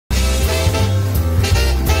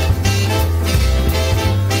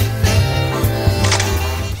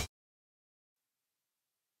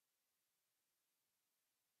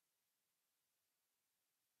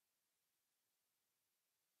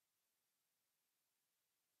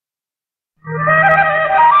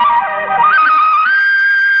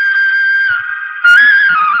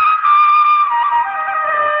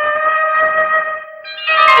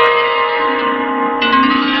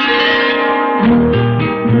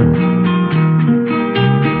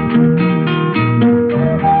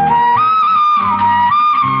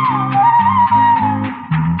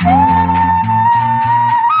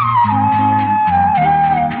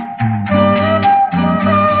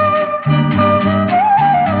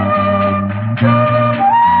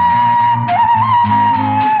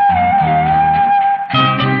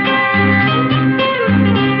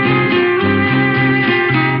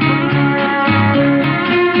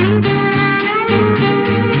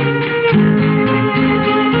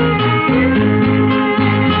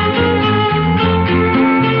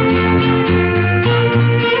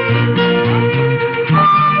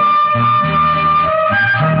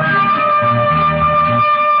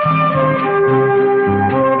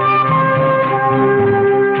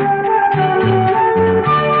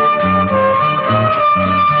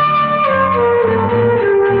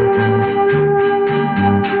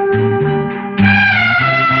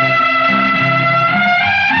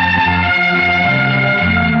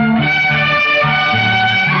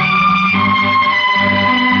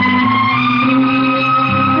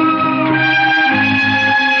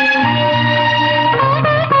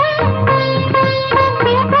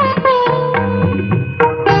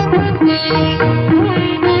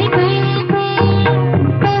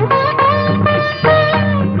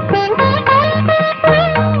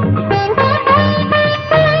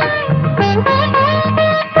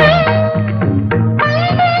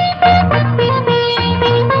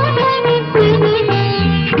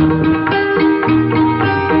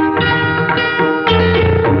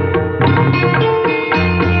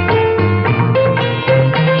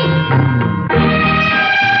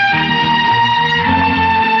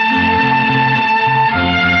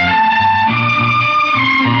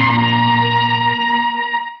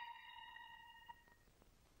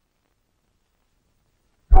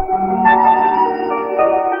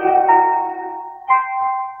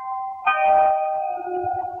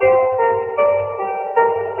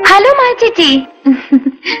ചേച്ചി.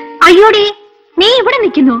 അയ്യോടി, നീ ഇവിടെ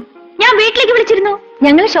നിൽക്കുന്നു? ഞാൻ വീട്ടിലേക്ക് വിളിച്ചിരുന്നു.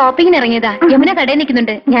 ഞങ്ങൾ ഷോപ്പിങ്ങിന് ഇറങ്ങിയതാ. യമുന കടയിൽ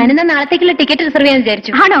നിൽക്കുന്നുണ്ട്. ഞാനിന്ന് നാളത്തേക്കുള്ള ടിക്കറ്റ് റിസർവ് ചെയ്യാൻ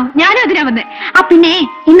വിചാരിച്ചു. ആണോ? ഞാനും അതിനാ വന്നേ. പിന്നെ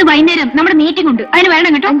ഇന്ന് വൈകുന്നേരം നമ്മുടെ മീറ്റിംഗ് ഉണ്ട്. അതിന്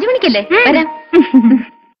വരണം കേട്ടോ. 5 മണിക്കല്ലേ? വരാം.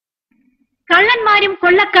 കള്ളന്മാരും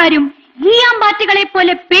കൊള്ളക്കാരും ഈയാമ്പാറ്റുകളെ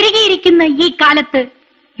പോലെ പെരുകിയിരിക്കുന്ന ഈ കാലത്ത്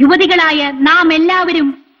യുവതികളായ നാം എല്ലാവരും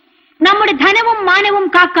നമ്മുടെ ധനവും മാനവും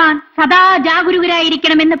കാക്കാൻ സദാ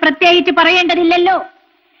ജാഗരൂകരായിരിക്കണമെന്ന് പ്രത്യേകിച്ച് പറയേണ്ടതില്ലല്ലോ.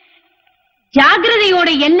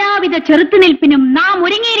 ജാഗ്രതയോടെ എല്ലാവിധ ചെറുത്തുനിൽപ്പിനും നാം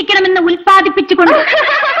ഒരുങ്ങിയിരിക്കണമെന്ന് ഉൽപ്പാദിപ്പിച്ചുകൊണ്ട്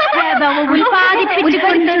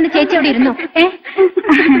ചേച്ചി അവിടെ ഇരുന്നു.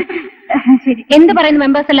 ശരി, എന്ത് പറയുന്നു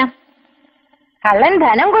മെമ്പേഴ്സ് എല്ലാം? കള്ളൻ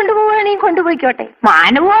ധനം കൊണ്ടുപോവുകയാണെങ്കിൽ കൊണ്ടുപോയിക്കോട്ടെ,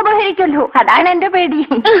 മാനവും അപഹരിക്കല്ലോ. അതാണ് എന്റെ പേടി.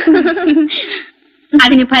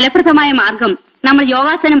 അതിന് ഫലപ്രദമായ മാർഗം നമ്മൾ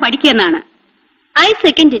യോഗാസനം പഠിക്കുന്നതാണ്. I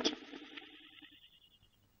second it.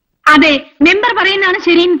 അതെ, മെമ്പർ പറയുന്നതാണ്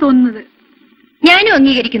ശരിയെന്ന് തോന്നുന്നത്. ഞാനും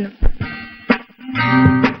അംഗീകരിക്കുന്നു.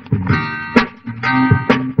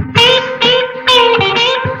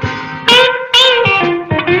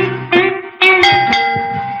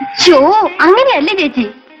 അങ്ങനെയല്ലേ ചേച്ചി?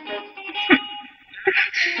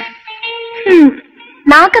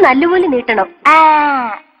 നാക്ക് നല്ലപോലെ നീട്ടണം.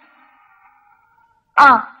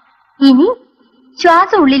 ഇനി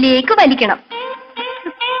ശ്വാസം ഉള്ളിലേക്ക് വലിക്കണം.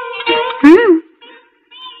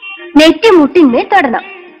 നെറ്റി മുട്ടിനെ തൊടണം.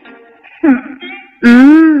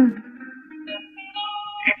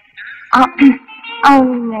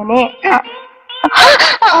 അങ്ങനെ.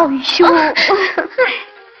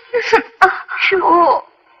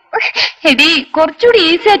 എടി, കുറച്ചുകൂടി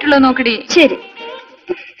ഈസി ആയിട്ടുള്ള നോക്കടി. ശരി.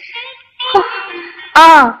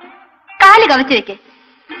 കാല് കവച്ച് വെക്കേ.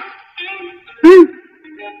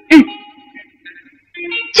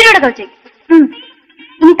 ഇച്ചിരിയുടെ കവച്ച് വെക്കേ.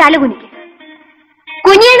 ഇനി തല കുനിക്ക്.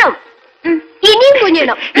 കുനിയണം. ഇനിയും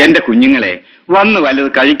കുനിയണം. എന്റെ കുഞ്ഞുങ്ങളെ, വന്ന് വല്ലത്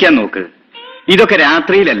കഴിക്കാൻ നോക്ക്. ഇതൊക്കെ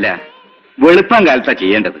രാത്രിയിലല്ല, വെളുപ്പം കാലത്താ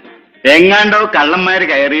ചെയ്യേണ്ടത്. എങ്ങാണ്ടോ കള്ളന്മാര്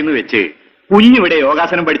കയറിയെന്ന് വെച്ച് കുഞ്ഞിവിടെ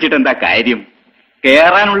യോഗാസനം പഠിച്ചിട്ട് എന്താ കാര്യം?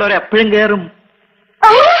 കേറാനുള്ളവർ എപ്പോഴും കേറും.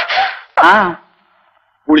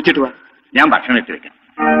 കുളിച്ചിട്ട് വാ, ഞാൻ ഭക്ഷണം ഇട്ട് വെക്കാം.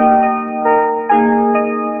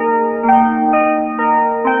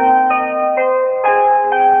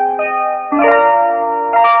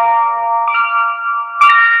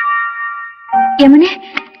 യമുനെ,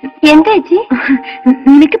 എന്താ ചേച്ചി?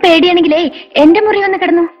 നിനക്ക് പേടിയാണെങ്കിലേ എന്റെ മുറി വന്ന്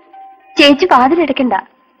കിടന്നു. ചേച്ചി വാതിലടക്കണ്ട.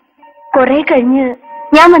 കുറെ കഴിഞ്ഞ്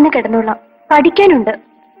ഞാൻ വന്ന് കിടന്നോളാം. പഠിക്കാനുണ്ട്.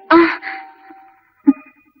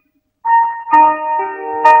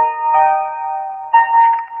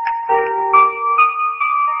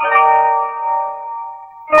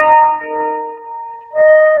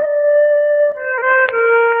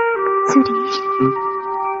 സുരേഷ്,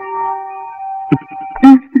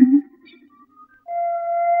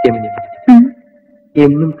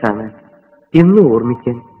 എന്നും കാണാൻ, എന്നും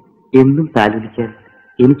ഓർമ്മിക്കാൻ, എന്നും താലോലിക്കാൻ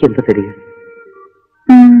എനിക്കെന്താ തരിക?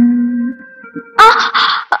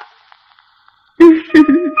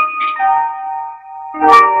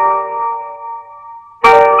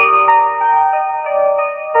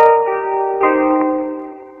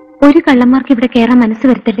 ഒരു കള്ളന്മാർക്ക് ഇവിടെ കയറാൻ മനസ്സ്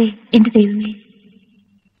വരുത്തല്ലേ എന്റെ ദൈവമേ.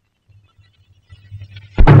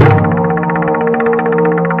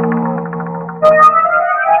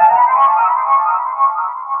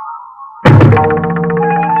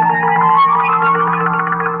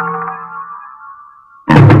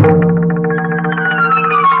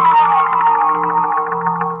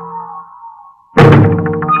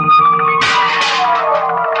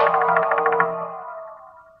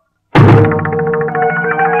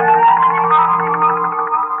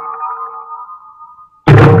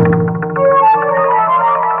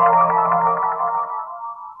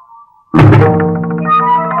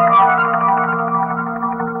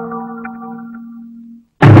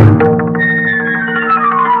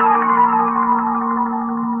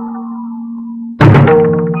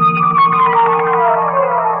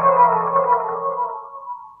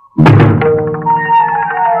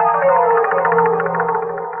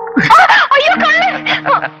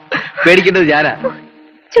 പേടിക്കേണ്ടത് ഞാനാ.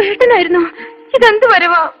 ചേട്ടനായിരുന്നോ? ഇതെന്ത്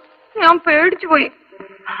വരവാ? ഞാൻ പേടിച്ചു പോയി.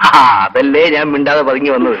 അതല്ലേ ഞാൻ മിണ്ടാതെ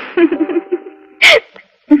പതുങ്ങി വന്നത്.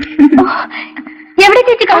 എവിടെ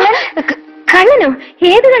ചേച്ചി കള്ളൻ? കള്ളനോ?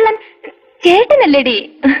 ഏത് കള്ളൻ? ചേട്ടനല്ലേടി.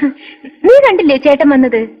 നീ കണ്ടില്ലേ ചേട്ടൻ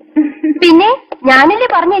വന്നത്? പിന്നെ ഞാനല്ലേ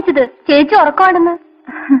പറഞ്ഞയച്ചത് ചേച്ചി ഉറക്കമാണെന്ന്.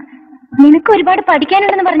 നിനക്ക് ഒരുപാട്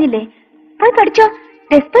പഠിക്കാനുണ്ടെന്ന് പറഞ്ഞില്ലേ? പോയി പഠിച്ചോ.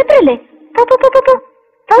 ടെസ്റ്റ് പേപ്പർ അല്ലേ?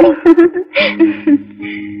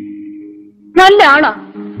 നല്ല ആളാ.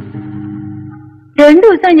 2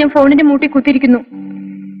 ദിവസമായി ഞാൻ ഫോണിന്റെ മൂട്ടി കുത്തിയിരിക്കുന്നു.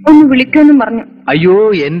 ഒന്ന് വിളിക്കുമെന്നും പറഞ്ഞു. അയ്യോ,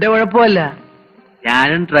 എന്റെ കുഴപ്പമല്ല.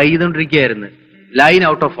 ഞാനും try ചെയ്തോണ്ടിരിക്കുകയായിരുന്നു. Line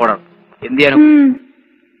out of order. എന്ത് ചെയ്യാനും?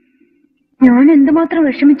 ഞാൻ എന്തുമാത്രം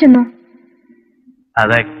വിഷമിച്ചെന്നോ?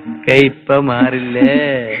 അതൊക്കെ ഇപ്പൊ മാറില്ലേ?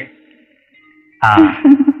 ആ,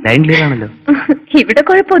 ലൈൻ ക്ലിയർ ആണല്ലോ. ഇവിടെ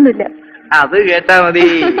കുഴപ്പമൊന്നുമില്ല. അത് കേട്ടാ മതി.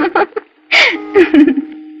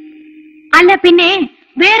 അല്ല പിന്നെ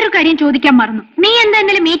വേറൊരു കാര്യം ചോദിക്കാൻ മറന്നു. നീ എന്താ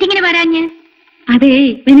ഇന്നലെ മീറ്റിങ്ങിന് വരാഞ്ഞ്? അതെ,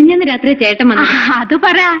 മിനിഞ്ഞാന്ന് രാത്രി ചേട്ടൻ വന്നു. അത്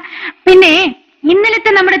പറ. പിന്നെ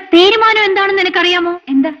ഇന്നലത്തെ നമ്മുടെ തീരുമാനം എന്താണെന്ന് നിനക്കറിയാമോ?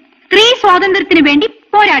 എന്താ? സ്ത്രീ സ്വാതന്ത്ര്യത്തിന് വേണ്ടി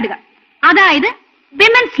പോരാടുക, അതായത്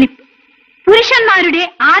വിമൻ സ്ലിപ്പ്. പുരുഷന്മാരുടെ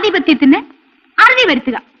ആധിപത്യത്തിന് അറുതി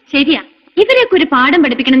വരുത്തുക. ശരിയാ, ഇവരെയൊക്കെ ഒരു പാഠം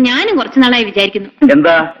പഠിപ്പിക്കണം. ഞാനും കുറച്ചു നാളായി വിചാരിക്കുന്നു.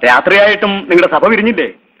 എന്താ രാത്രിയായിട്ടും നിങ്ങളുടെ സഭ വിരിഞ്ഞില്ലേ?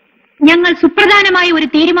 ഞങ്ങൾ സുപ്രധാനമായ ഒരു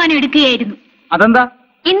തീരുമാനം എടുക്കുകയായിരുന്നു. അതെന്താ?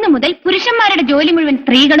 ഇന്നു മുതൽ പുരുഷന്മാരുടെ ജോലി മുഴുവൻ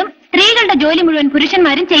സ്ത്രീകളും സ്ത്രീകളുടെ ജോലി മുഴുവൻ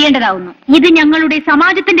പുരുഷന്മാരും ചെയ്യേണ്ടതാവുന്നു. ഇത് ഞങ്ങളുടെ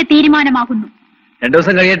സമാജത്തിന്റെ തീരുമാനമാകുന്നു. 2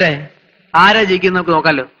 ദിവസം കഴിയട്ടെ, ആരാ ജയിക്കുന്നത് നമുക്ക്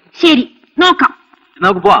നോക്കാലോ. ശരി, നോക്കാം.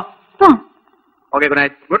 നമുക്ക് പോവാം. Okay, good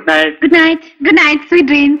night. Good night. Good night. Good night, sweet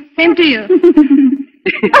dreams. Same to you.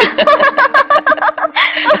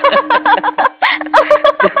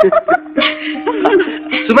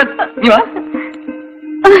 Suman, നീ വാ.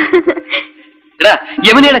 എടാ,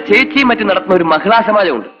 യമുനയുടെ ചേച്ചിയും മറ്റും നടത്തുന്ന ഒരു മഹിളാ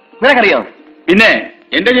സമാജമുണ്ട്, നിനക്കറിയാമോ? പിന്നെ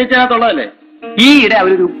എന്റെ ചേച്ചിനകത്തുള്ളതല്ലേ. ഈയിടെ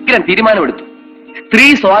അവരൊരു ഉഗ്രം തീരുമാനമെടുത്തു. സ്ത്രീ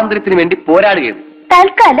സ്വാതന്ത്ര്യത്തിന് വേണ്ടി പോരാടുകയാണ്.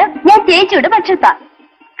 തൽക്കാലം ഞാൻ ചേച്ചിയുടെ പക്ഷത്താ.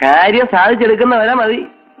 കാര്യം സാധിച്ചെടുക്കുന്നവരെ മതി,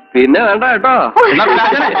 പിന്നെ വേണ്ട കേട്ടോ.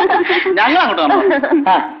 ഞങ്ങൾ അങ്ങോട്ട്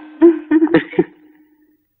വന്നോ?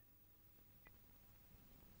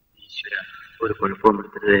 ഒരു കുഴപ്പവും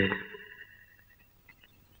എടുത്തത്.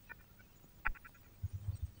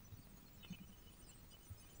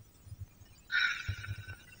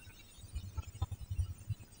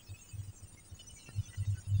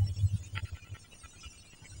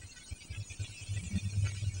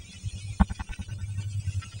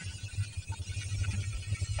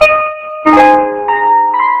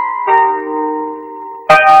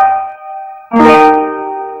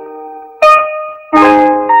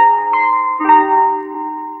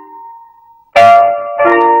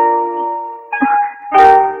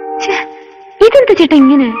 ഇതെന്താ ചേട്ടാ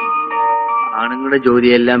ഇങ്ങനെ? ആണുങ്ങളുടെ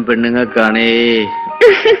ജോലിയെല്ലാം പെണ്ണുങ്ങൾക്കാണേ.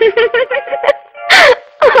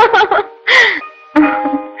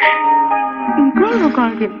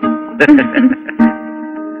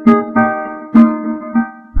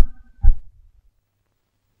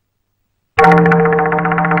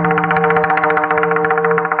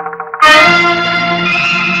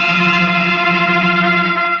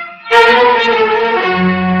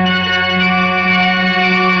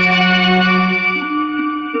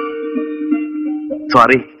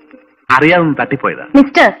 സോറി, അറിയാതെ തട്ടിപ്പോയതാ.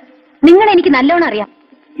 മിസ്റ്റർ, നിങ്ങൾ എനിക്ക് നല്ലോണം അറിയാം.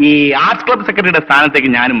 ഈ ആർട്സ് ക്ലബ് സെക്രട്ടറിയുടെ സ്ഥാനത്തേക്ക്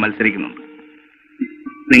ഞാനും മത്സരിക്കുന്നുണ്ട്.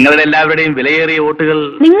 നിങ്ങളുടെ എല്ലാവരുടെയും വിലയേറിയ വോട്ടുകൾ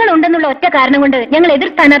നിങ്ങൾ ഉണ്ടെന്നുള്ള ഒറ്റ കാരണം കൊണ്ട് ഞങ്ങൾ എതിർ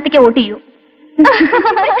സ്ഥാനാർത്ഥിക്ക് വോട്ട് ചെയ്യൂ.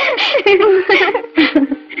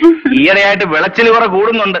 ഈയിടെയായിട്ട് വിളച്ചിൽ കുറെ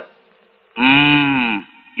കൂടുന്നുണ്ട്.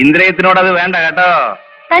 ഇന്ദ്രിയത്തിനോട് അത് വേണ്ട കേട്ടോ.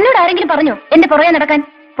 തന്നോട് ആരെങ്കിലും പറഞ്ഞോ എന്റെ പുറകെ നടക്കാൻ?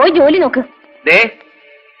 പോയി ജോലി നോക്ക്.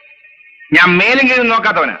 ഞാൻ മേലും കീഴും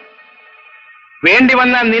നോക്കാത്തവനാ. വേണ്ടി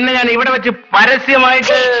വന്നാൽ നിന്നെ ഞാൻ ഇവിടെ വെച്ച്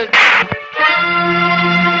പരസ്യമായിട്ട്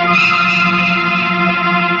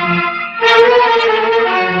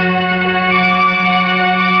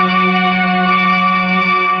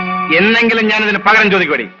എന്നെങ്കിലും ഞാനിതിന് പകരം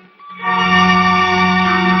ചോദിക്കോടി.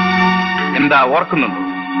 എന്താ ഓർക്കുന്നുണ്ടോ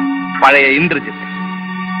പഴയ ഇന്ദ്രജിത്ത്?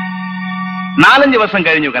 4-5 വർഷം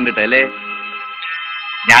കഴിഞ്ഞു കണ്ടിട്ട് അല്ലേ?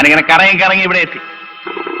 ഞാനിങ്ങനെ കറങ്ങി ഇവിടെ എത്തി.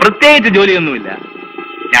 പ്രത്യേകിച്ച് ജോലിയൊന്നുമില്ല.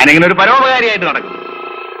 ഞാനിങ്ങനെ ഒരു പരോപകാരിയായിട്ട് നടക്കും.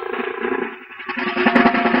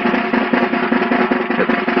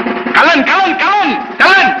 കള്ളൻ കള്ളൻ കള്ളൻ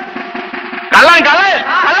കള്ളൻ കള്ളൻ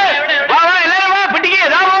കള്ളൻ എല്ലാരും വാ, പിടിക്കേ.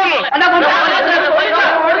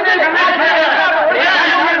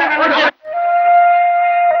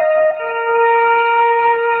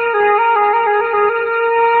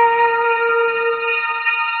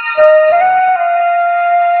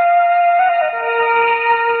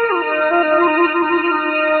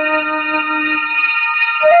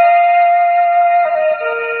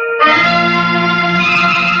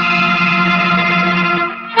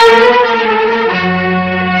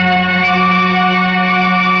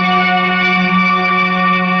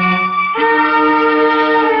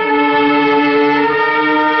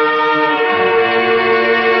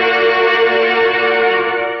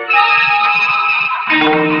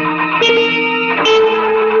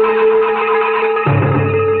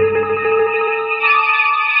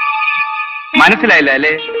 മനസ്സിലായില്ല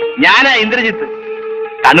അല്ലേ? ഞാനാ ഇന്ദ്രജിത്ത്.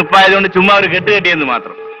 തണുപ്പായതുകൊണ്ട് ചുമ്മാ ഒരു കെട്ട് കെട്ടിയെന്ന്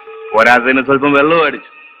മാത്രം. പോരാത്തതിന് സ്വല്പം വെള്ളവും അടിച്ചു.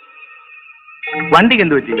 വണ്ടിക്ക്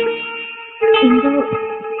എന്ത് പറ്റി?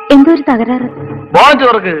 എന്തോ ഒരു തകരാറ്. ബോൺ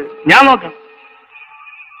ചോർക്ക് ഞാൻ നോക്കാം.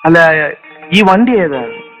 അല്ല, ഈ വണ്ടി ഏതാ?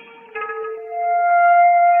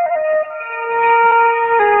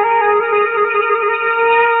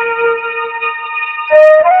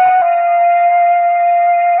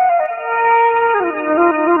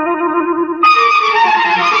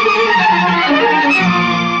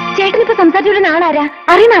 ചേട്ടനിപ്പോ സംസാരിച്ചുള്ള ആളാരാ?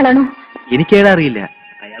 അറിയുന്ന ആളാണോ? എനിക്കേടാ അറിയില്ല.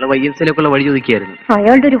 അയാള് YMCയിലേക്കുള്ള വഴി ചോദിക്കായിരുന്നു.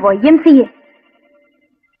 അയാളുടെ ഒരു YMCA.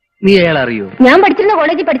 നീ അയാൾ അറിയോ? ഞാൻ പഠിച്ചിരുന്ന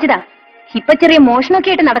കോളേജിൽ പഠിച്ചതാ. ഇപ്പൊ ചെറിയ മോഷണമൊക്കെ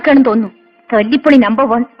ആയിട്ട് നടക്കാണെന്ന് തോന്നുന്നു. തല്ലിപ്പൊളി നമ്പർ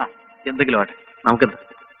 1. എന്തെങ്കിലും ആട്ടെ, നമുക്കെന്താ?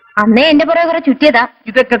 അന്നേ എന്റെ പുറകെ കുറെ ചുറ്റിയതാ.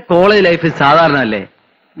 ഇതൊക്കെ കോളേജ് ലൈഫിൽ സാധാരണ അല്ലേ?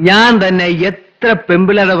 ഞാൻ തന്നെ എത്ര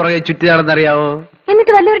പെമ്പിളയുടെ പുറകെ ചുറ്റി നടന്നറിയാവോ?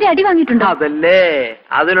 എന്നിട്ട് വല്ലവരുടെ അടി വാങ്ങിയിട്ടുണ്ടോ? അതല്ലേ,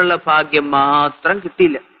 അതിനുള്ള ഭാഗ്യം മാത്രം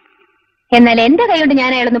കിട്ടിയില്ല. എന്നാൽ എന്റെ കൈ കൊണ്ട് ഞാൻ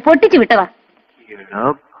അയാളൊന്ന് പൊട്ടിച്ചു വിട്ടതാ.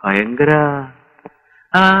 ഭയങ്കര.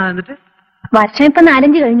 എന്നിട്ട് വർഷം ഇപ്പൊ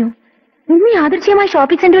 4-5 കഴിഞ്ഞു. ഇന്ന് യാദൃശ്യമായി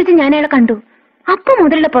ഷോപ്പിംഗ് സെന്റർ വെച്ച് ഞാൻ അയാളെ കണ്ടു. അപ്പൊ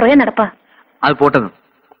മുതലുള്ള പുറകെ നടപ്പാ. അത് പോട്ടെന്ന്,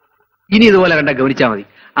 ഇനി ഇതുപോലെ കണ്ട ഗവനിച്ചാ മതി.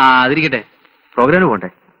 അതിരിക്കട്ടെ, പ്രോഗ്രാമിന് പോണ്ടേ?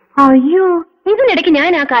 അയ്യോ, ഇതിനിടയ്ക്ക് ഞാൻ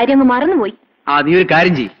ആ കാര്യം അങ്ങ് മറന്നുപോയി. നീ ഒരു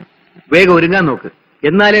കാര്യം ചെയ്യ്, വേഗം ഒരുങ്ങാൻ നോക്ക്.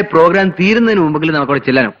 എന്നാലേ പ്രോഗ്രാം തീരുന്നതിന് മുമ്പെങ്കിലും നമുക്കവിടെ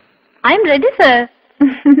ചെല്ലാനോ. I am ready sir.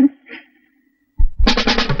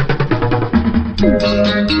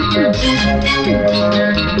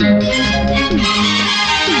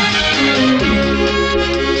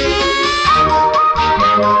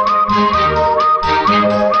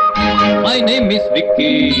 My name is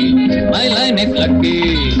Vicky, my line is lucky,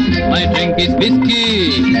 my drink is whiskey,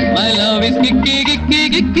 my love is kicky, kicky,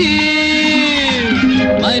 kicky.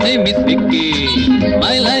 My name is Vicky,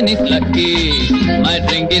 my line is lucky, my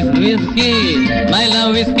drink is whiskey, my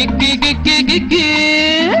love is kicky, kicky, kicky.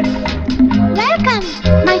 Welcome,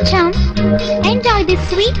 my chum. Enjoy this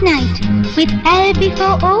sweet night with L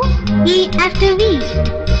before O, E after V.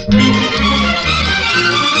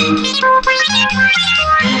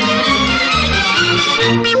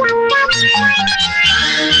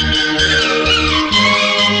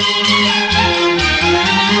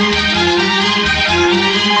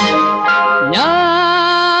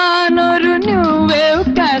 ഞാനൊരു new wave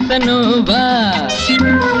Casanova,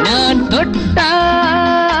 ഞാൻ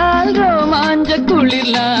തൊട്ടാൽ രോമാഞ്ച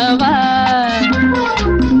കുളിർലാവ.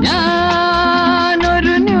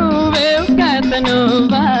 ഞാനൊരു new wave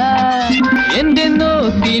Casanova, എന്റെ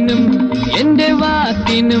നോക്കിനും എന്റെ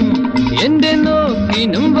വാക്കിനും, എന്റെ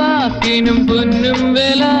നോക്കിനും വാക്കിനും പൊന്നും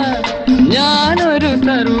വില. ഞാനൊരു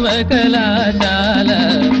സർവകലാശാല.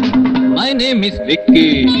 My name is Vicky,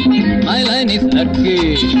 my line is lucky,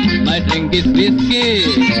 my drink is whiskey,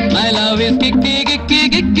 my love is kicky, kicky,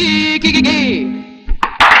 kicky, kicky.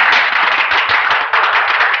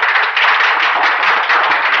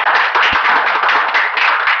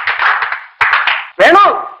 വേണോ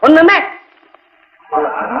ഒന്നേ?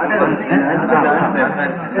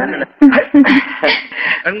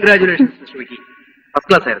 കൺഗ്രാചുലേഷൻസ് മിസ്റ്റർ വിക്കി, ഫസ്റ്റ്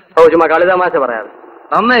ക്ലാസ് ആയിരുന്നു. ചുമ്മാ കളിതമാശ പറയാതെ.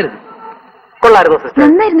 നന്നായിരുന്നു. കൊള്ളായിരുന്നു സിസ്റ്റർ.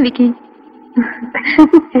 നന്നായിരുന്നു വിക്കി.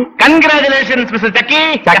 കൺഗ്രാചുലേഷൻസ് മിസ്റ്റർ ചക്കി.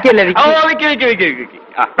 ചക്കിയല്ലേ ഓ, വിക്കി വിക്കി വിക്കി വിക്കി.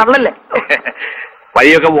 തള്ളല്ലേ?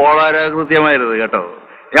 വഴിയൊക്കെ വളരെ കൃത്യമായിരുന്നു കേട്ടോ.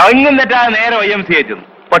 എങ്ങും തെറ്റാതെ നേരെ YMCA ചെന്നു.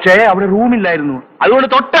 പക്ഷേ അവിടെ റൂമില്ലായിരുന്നു. അതുകൊണ്ട്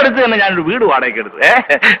തൊട്ടടുത്ത് തന്നെ ഞാനൊരു വീട് വാടകയ്ക്ക് എടുത്തു.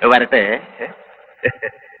 വരട്ടെ.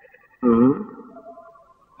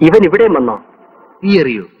 ഇവൻ ഇവിടെയും വന്നോ? നീ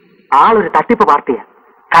അറിയോ? ആളൊരു തട്ടിപ്പ് പാർട്ടിയാ.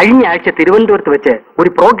 കഴിഞ്ഞ ആഴ്ച തിരുവനന്തപുരത്ത് വെച്ച് ഒരു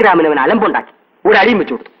പ്രോഗ്രാമിന് അവൻ അലമ്പുണ്ടാക്കി, ഒരു അടിയും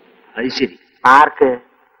വെച്ചു കൊടുത്തു. അത് ശരി. ആർക്ക്?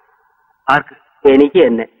 ആർക്ക്? എനിക്ക്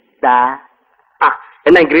തന്നെ.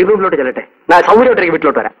 എന്നാ ഗ്രീൻ റൂമിലോട്ട് ചെല്ലട്ടെ. ഞാൻ സൗകര്യമായിട്ടേക്ക്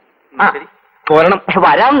വീട്ടിലോട്ട് വരാം. പോരണം.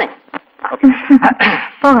 വരാമെന്നേ.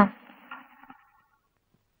 പോകാം.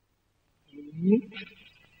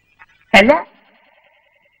 അല്ല,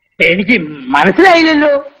 എനിക്ക്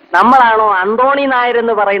മനസ്സിലായില്ലല്ലോ. നമ്മളാണോ അന്തോണി നായർ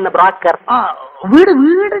എന്ന് പറയുന്ന ബ്രോക്കർ?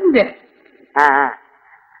 വീടിന്റെ.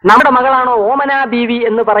 നമ്മുടെ മകളാണോ ഓമന ബീവി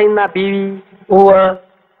എന്ന് പറയുന്ന ബീവി?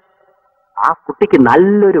 ആ കുട്ടിക്ക്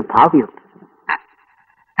നല്ലൊരു ഭാവിയുണ്ട്.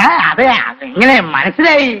 അതെ, എങ്ങനെ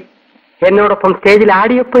മനസ്സിലായി? എന്നോടൊപ്പം സ്റ്റേജിൽ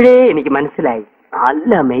ആടിയപ്പോഴേ എനിക്ക് മനസ്സിലായി.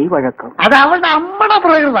 നല്ല മെയ് വഴക്കം. അത് അവളുടെ അമ്മയുടെ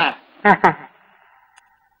പ്രകൃത.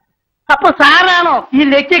 അപ്പൊ സാറാണോ ഈ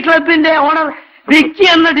ലക്കി ക്ലബിന്റെ ഓണർ വിക്കി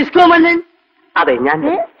എന്ന ഡിസ്കോ മന്നൻ? അതെ,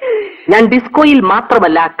 ഞാൻ ഡിസ്കോയിൽ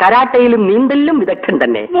മാത്രമല്ല കരാട്ടയിലും നീന്തലിലും വിദഗ്ധൻ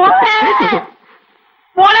തന്നെ.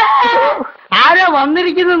 ആരാ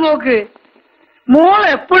വന്നിരിക്കുന്നത് നോക്ക്. മോൾ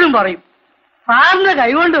എപ്പോഴും പറയും സാറിന്റെ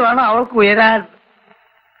കൈകൊണ്ട് വേണം അവൾക്ക് ഉയരാൻ.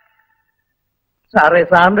 സാറേ,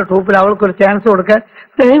 സാറിന്റെ ട്രൂപ്പിൽ അവൾക്കൊരു ചാൻസ് കൊടുക്കാൻ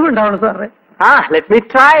ദയവുണ്ടാവണം സാറേ. Let me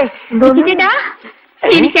try.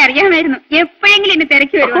 എനിക്കറിയാമായിരുന്നു എപ്പോഴെങ്കിലും എന്നെ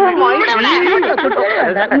തിരക്കി വരും.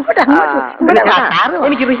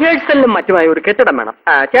 എനിക്ക് റിഹേഴ്സലിനും മറ്റുമായി ഒരു കെട്ടിടം വേണം.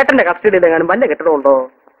 ചേട്ടന്റെ കസ്റ്റഡിയിൽ എങ്ങാനും വല്ല കെട്ടിടം ഉണ്ടോ?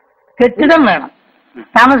 കെട്ടിടം വേണം,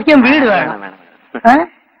 താമസിക്കാൻ വീട് വേണം.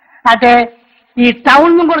 അതെ, ഈ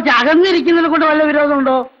ടൗണിനും കുറച്ച് അകന്നിരിക്കുന്നതിനെ കൊണ്ട് വല്ല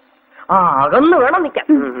വിരോധമുണ്ടോ? ആ, അകന്ന് വേണം നിൽക്കാം.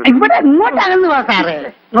 ഇവിടെ ഇങ്ങോട്ട് അകന്ന് വാ സാറേ,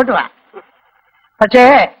 ഇങ്ങോട്ട് വാ. പക്ഷേ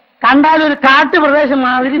കണ്ടാലൊരു കാട്ടുപ്രദേശം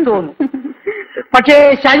മാതിരി തോന്നും. പക്ഷേ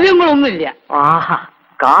ശല്യങ്ങളൊന്നുമില്ല. ആഹാ,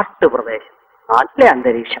 കാട്ടുപ്രദേശം, നല്ല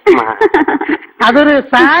അന്തരീക്ഷം. അതൊരു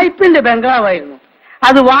സായിപ്പിന്റെ ബംഗ്ലാവായിരുന്നു.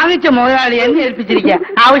 അത് വാങ്ങിച്ച മുതലാളി എന്നെ ഏൽപ്പിച്ചിരിക്കുക.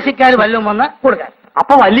 ആവശ്യക്കാർ വല്ലതും വന്ന് കൊടുക്കാൻ.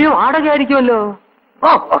 അപ്പൊ വലിയ വാടക ആയിരിക്കുമല്ലോ. ഓ,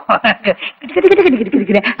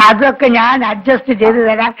 അതൊക്കെ ഞാൻ അഡ്ജസ്റ്റ് ചെയ്ത്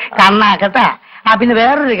തരാൻ കണ്ണാക്കട്ടാ. പിന്നെ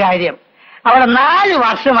വേറൊരു കാര്യം, അവിടെ 4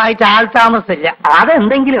 വർഷമായിട്ട് ആൾ താമസമില്ല.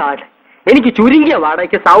 അതെന്തെങ്കിലും ആട്ടെ, എനിക്ക് ചുരുങ്ങിയ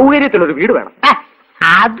വാടകയ്ക്ക് സൗകര്യത്തിലൊരു വീട് വേണം.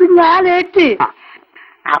 അത് ഞാൻ ഏറ്റ്.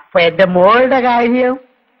 അപ്പൊ എന്റെ മോളുടെ കാര്യം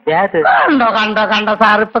കണ്ടോ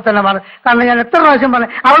സാർ ഇപ്പൊ തന്നെ പറഞ്ഞു. കാരണം ഞാൻ എത്ര പ്രാവശ്യം പറഞ്ഞു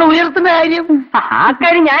അവളെ ഉയർത്തുന്ന കാര്യം. ആ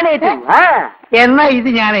കാര്യം ഞാൻ ഏറ്റു. എന്നാ ഇത്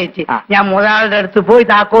ഞാൻ ഏറ്റ്. ഞാൻ മുതലാളുടെ അടുത്ത് പോയി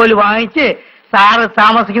താക്കോല് വാങ്ങിച്ച് സാറ്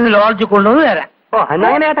താമസിക്കുന്ന ലോഡ്ജ് കൊണ്ടുവന്ന് തരാം. ഓ, എന്നാ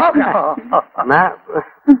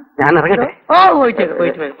ഞാൻ ഇറങ്ങട്ടെ. ഓ, പോയിട്ട്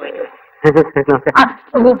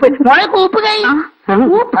മോളെ കൂപ്പ് കൈ.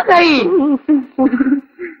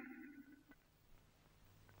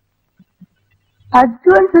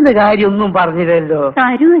 അഡ്വാൻസിന്റെ കാര്യം ഒന്നും പറഞ്ഞില്ലല്ലോ.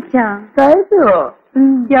 തരുമോ?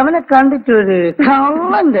 അവനെ കണ്ടിട്ടൊരു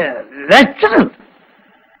കള്ളന്റെ ലക്ഷണം.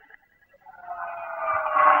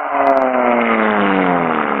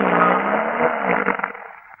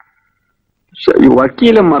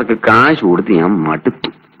 വക്കീലന്മാർക്ക് കാശ് കൊടുത്ത് ഞാൻ മടുത്തു.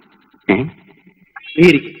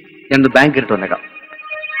 ഞാൻ ബാങ്ക് ഇട്ട് വന്നേക്കാം.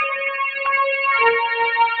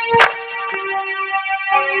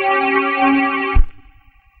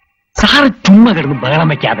 സാറ് ചുമ്മാ കിടന്ന് ബഹളം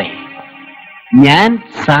വയ്ക്കാതെ. ഞാൻ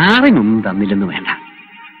സാറിനൊന്നും തന്നില്ലെന്ന് വേണ്ട,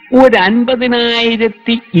 ഒരു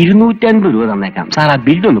 50,250 രൂപ തന്നേക്കാം. സാർ ആ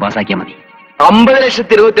ബില്ലൊന്ന് പാസ്സാക്കിയാൽ മതി.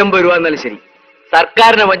 50,29,000 രൂപ എന്നാലും ശരി.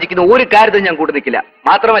 സർക്കാരിനെ വഞ്ചിക്കുന്ന ഒരു കാര്യത്തിൽ ഞാൻ കൂട്ടു നിൽക്കില്ല.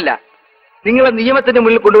 മാത്രമല്ല, നിങ്ങളെ നിയമത്തിന്റെ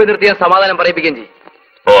മുന്നിൽ കൊണ്ടുപോയി നിർത്തി ഞാൻ സമാധാനം പറയിപ്പിക്കുകയും ചെയ്യും.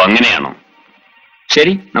 ഓ, അങ്ങനെയാണോ?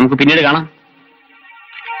 ശരി, നമുക്ക് പിന്നീട് കാണാം.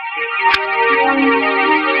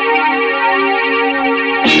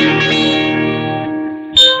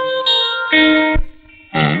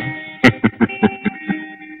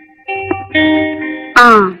 ആ,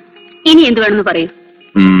 ഇനി എന്ത് വേണമെന്ന് പറയൂ.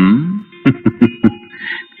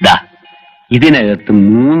 ഇതിനകത്ത്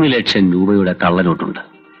 3 ലക്ഷം രൂപയുടെ കള്ളനോട്ടുണ്ട്.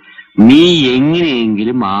 നീ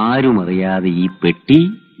എങ്ങനെയെങ്കിലും ആരും അറിയാതെ ഈ പെട്ടി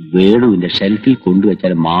വേണുവിന്റെ ഷെൽഫിൽ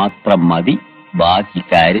കൊണ്ടുവച്ചാൽ മാത്രം മതി. ബാക്കി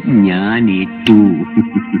കാര്യം ഞാൻ ഏറ്റു.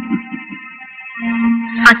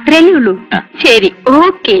 അത്രയല്ലേ ഉള്ളൂ? ശരി,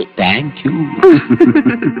 okay. Thank you.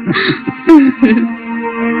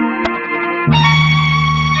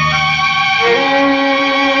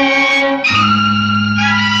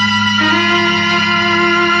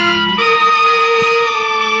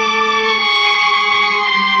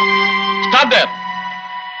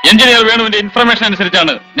 Engineer വേണുവിന്റെ information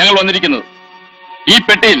അനുസരിച്ചാണ് ഞങ്ങൾ വന്നിരിക്കുന്നത്. ഈ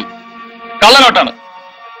പെട്ടിയിൽ കള്ളനോട്ടാണ്.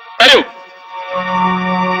 തരൂ.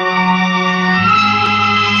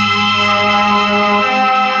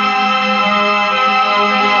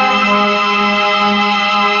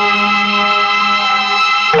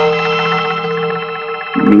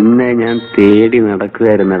 നിന്നെ ഞാൻ തേടി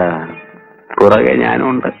നടക്കുകയായിരുന്നടാ, പുറകെ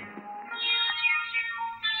ഞാനുണ്ട്.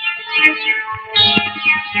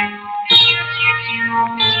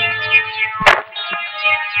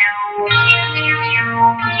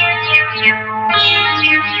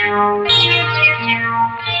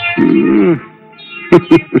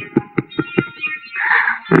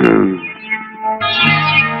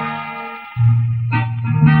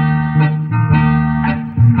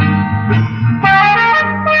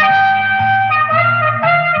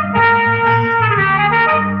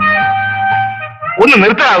 ഒന്ന്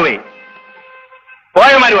നിർത്താവേ.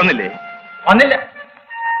 പോയമാര് വന്നില്ലേ? വന്നില്ല.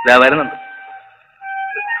 വരുന്നുണ്ട്.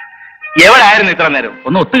 എവിടായിരുന്നു ഇത്ര നേരം?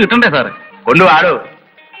 ഒന്ന് ഒത്തു കിട്ടണ്ടേ സാറേ? കൊണ്ടുപോടോ.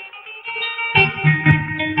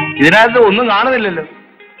 ഇതിനകത്ത് ഒന്നും കാണുന്നില്ലല്ലോ.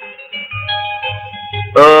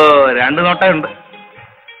 ഓ, 2 നോട്ടയുണ്ട്.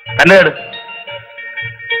 തന്നെ കേട്.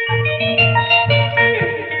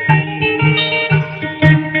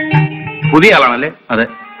 പുതിയ ആളാണല്ലേ? അതെ.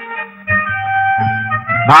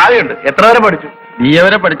 ഭാവിയുണ്ട്. എത്ര വരെ പഠിച്ചു? BA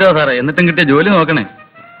വരെ പഠിച്ചതാ സാറേ. എന്നിട്ടും കിട്ടിയ ജോലി നോക്കണേ.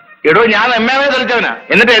 എടോ, ഞാൻ MA വരെ തെളിച്ചവനാ.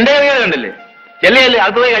 എന്നിട്ട് എന്റെ കൈ കണ്ടില്ലേ? ചെല്ലേ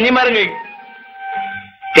അടുത്ത് പോയി കഞ്ഞിമാരും കഴിക്കും.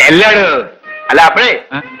 ചെല്ലടോ. അല്ല, അപ്പഴേ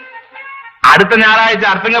അടുത്ത ഞായറാഴ്ച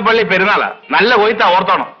അർത്തങ്കപ്പള്ളി പെരുന്നാളാ. നല്ല കൊയ്ത്താ,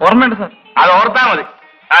 ഓർത്തോണം. ഓർമ്മയുണ്ട് സാർ. അത് ഓർത്താ മതി.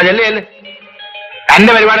 ആ, ചെല്ലേ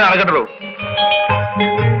തന്റെ പരിപാടി നടക്കട്ടോ.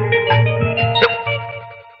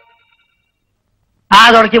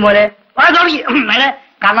 തുടക്കി മോലെ, തുടക്കി മേലെ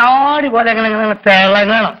കണ്ണാടി പോലെ എങ്ങനെ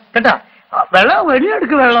തിളങ്ങണം കേട്ടോ. വെള്ളം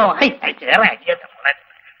വലിയെടുക്ക്. വെള്ളം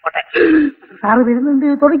സാറ് വരുന്നുണ്ട്.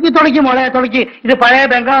 തുടക്കി മോളെ തുടക്കി. ഇത് പഴയ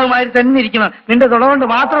ബംഗ്ലാവുമായി തന്നെ ഇരിക്കണം. നിന്റെ തുട കൊണ്ട്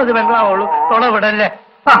മാത്രം ഇത് ബംഗ്ലാവുള്ളൂ. തുട വിടല്ലേ.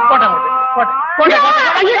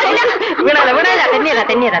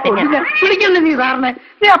 പിടിക്കണ്ടേ നീ സാറിനെ?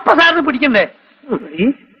 നീ അപ്പ സാറിന് പിടിക്കണ്ടേ?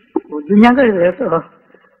 ഞാൻ കഴുത കേട്ടോ.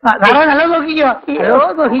 സാറേ നല്ല നോക്കിക്കോ.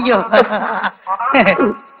 നോക്കിക്കോ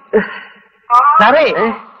സാറേ.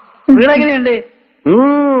 വീടെങ്ങനെയുണ്ട്?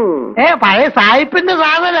 പഴയ സായിപ്പിന്റെ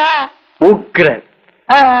സാധന. ഉഗ്രൻ.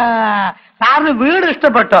 സാറിന് വീട്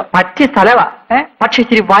ഇഷ്ടപ്പെട്ടോ? പറ്റിയ സ്ഥലവാ. പക്ഷെ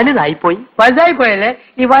ഇച്ചിരി വലുതായി പോയി. വലുതായി പോയല്ലേ?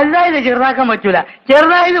 ഈ വലുതായത് ചെറുതാക്കാൻ പറ്റൂല.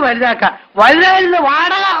 ചെറുതായത് വലുതാക്കാം. വലുതായത്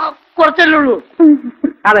വാടക കുറച്ചല്ലേ ഉള്ളൂ.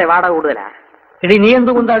 അതെ, വാടക കൂടുതലാ. എടി നീ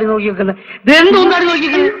എന്ത് കുന്താടി നോക്കി വെക്കുന്നത്? ഇത് എന്ത് കുന്താടി നോക്കി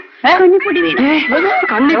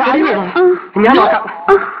ഞാൻ നോക്കാം.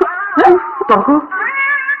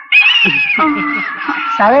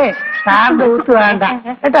 സാറേ സാറിന്റെ ഊത്ത് വേണ്ട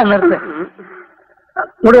കേട്ടാ. നിർത്ത്.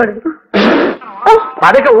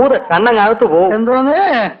 അതൊക്കെ ഊത്. കണ്ണങ്ങകത്ത് പോകും. എന്തോന്ന്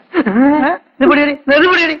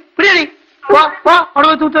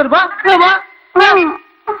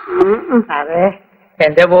അതെ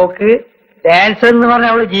എന്റെ പോക്ക് ഡാൻസ് എന്ന് പറഞ്ഞ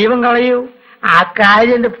അവള് ജീവൻ കളയൂ. ആ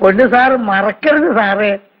കാര്യം എന്റെ പൊന്നു സാറ് മറക്കരുത്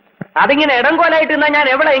സാറേ. അതിങ്ങനെ ഇടം കോലായിട്ട് നിന്നാ ഞാൻ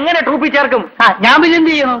എവിടെ എങ്ങനെ ട്രൂപ്പിൽ ചേർക്കും? ഞാൻ പിന്നെ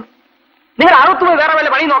എന്ത് ചെയ്യണം? നിങ്ങൾ അകത്ത് പോയി വേറെ വല്ല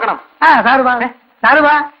പണി നോക്കണം. സാറ് വാ സാറ്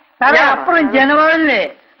വാ സാറേ. അപ്പുറം ജനവാളില്ലേ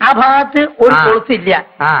ആ ഭാഗത്ത് ഒരു കൊളുത്തില്ല.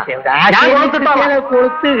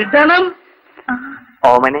 കൊളുത്ത് ഇടണം.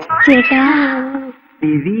 ഓമനെ ചേട്ടാ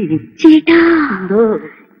ചേട്ടാ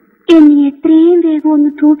എന്നെ എത്രയും വേഗം ഒന്ന്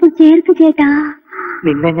ട്രൂപ്പിൽ ചേർക്ക് ചേട്ടാ.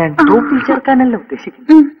 നിന്നെ ഞാൻ ട്രൂപ്പിൽ ചേർക്കാനല്ല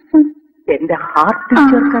ഉദ്ദേശിക്കുന്നു, എന്റെ ഹാർട്ടിൽ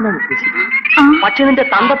ചേർക്കാനാണ് ഉദ്ദേശിക്കുന്നത്. പക്ഷെ നിന്റെ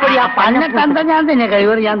തന്തപ്പൊടി ആ പന്ന തന്ത ഞാൻ തന്നെ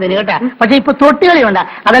കഴിവറി ഞാൻ തന്നെ കേട്ടാ. പക്ഷെ ഇപ്പൊ തൊട്ടികളി വേണ്ട.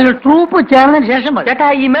 അതല്ല ട്രൂപ്പ് ചേർന്നതിന് ശേഷം ചേട്ടാ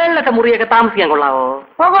ഈ മേളിലത്തെ മുറിയൊക്കെ താമസിക്കാൻ കൊള്ളാവോ?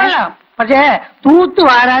 കൊള്ളാം. പക്ഷേ തൂത്ത്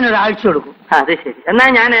വാരാൻ ഒരാഴ്ച കൊടുക്കും. അത് ശരി. എന്നാ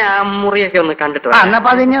ഞാൻ ആ മുറിയൊക്കെ ഒന്ന് കണ്ടിട്ട് എന്നപ്പോ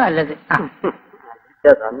അതന്നെ നല്ലത്.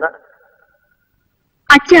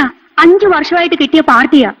 അച്ഛാ 5 വർഷമായിട്ട് കിട്ടിയ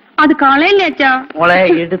പാർട്ടിയാ, അത് കളയല്ലേ അച്ഛാ. മോളെ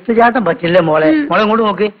എടുത്തു ചാട്ടം പറ്റില്ല മോളെ. മോളെ ഇങ്ങോട്ട്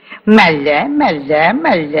നോക്ക്. മെല്ലെ മെല്ലെ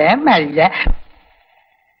മെല്ലെ മെല്ലെ.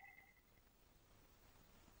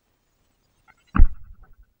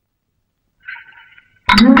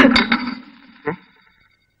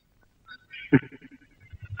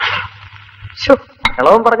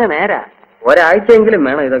 കളവൻ പറഞ്ഞ നേരാ. ഒരാഴ്ചയെങ്കിലും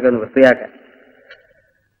വേണം ഇതൊക്കെ ഒന്ന് വൃത്തിയാക്കാൻ.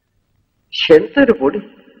 എന്തൊരു പൊടി.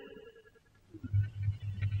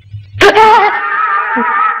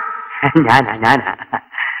 ഞാനാ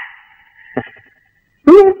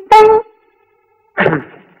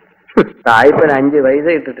സായിപ്പന് 5 പൈസ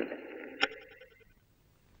ഇട്ടിട്ടില്ല.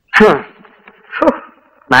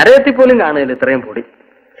 നരകത്തിൽ പോലും കാണുകയില്ല ഇത്രയും പൊടി.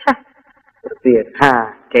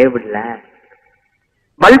 കേബിളില്ല,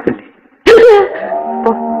 ബൾബില്ലേ,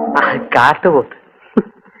 കാട്ടുപോത്ത്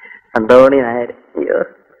അന്തോണി നായർ. അയ്യോ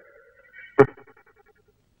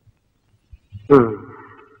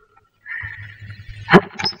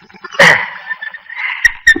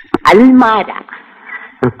അൽമാര.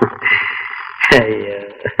 അയ്യോ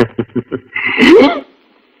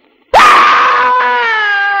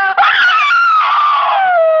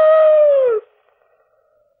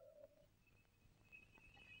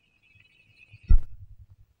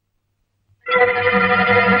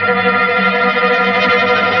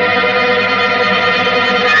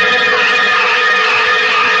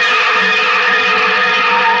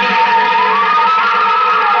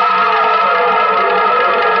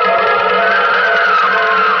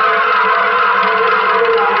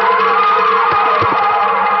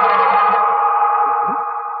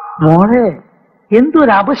മോളെ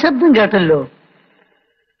എന്തൊരു അപശബ്ദം കേട്ടല്ലോ.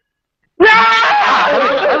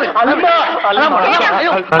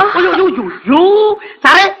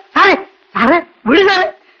 സാറേ സാറേ സാറേ വിളി സാറേ.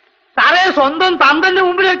 സാറേ സ്വന്തം തന്തന്റെ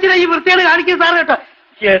മുമ്പിൽ വെച്ചിട്ട് ഈ വൃത്തിയാണ് കാണിക്കുന്നത് സാറേ കേട്ടോ.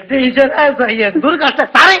 എന്തൊരു കഷ്ടം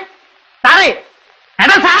സാറേ. സാറേ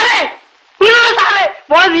എടാ സാറേ സാറേ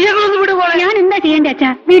മോളെ നീയൊന്ന് വിട് പോലെ. ഞാൻ എന്താ ചെയ്യണ്ടേ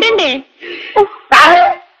അച്ഛാ? വിടണ്ടേ? സാറേ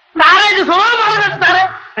സാറേ ഇത് സ്വഭാവം സാറേ.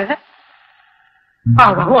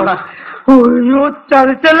 അയ്യോ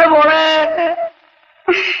ചതിച്ചല്ലേ മോളെ.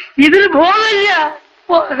 ഇതിന് ബോധമില്ല.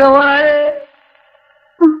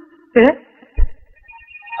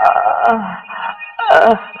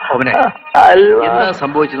 എന്താ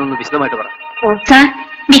സംഭവിച്ചതെന്ന് വിശദമായിട്ട് പറ. സാർ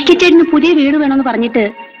വിക്കിച്ചേട്ടന് പുതിയ വീട് വേണമെന്ന് പറഞ്ഞിട്ട്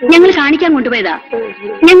ഞങ്ങൾ കാണിക്കാൻ കൊണ്ടുപോയതാ.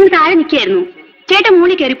 ഞങ്ങൾ താഴെ നിൽക്കായിരുന്നു. ചേട്ടൻ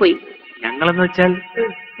മൂളി കയറിപ്പോയി. ഞങ്ങളെന്ന് വെച്ചാൽ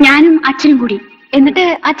ഞാനും അച്ഛനും കൂടി. എന്നിട്ട്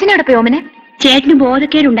അച്ഛനവിടെ പോയി ഓമനെ? ചേട്ടന്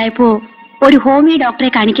ബോധക്കേടുണ്ടായപ്പോ ഒരു ഹോമിയോ ഡോക്ടറെ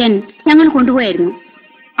കാണിക്കാൻ ഞങ്ങൾ കൊണ്ടുപോയായിരുന്നു.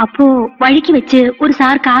 അപ്പോ വഴിക്ക് വെച്ച് ഒരു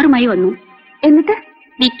സാർ കാറുമായി വന്നു. എന്നിട്ട്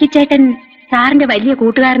വിക്കിച്ചേട്ടൻ സാറിന്റെ വലിയ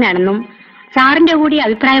കൂട്ടുകാരനാണെന്നും സാറിന്റെ കൂടി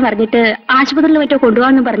അഭിപ്രായം പറഞ്ഞിട്ട് ആശുപത്രിയിൽ മറ്റോ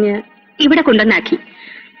കൊണ്ടുപോകാമെന്നും പറഞ്ഞ് ഇവിടെ കൊണ്ടുവന്നാക്കി.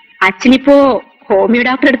 അച്ഛനിപ്പോ ഹോമിയോ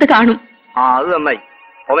ഡോക്ടറെ അടുത്ത് കാണും. ആ അത് നന്നായി.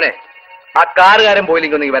 അവനെ ആ കാറുകാരൻ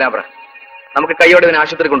പോയില്ലെങ്കിൽ ഒന്നെങ്കിൽ വരാൻ പറ. നമുക്ക് കൈയോടെ ഇവനെ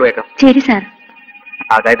ആശുപത്രി കൊണ്ടുപോയേക്കാം. ശരി സാർ.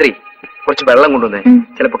 ആ ഗായത്രി, കുറച്ച് വെള്ളം കൊണ്ടുവന്നേ,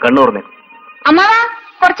 ചിലപ്പോ കണ്ണു തുറന്നേ. അമ്മാവാ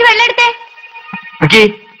കുറച്ച് വെള്ളം എടുത്തേ. വിക്കി,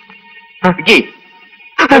 വിക്കി,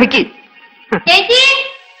 വിക്കി. ചേച്ചി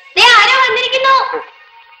ദേ ആരോ വന്നിരിക്കുന്നു.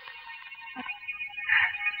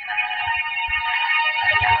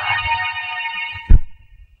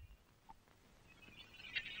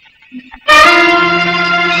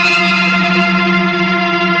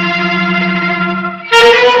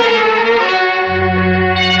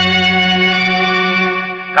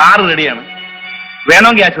 കാറ് റെഡിയാണ്,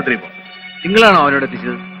 വേണമെങ്കിൽ ആശുപത്രി പോ. നിങ്ങളാണോ അവനോട്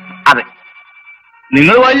എത്തിച്ചത്? അതെ,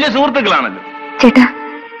 നിങ്ങൾ വലിയ സുഹൃത്തുക്കളാണല്ലോ. ചേട്ടാ,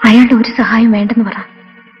 അയാളുടെ ഒരു സഹായം വേണ്ടെന്ന് പറ.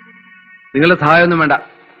 നിങ്ങളുടെ സഹായമൊന്നും വേണ്ട,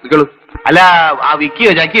 നിങ്ങളു. അല്ല, ആ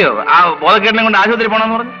വിക്കിയോ ചക്കിയോ ആ ബോധക്കേടിനെ കൊണ്ട് ആശുപത്രി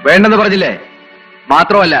പോണെന്ന് പറഞ്ഞു. വേണ്ടെന്ന് പറഞ്ഞില്ലേ?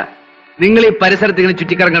 മാത്രമല്ല, നിങ്ങൾ ഈ പരിസരത്ത് ഇങ്ങനെ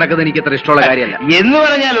ചുറ്റിക്കറങ്ങി നടക്കുന്നത് എനിക്ക് അത്ര ഇഷ്ടമുള്ള കാര്യമല്ല. എന്ന്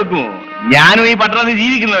പറഞ്ഞാൽ ഒക്കുമോ? ഞാനും ഈ പട്ടണത്തിൽ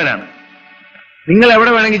ജീവിക്കുന്നവനാണ്. നിങ്ങൾ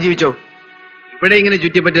എവിടെ വേണമെങ്കിൽ ജീവിച്ചോ, ഇവിടെ ഇങ്ങനെ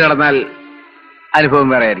ചുറ്റിപ്പറ്റി നടന്നാൽ അനുഭവം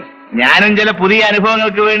വേറെ ആയിരിക്കും. ഞാനും ചില പുതിയ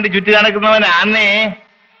അനുഭവങ്ങൾക്ക് വേണ്ടി ചുറ്റി നടക്കുന്നവനാന്നേ.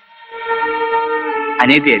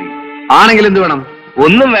 അനിയത്തിയായിരിക്കും. ആണെങ്കിൽ എന്ത് വേണം?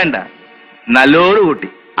 ഒന്നും വേണ്ട, നല്ലോട് കൂട്ടി.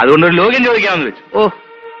 അതുകൊണ്ടൊരു ലോഹ്യം ചോദിക്കാമെന്ന് വെച്ചു. ഓ,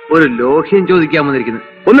 ഒരു ലോഹ്യം ചോദിക്കാൻ വന്നിരിക്കുന്നു.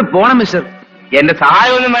 ഒന്ന് പോണം മിസ്റ്റർ. എന്റെ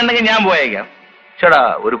സഹായം ഒന്നും വേണ്ടെങ്കിൽ ഞാൻ പോയേക്കാം. ചേടാ,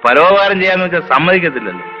 ഒരു പരോപകാരം ചെയ്യാന്ന് വെച്ചാൽ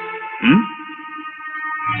സമ്മതിക്കത്തില്ലല്ലോ.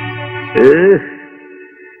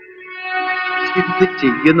 എന്ത്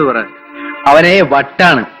ചെയ്യുന്നു പറ. അവനെ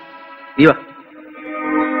വട്ടാണ്. നീ വാ.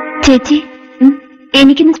 ചേച്ചി,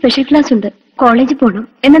 എനിക്കിന്ന് സ്പെഷ്യൽ ക്ലാസ് ഉണ്ട്, കോളേജിൽ പോകണം.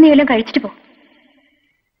 എന്നാ നീ വല്ലതും കഴിച്ചിട്ട് പോ.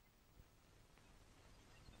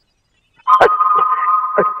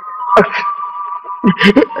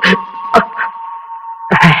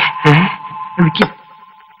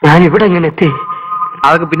 ഞാൻ ഇവിടെ എങ്ങനെ എത്തി?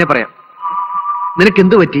 അതൊക്കെ പിന്നെ പറയാം. നിനക്ക്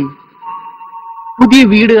എന്തു പറ്റി? പുതിയ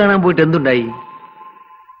വീട് കാണാൻ പോയിട്ട് എന്തുണ്ടായി?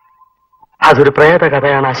 അതൊരു പ്രേത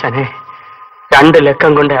കഥയാണ് ആശാനെ. 2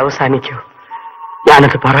 ലക്കം കൊണ്ട് അവസാനിക്കൂ.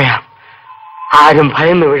 ഞാനത് പറയാം, ആരും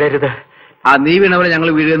ഭയന്ന് വീഴരുത്. ആ നീ വീണ പോലെ ഞങ്ങൾ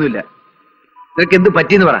വീഴുകയൊന്നുമില്ല. നിനക്ക് എന്ത്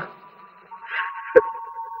പറ്റിയെന്ന് പറ.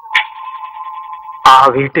 ആ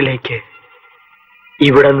വീട്ടിലേക്ക്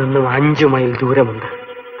ഇവിടെ നിന്നും 5 മൈൽ ദൂരമുണ്ട്.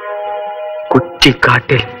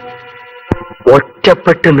 കുറ്റിക്കാട്ടിൽ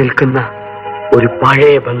ഒറ്റപ്പെട്ട് നിൽക്കുന്ന ഒരു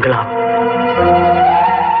പഴയ ബംഗ്ലാവ്,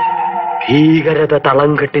 ഭീകരത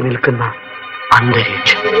തളം കെട്ടി നിൽക്കുന്ന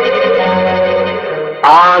അന്തരീക്ഷം.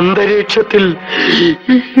 ആ അന്തരീക്ഷത്തിൽ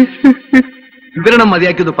വിവരണം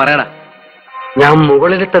മതിയാക്കിയൊന്ന് പറയടാ. ഞാൻ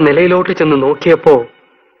മുകളിലിട്ട നിലയിലോട്ട് ചെന്ന് നോക്കിയപ്പോ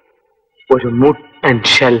ഒരു മുട്ടൻ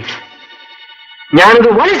ഷെൽഫ്. ഞാനത്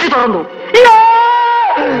വലിച്ചു തുറന്നു.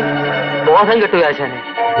 ബോധം കെട്ടുക ആശാനെ.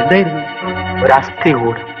 എന്തായിരുന്നു? ഒരു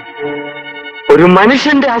അസ്ഥികൂടം, ഒരു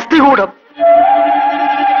മനുഷ്യന്റെ അസ്ഥികൂടം.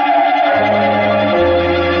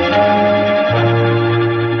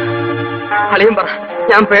 അളിയും പറ,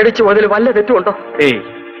 ഞാൻ പേടിച്ചു അതിൽ വല്ല തെറ്റുമുണ്ടോ? ഏയ്,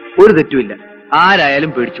 ഒരു തെറ്റുമില്ല.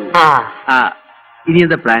 ആരായാലും പേടിച്ചു. ആ, ഇനി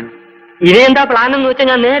എന്താ പ്ലാൻ? ഇനി എന്താ പ്ലാൻ എന്ന് വെച്ചാൽ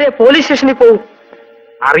ഞാൻ നേരെ പോലീസ് സ്റ്റേഷനിൽ പോകും.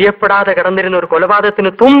 അറിയപ്പെടാതെ കിടന്നിരുന്ന ഒരു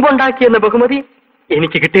കൊലപാതകത്തിന് തുമ്പുണ്ടാക്കിയെന്ന ബഹുമതി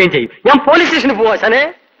എനിക്ക് കിട്ടുകയും ചെയ്യും. ഞാൻ പോലീസ് സ്റ്റേഷനിൽ പോവാ ശനെ.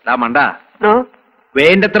 മണ്ടാ,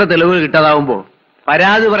 വേണ്ടത്ര തെളിവുകൾ കിട്ടാതാവുമ്പോ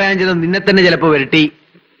പരാതി പറയാൻ ചെയ്ത നിന്നെ തന്നെ ചിലപ്പോ വരട്ടി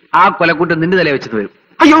ആ കൊലക്കൂട്ടം നിന്റെ തലയെ വെച്ചത് വരും.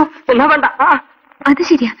 അയ്യോ, എന്നാ വേണ്ട. അത്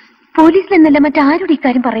ശരിയാ, പോലീസിൽ എന്നല്ല മറ്റാരോട്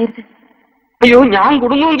ഇക്കാര്യം പറയരുത്. അയ്യോ, ഞാൻ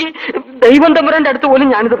കുടുങ്ങുമെങ്കിൽ ദൈവം തമ്പുരാന്റെ അടുത്ത് പോലും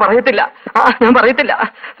ഞാനിത് പറയത്തില്ല. ഞാൻ പറയത്തില്ല.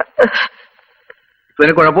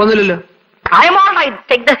 പിന്നെ കുഴപ്പമൊന്നുമില്ലല്ലോ.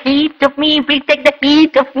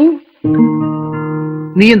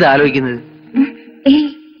 നീ എന്താ ആലോചിക്കുന്നത്? ഏയ്,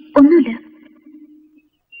 ഒന്നുമില്ല.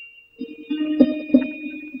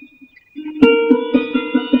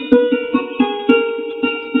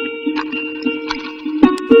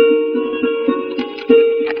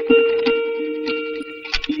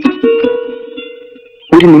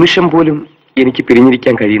 ഒരു നിമിഷം പോലും എനിക്ക്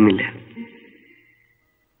പിരിഞ്ഞിരിക്കാൻ കഴിയുന്നില്ല.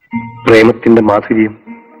 പ്രേമത്തിന്റെ മാധുര്യം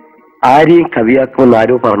ആരെയും കവിയാക്കുമെന്ന്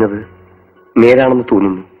ആരോ പറഞ്ഞത് നേരാണെന്ന്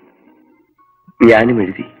തോന്നുന്നു. ഞാനും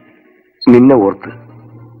എഴുതി, നിന്നെ ഓർത്ത്,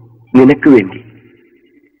 നിനക്ക് വേണ്ടി.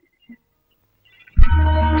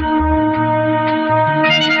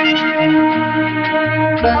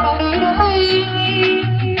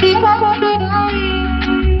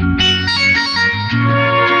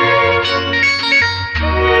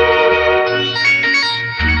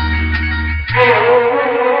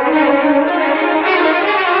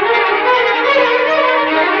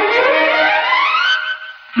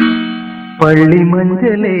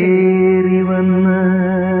 പള്ളിമഞ്ചലേറി വന്ന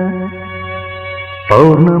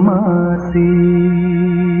പൗർണമാസി,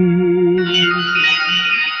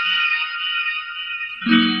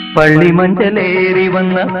 പള്ളിമഞ്ചലേറി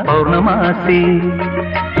വന്ന പൗർണമാസി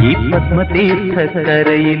ഈ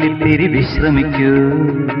പത്മതീർത്ഥക്കരയിൽ ഇത്തിരി വിശ്രമിക്കൂ.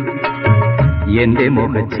 എന്റെ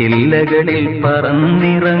മുഖച്ചില്ലകളിൽ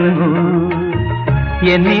പറന്നിറങ്ങൂ.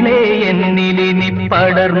 എന്നിലെ എന്നിലിനി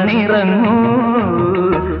പടർന്നിറങ്ങൂ.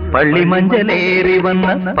 പള്ളിമഞ്ചലേറി വന്ന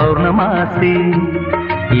പൗർണമാസി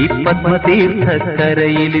ഈ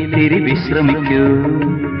പത്മതീർത്ഥക്കരയിൽ ഇത്തിരി വിശ്രമിക്കൂ.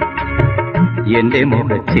 എന്റെ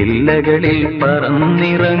മുഖച്ചില്ലകളിൽ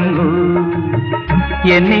പറന്നിറങ്ങൂ.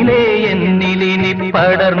 എന്നിലെ എന്നിലിനി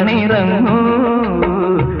പടർന്നിറങ്ങൂ.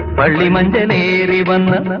 പള്ളിമഞ്ചലേറി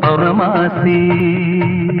വന്ന പൗർണമാസി.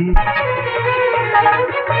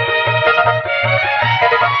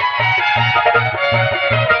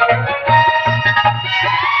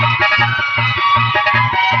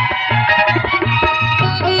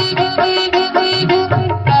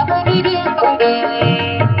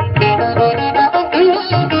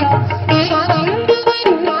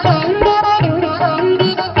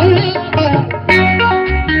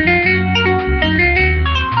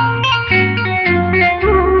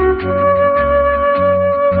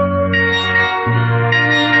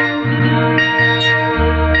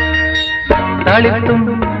 തളിർത്തും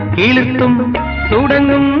കിളിർത്തും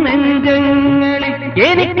തുടങ്ങും നെഞ്ചങ്ങളിൽ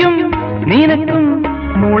എനിക്കും നിനക്കും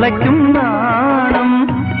മുളയ്ക്കും നാണം.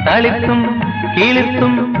 തളിർത്തും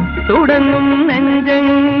കിളിർത്തും തുടങ്ങും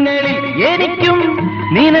നെഞ്ചങ്ങളിൽ എനിക്കും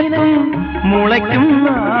നിനക്കും മുളയ്ക്കും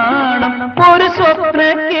നാണം. ഒരു സ്വപ്ന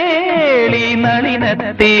കേളി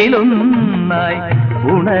നളിനത്തിലൊന്നായി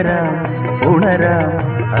ഉണരാം ഉണരാം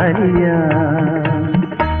അറിയാം.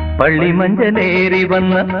 പള്ളിമഞ്ചലേറി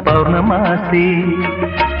വന്ന പൗർണമാസി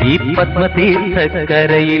ഈ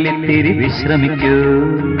പത്മതീർത്ഥക്കരയിൽ ഇത്തിരി വിശ്രമിക്കൂ.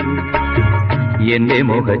 എന്റെ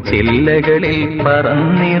മുഖച്ചില്ലകളിൽ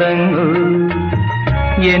പറന്നിറങ്ങൂ.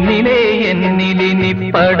 എന്നിലെ എന്നിലിനി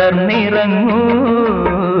പടർന്നിറങ്ങൂ.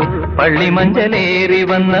 പള്ളിമഞ്ചലേറി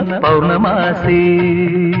വന്ന പൗർണമാസി.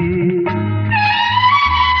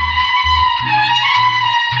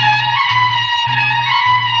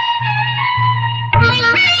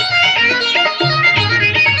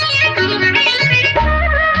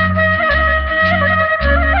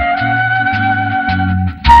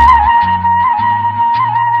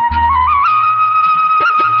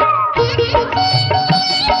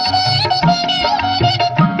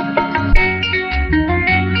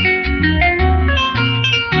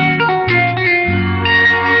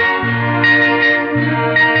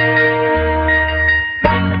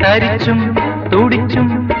 തരിച്ചും തുടിച്ചും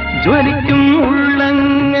ജ്വലിക്കും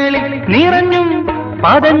ഉള്ളങ്ങളിൽ നിറഞ്ഞും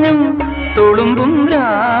പതഞ്ഞും തുളുമ്പും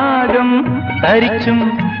രാഗം. തരിച്ചും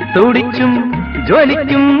തുടിച്ചും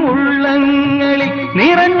ജ്വലിക്കും ഉള്ളങ്ങളിൽ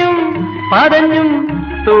നിറഞ്ഞും പതഞ്ഞും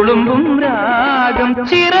തുളുമ്പും രാഗം.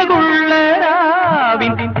 ചിറകുള്ള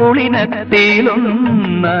രാവിൻ കുളിനത്തിലൊന്നായി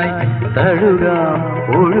തഴുകാം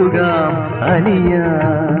ഒഴുകാം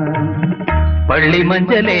അലിയാം.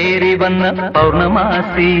 പള്ളിമഞ്ചലേറി വന്ന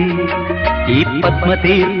പൗർണമാസി ഈ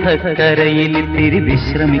പത്മതീർത്ഥക്കരയിൽ ഇത്തിരി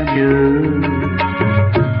വിശ്രമിക്കൂ.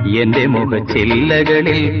 എന്റെ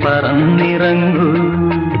മുഖച്ചില്ലകളിൽ പറന്നിറങ്ങൂ.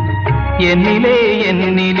 എന്നിലെ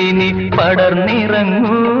എന്നിലിനി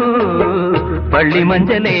പടർന്നിറങ്ങൂ.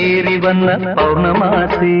 പള്ളിമഞ്ചലേറി വന്ന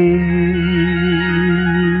പൗർണമാസി.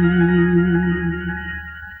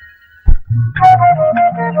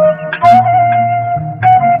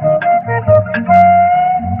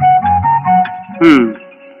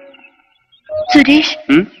 സുരേഷ്,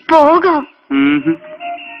 പോകാം.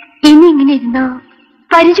 ഇനി ഇങ്ങനെ ഇരുന്നോ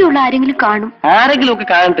പരിചയമുള്ള ആരെങ്കിലും കാണും. ആരെങ്കിലും ഒക്കെ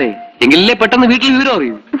കാണട്ടെ, എങ്കിലേ പെട്ടെന്ന് വീട്ടിൽ വിവരം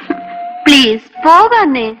അറിയൂ. പ്ലീസ്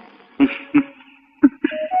പോകാന്നേ.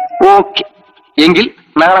 ഓക്കെ, എങ്കിൽ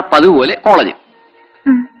നാളെ പതിവ് പോലെ കോളേജിൽ.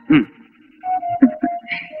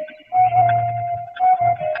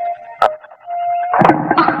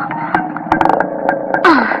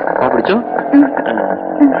 പിടിച്ചോ.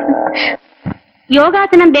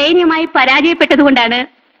 യോഗാസനം ദയനീയമായി പരാജയപ്പെട്ടതുകൊണ്ടാണ്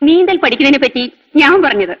നീന്തൽ പഠിക്കുന്നതിനെ പറ്റി ഞാൻ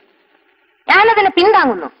പറഞ്ഞത്. ഞാനതിനെ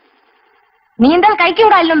പിന്താങ്ങുന്നു. നീന്തൽ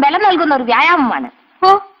കൈക്കൂടാലും ബലം നൽകുന്ന ഒരു വ്യായാമമാണ്. ഓ,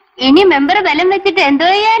 ഇനി മെമ്പർ ബലം വെച്ചിട്ട് എന്തോ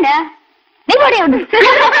ചെയ്യാനാ?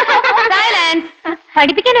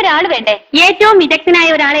 പഠിപ്പിക്കാൻ ഒരാൾ വേണ്ടേ? ഏറ്റവും വിദഗ്ധനായ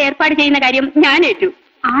ഒരാളെ ഏർപ്പാട് ചെയ്യുന്ന കാര്യം ഞാൻ ഏറ്റു.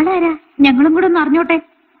 ആളാരാ? ഞങ്ങളും കൂടെ ഒന്ന് അറിഞ്ഞോട്ടെ.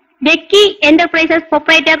 വെക്കി enterprises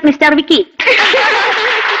proprietor mister Vicky.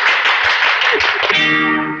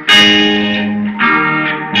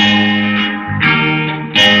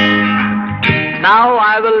 Now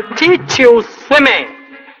I will teach you swimming.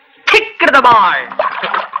 Kick the ball.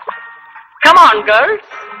 Come on, girls.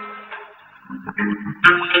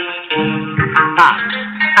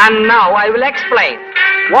 And now I will explain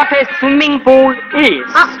what a swimming pool is.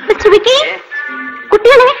 Mr. Vicky,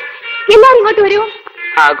 കുട്ടികളെ എല്ലാവരും ഇങ്ങോട്ട് വരൂ.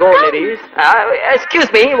 Go, ladies. Excuse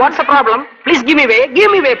me, what's the problem? Please give me way. Give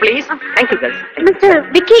me way, please. Thank you, girls. Mister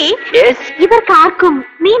Vicky, Yes. ഇവർക്ക് ആർക്കും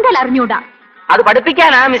നീന്തൽ അറിഞ്ഞൂടാ. അത്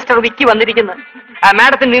പഠിപ്പിക്കാനാ mister വിക്കി വന്നിരിക്കുന്നത്.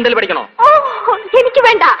 മാഡത്തിന് നീന്തൽ പഠിക്കണോ? ഓ, എനിക്ക്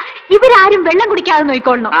വേണ്ട. ഇവരാരും വെള്ളം കുടിക്കാതെ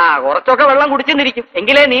നോയിക്കൊള്ളണം. കുറച്ചൊക്കെ വെള്ളം കുടിച്ചെന്നിരിക്കും,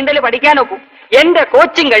 എങ്കിലേ നീന്തൽ പഠിക്കാനൊക്കും. എന്റെ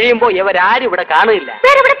കോച്ചിങ് കഴിയുമ്പോ ഇവരാരും ഇവിടെ കാണില്ല.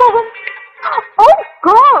 വേറെ പോകും. Oh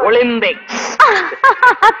God! Olympics.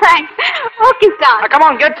 Thanks. Okay, start. Come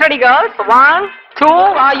on, get ready, girls. 1, 2,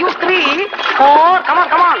 you 3, 4. Come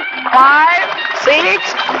on. 5, 6,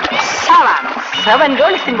 7. 7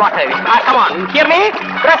 girls in water. Come on, hear me?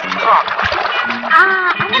 Breaststroke.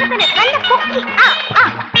 അങ്ങനെ തന്നെ. നല്ല പൊക്കി.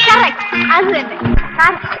 Correct. അത് തന്നെ.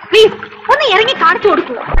 Please, ഒന്ന് ഇറങ്ങി കാണിച്ചു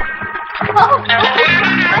കൊടുക്കൂ.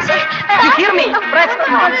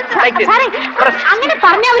 അങ്ങനെ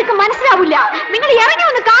പറഞ്ഞ അവർക്ക് മനസ്സിലാവില്ല. നിങ്ങൾ ഇറങ്ങി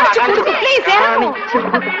ഒന്ന് കാണിച്ചു കൊടുക്കും. പ്ലീസ്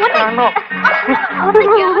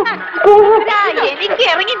എനിക്ക്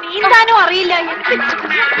ഇറങ്ങി നീന്താനോ അറിയില്ല.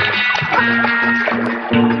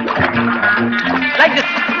 Like this.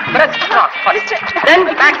 Breaststroke first. Then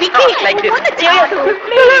backstroke like this.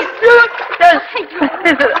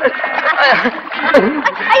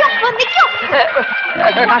 അയ്യോ, നിൽക്കൂ.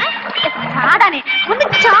 ചാടാനേ, ഒന്ന്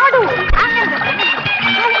ചാടൂ.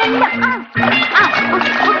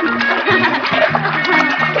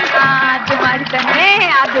 അതുമാതിരി തന്നെ,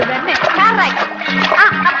 അത് തന്നെ. അതുമാതിരി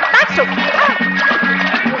തന്നെ.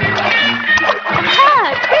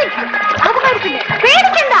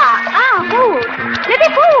 പേടിക്കണ്ട.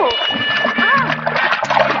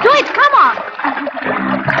 Do it, come on.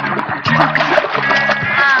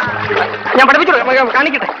 ഞാൻ പഠിപ്പിച്ചു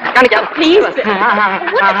കാണിക്കാം. പ്ലീസ്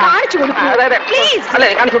കാണിച്ചു കൊടുക്കൂ. പ്ലീസ്. അല്ലേ,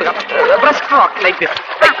 കാണിച്ചു കൊടുക്കാം. Breaststroke like this.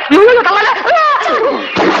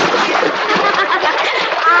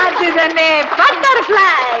 അത് തന്നെ.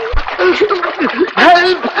 ബട്ടർഫ്ലൈ.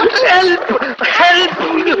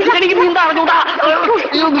 എനിക്ക് നീന്താ അറിഞ്ഞൂടാ.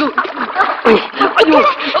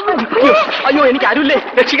 അയ്യോ, എനിക്ക് ആരുമില്ലേ,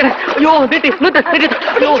 രക്ഷിക്കണേ. അയ്യോ, നീട്ടി.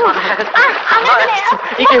 അയ്യോ,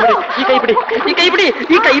 ഈ കൈപിടി.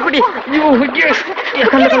 അയ്യോ,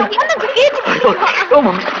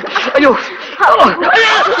 അയ്യോ,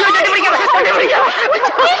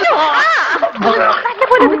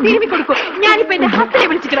 നല്ലപോലെ തിരുമ്പി കൊടുക്കും. ഞാനിപ്പോ എന്റെ ഹസ്ബൻഡിനെ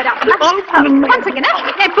വിളിച്ചിട്ട് വരാം.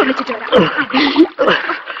 എപ്പോ വിളിച്ചിട്ട് വരാം.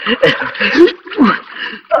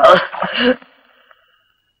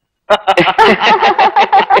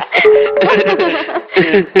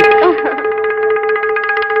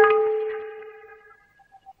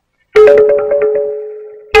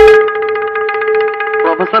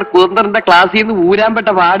 പ്രൊഫസർ കുതന്ത്രന്റെ ക്ലാസ്സിൽ നിന്ന് ഊരാൻ പെട്ട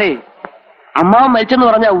പാടേ. അമ്മാവൻ മരിച്ചെന്ന്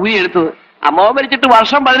പറഞ്ഞാ ഊരി എടുത്തത്. അമ്മാവൻ മരിച്ചിട്ട്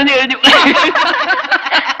വർഷം 15 കഴിഞ്ഞു.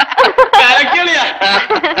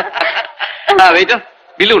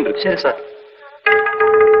 ബില്ലുണ്ട്. ശരി സാർ.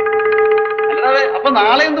 അപ്പൊ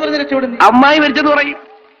നാളെ എന്ത് പറഞ്ഞ രക്ഷപ്പെടുന്നു? അമ്മായി മരിച്ചെന്ന് പറയും.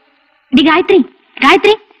 ഗായത്രി,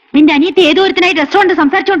 നിന്റെ അനിയത്തി ഏതോ ഒരുത്തനായി റെസ്റ്റോറന്റ്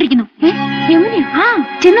സംസാരിച്ചോണ്ടിരിക്കുന്നു.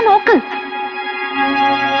 ചെന്ന് നോക്ക്.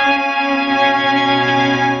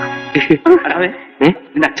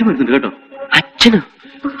 നിന്റെ അച്ഛൻ വരുന്നുണ്ട് കേട്ടോ. അച്ഛനോ?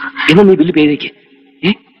 എന്നാ നീ ബില്ല് പേരേക്ക്.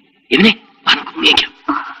 ഇവനെ മുങ്ങിയേക്കാം.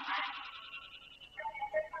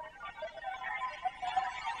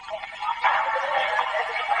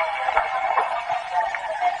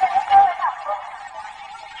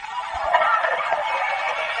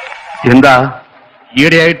 എന്താ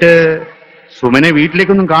ഈയിടെയായിട്ട് സുമനെ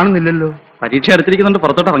വീട്ടിലേക്കൊന്നും കാണുന്നില്ലല്ലോ? പരീക്ഷ അടുത്തിരിക്കുന്നുണ്ട്,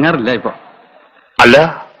 പുറത്തോട്ട് ഇറങ്ങാറില്ല ഇപ്പൊ. അല്ല,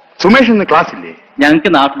 സുമേഷ് ഇന്ന് ക്ലാസ് ഇല്ലേ? ഞങ്ങൾക്ക്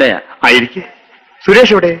ഹാഫ് ഡേയാ. ആയിരിക്കെ.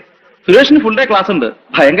 സുരേഷ് എവിടെ? സുരേഷിന് ഫുൾ ഡേ ക്ലാസ് ഉണ്ട്.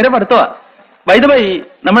 ഭയങ്കര പഠിത്തവാ. വൈദവായി,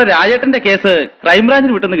 നമ്മുടെ രാജേട്ടന്റെ കേസ്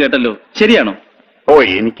ക്രൈംബ്രാഞ്ചിന് വിട്ടെന്ന് കേട്ടല്ലോ, ശരിയാണോ?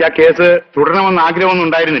 എനിക്ക് ആ കേസ് തുടരണമെന്ന് ആഗ്രഹമൊന്നും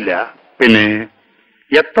ഉണ്ടായിരുന്നില്ല. പിന്നെ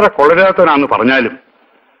എത്ര കൊളരാത്തവനാന്ന് പറഞ്ഞാലും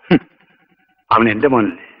അവൻ എന്റെ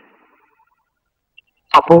മോനല്ലേ.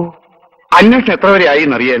 അപ്പോ അന്വേഷണം എത്ര വരെ ആയി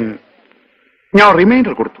എന്നറിയാൻ ഞാൻ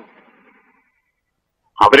റിമൈൻഡർ കൊടുത്തു.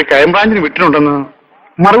 അവര് ക്രൈംബ്രാഞ്ചിന് വിട്ടിട്ടുണ്ടെന്ന്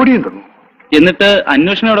മറുപടിയും തന്നു. എന്നിട്ട്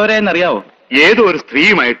അന്വേഷണം എവിടെ വരെയെന്ന് അറിയാവോ? ഏതോ ഒരു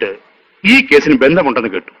സ്ത്രീയുമായിട്ട് ഈ കേസിന്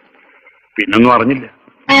ബന്ധമുണ്ടെന്ന് കേട്ടു. പിന്നൊന്നും അറിഞ്ഞില്ല.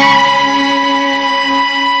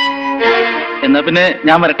 എന്നാ പിന്നെ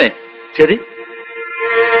ഞാൻ വരട്ടെ. ശരി.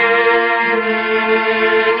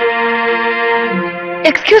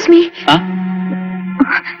 എക്സ്ക്യൂസ് മീ,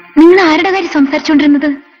 നിങ്ങൾ ആരുടെ കാര്യം സംസാരിച്ചോണ്ടിരുന്നത്?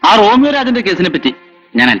 ആ റോമിയോ രാജന്റെ കേസിനെ പറ്റി.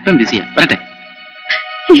 ഞാൻ അല്പം ബിസിയാ, വരട്ടെ.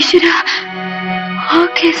 ഈശ്വര, ആ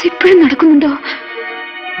കേസ് ഇപ്പോഴും നടക്കുന്നുണ്ടോ?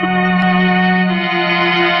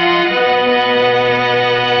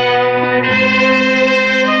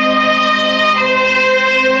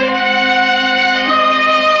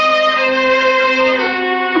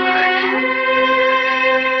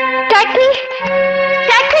 Taxi,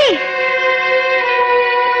 taxi.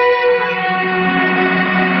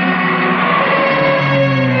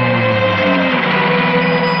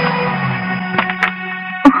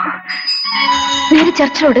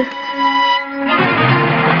 Church road.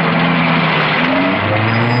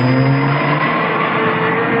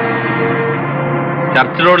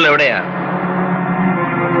 Church റോഡിൽ എവിടെയാ?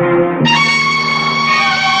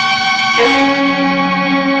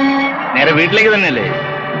 നേരെ വീട്ടിലേക്ക് തന്നെയല്ലേ?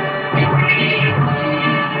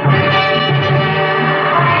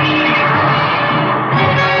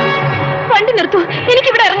 വണ്ടി നിർത്തൂ,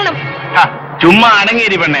 എനിക്കിവിടെ ഇറങ്ങണം. ചുമ്മാ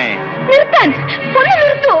അടങ്ങിയിരി പെണ്ണേ. നിർത്താൻ ഒന്ന്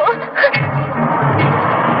നിർത്തൂ.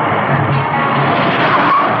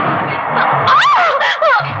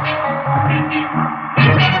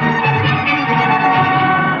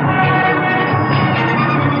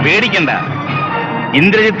 പേടിക്കണ്ട,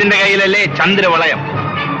 ഇന്ദ്രജിത്തിന്റെ കയ്യിലല്ലേ ചന്ദ്രവളയം.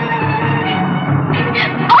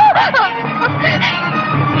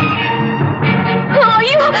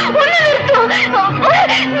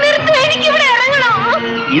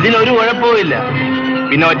 ഇതിനൊരു കുഴപ്പവുമില്ല.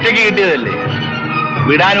 പിന്നെ ഒറ്റയ്ക്ക് കിട്ടിയതല്ലേ,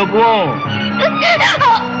 വിടാൻ ഒക്കുമോ?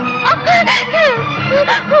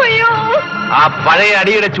 ആ പഴയ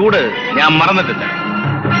അടിയുടെ ചൂട് ഞാൻ മറന്നിട്ടില്ല.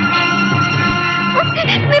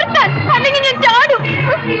 അല്ലെങ്കിൽ ഞാൻ ചാടും.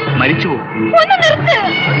 മരിച്ചു പോകും. ഒന്ന് നിർത്ത്,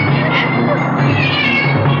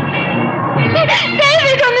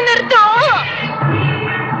 ഒന്ന് നിർത്തോ.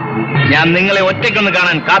 ഞാൻ നിങ്ങളെ ഒറ്റയ്ക്കൊന്ന്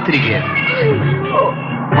കാണാൻ കാത്തിരിക്കുകയാണ്.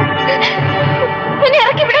 എന്നെ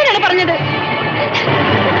ഇറക്കി വിടാനാണ് പറഞ്ഞത്.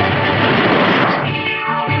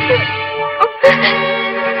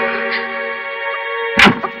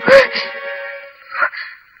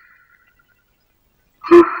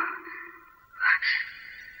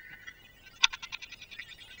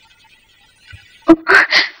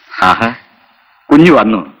 ആഹാ, കുഞ്ഞു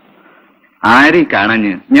വന്നു. ആരെയും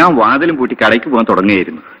കാണാഞ്ഞ് ഞാൻ വാതിലും പൂട്ടി കടയ്ക്ക് പോകാൻ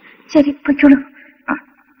തുടങ്ങിയായിരുന്നു. ശരി, പൊയ്ക്കോളൂ.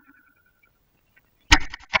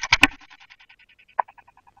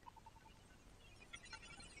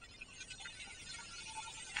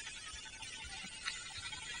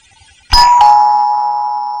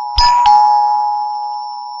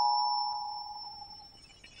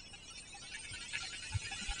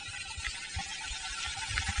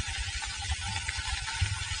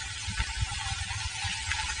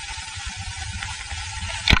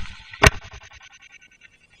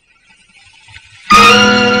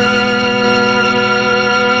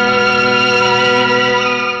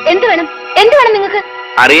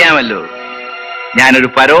 അറിയാമല്ലോ ഞാനൊരു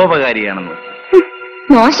പരോപകാരിയാണെന്ന്.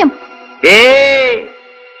 മോശം.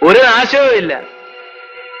 ഒരു നാശവും ഇല്ല.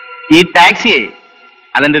 ഈ ടാക്സിയെ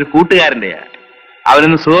അതെന്റെ ഒരു കൂട്ടുകാരന്റെയാ.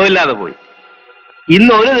 അവനൊന്ന് സുഖമില്ലാതെ പോയി.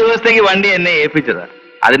 ഇന്ന് ഒരു ദിവസത്തേക്ക് വണ്ടി എന്നെ ഏൽപ്പിച്ചതാ.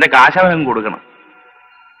 അതിന്റെ കാശവനും കൊടുക്കണം.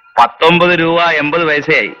 19 രൂപ 80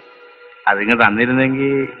 പൈസയായി. അതിങ്ങ്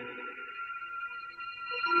തന്നിരുന്നെങ്കിൽ.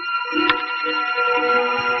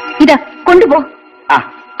 ഇതാ കൊണ്ടുപോ.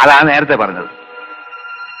 അതാ നേരത്തെ പറഞ്ഞത്.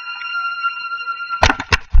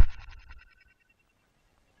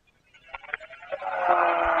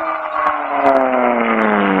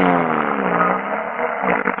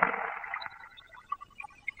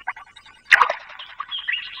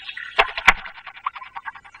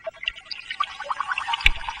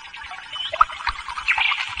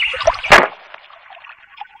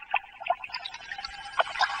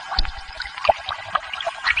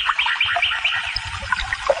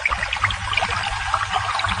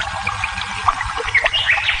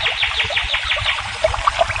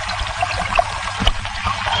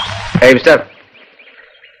 മിസ്റ്റർ,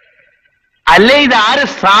 അല്ലേ ഇത് ആര്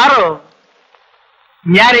സാറോ?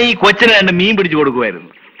 ഞാൻ ഈ കൊച്ചിന് 2 മീൻ പിടിച്ചു കൊടുക്കുമായിരുന്നു.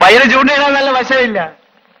 പയ്യനെ ചൂണ്ടയിടാൻ നല്ല വശമില്ല.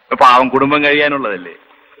 പാവം കുടുംബം കഴിയാനുള്ളതല്ലേ.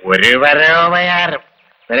 ഒരു പരോപകാരം.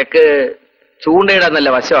 നിനക്ക് ചൂണ്ടയിടാൻ നല്ല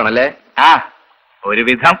വശമാണല്ലേ? ഒരു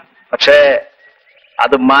വിധം. പക്ഷേ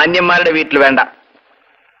അത് മാന്യന്മാരുടെ വീട്ടിൽ വേണ്ട.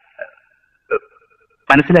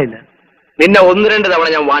 മനസ്സിലായില്ല. നിന്നെ 1-2 തവണ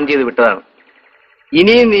ഞാൻ വാൺ ചെയ്ത് വിട്ടതാണ്.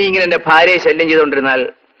 ഇനിയും നീ ഇങ്ങനെ എന്റെ ഭാര്യയെ ശല്യം ചെയ്തുകൊണ്ടിരുന്നാൽ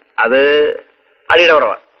അത് അടിയുടെ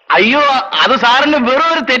കുറവാണ്. അയ്യോ, അത് സാറിന് വെറും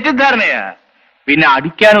ഒരു തെറ്റിദ്ധാരണയാ. പിന്നെ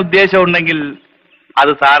അടിക്കാൻ ഉദ്ദേശം ഉണ്ടെങ്കിൽ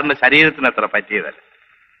അത് സാറിന്റെ ശരീരത്തിന് അത്ര പറ്റിയതല്ല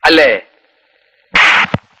അല്ലേ?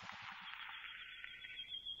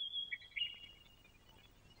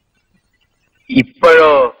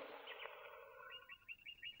 ഇപ്പോഴോ?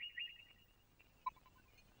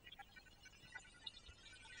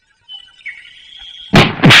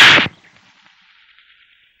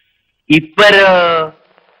 ഇപ്പരോ?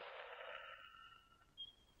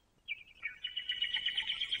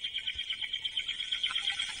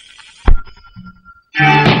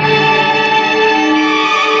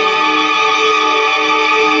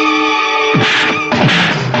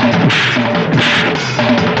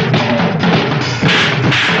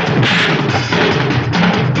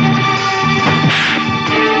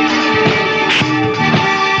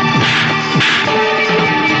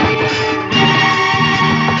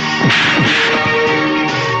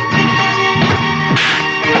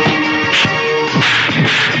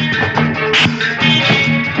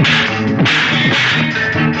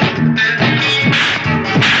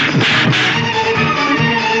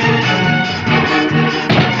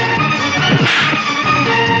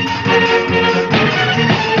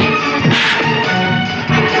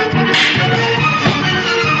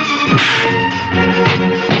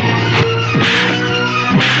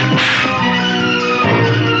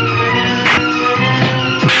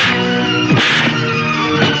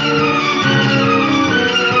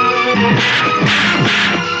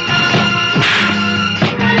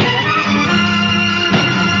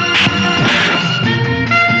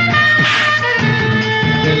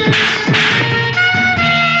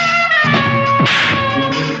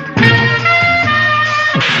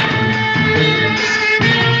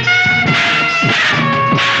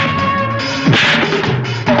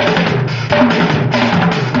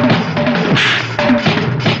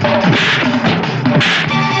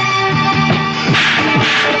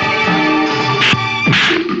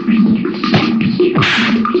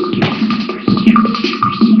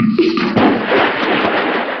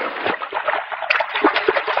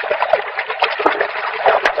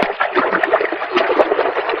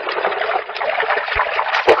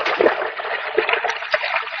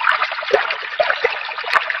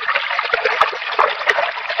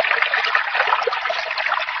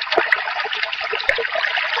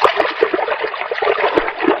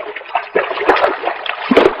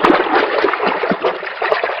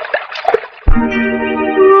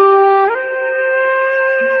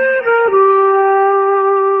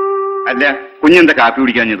 അല്ല, കുഞ്ഞെന്താ കാപ്പി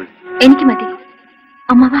കുടിക്കാഞ്ഞത്? എനിക്ക് മതി.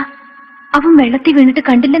 അമ്മവ, അവൻ വെള്ളത്തിൽ വീണിട്ട്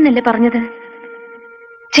കണ്ടില്ലെന്നല്ലേ പറഞ്ഞത്?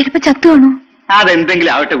 ചിലപ്പോ ചത്തുവാണോ?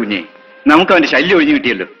 അതെന്തെങ്കിലും ആവട്ടെ കുഞ്ഞെ, നമുക്ക് അവന്റെ ശല്യം ഒഴിഞ്ഞു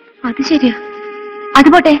കിട്ടിയല്ലോ. അത് ശരിയാ.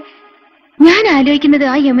 അതുപോട്ടെ, ഞാൻ ആലോചിക്കുന്നത്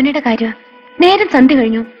ആ യമുനയുടെ കാര്യം. നേരം സന്ധ്യ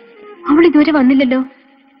കഴിഞ്ഞു, അവൾ ഇതുവരെ വന്നില്ലല്ലോ.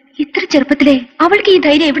 ഇത്ര ചെറുപ്പത്തിലെ അവൾക്ക് ഈ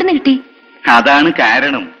ധൈര്യം എവിടുന്ന് കിട്ടി? അതാണ്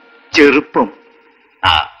കാരണം, ചെറുപ്പം.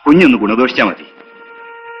 ആ കുഞ്ഞൊന്ന് ഗുണദോഷിച്ചാ മതി.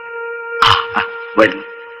 വരുന്നു.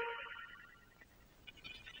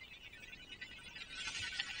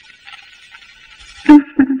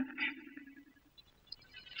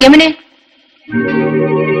 യമുനെ,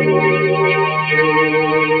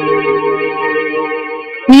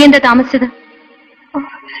 നീ എന്താ താമസിച്ചത്?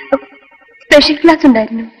 സ്പെഷ്യൽ ക്ലാസ്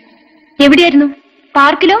ഉണ്ടായിരുന്നു. എവിടെയായിരുന്നു?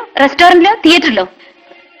 പാർക്കിലോ, റെസ്റ്റോറന്റിലോ, തിയേറ്ററിലോ?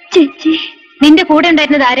 ചേച്ചി, നിന്റെ കൂടെ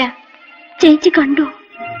ഉണ്ടായിരുന്നത് ആരാ? ചേച്ചി കണ്ടു.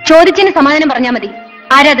 ചോദിച്ചതിന് സമാധാനം പറഞ്ഞാ മതി.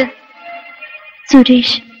 ആരാത്?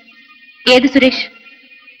 സുരേഷ്. ഏത് സുരേഷ്?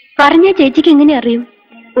 പറഞ്ഞ ചേച്ചിക്ക് എങ്ങനെ അറിയും?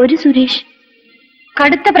 ഒരു സുരേഷ്.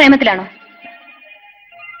 കടുത്ത പ്രേമത്തിലാണോ?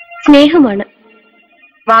 സ്നേഹമാണ്.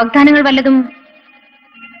 വാഗ്ദാനങ്ങൾ വല്ലതും?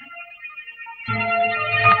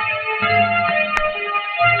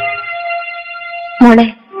 മോളെ,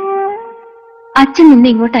 അച്ഛൻ നിന്നെ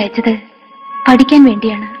ഇങ്ങോട്ട് അയച്ചത് പഠിക്കാൻ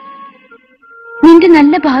വേണ്ടിയാണ്. നിന്റെ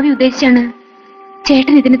നല്ല ഭാവി ഉദ്ദേശിച്ചാണ്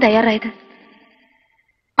ചേട്ടൻ ഇതിന് തയ്യാറായത്.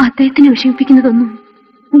 അദ്ദേഹത്തിനെ വിഷമിപ്പിക്കുന്നതൊന്നും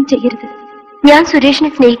നീ ചെയ്യരുത്. ഞാൻ സുരേഷിനെ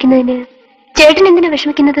സ്നേഹിക്കുന്നതിന് ചേട്ടൻ എന്തിനാ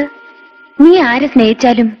വിഷമിക്കുന്നത്? നീ ആരെ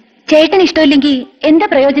സ്നേഹിച്ചാലും ചേട്ടൻ ഇഷ്ടമില്ലെങ്കിൽ എന്താ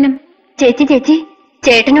പ്രയോജനം? ചേച്ചി ചേച്ചി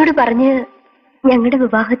ചേട്ടനോട് പറഞ്ഞ് ഞങ്ങളുടെ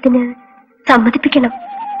വിവാഹത്തിന് സമ്മതിപ്പിക്കണം.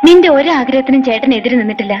 നിന്റെ ഒരാഗ്രഹത്തിനും ചേട്ടൻ എതിര്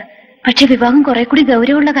നിന്നിട്ടില്ല. പക്ഷെ വിവാഹം കുറെ കൂടി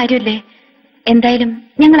ഗൗരവമുള്ള കാര്യമല്ലേ? എന്തായാലും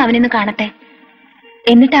ഞങ്ങൾ അവനൊന്ന് കാണട്ടെ,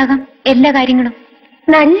 എന്നിട്ടാകാം എല്ലാ കാര്യങ്ങളും.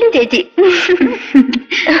 നല്ല ചേച്ചി.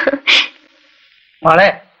 മോളെ,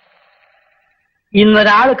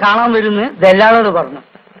 ഇന്നൊരാള് കാണാൻ വരുന്നു ദല്ലാളോട് പറഞ്ഞു.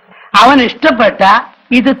 അവൻ ഇഷ്ടപ്പെട്ട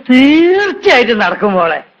ഇത് തീർച്ചയായിട്ടും നടക്കും.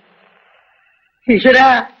 മോളെ, ഈശ്വര,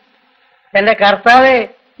 എന്റെ കർത്താവേ,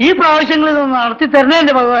 ഈ പ്രാവശ്യങ്ങളിലൊന്ന് നടത്തി തരണേ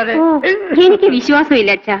എന്റെ ഭഗവാനെ. എനിക്ക്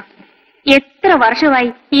വിശ്വാസമില്ല അച്ഛാ. എത്ര വർഷമായി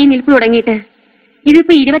ഈ നിൽപ്പ് തുടങ്ങിയിട്ട്?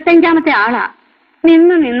 ഇതിപ്പോ 25ാമത്തെ ആളാ.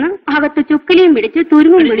 നിന്ന് നിന്ന് അകത്ത് ചുക്കലിയും പിടിച്ച്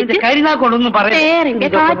തുരുമ്പും പിടിച്ച് കരിനാക്കൊണ്ടൊന്നും പേരിന്റെ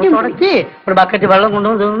കാറ്റും തുടച്ച് ഒരു ബക്കറ്റ് വെള്ളം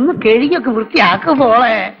കൊണ്ടുവന്ന് കഴുകിയൊക്കെ വൃത്തിയാക്കും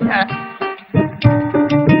പോളെ.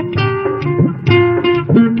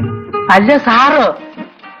 അല്ല സാറോ?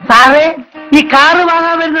 സാറേ, ഈ കാറ്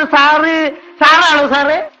വാങ്ങാൻ വരുന്ന സാറാണോ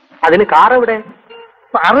സാറേ? അതിന് കാർ എവിടെ?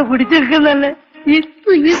 സാറ് പിടിച്ചെടുക്കുന്നല്ലേ.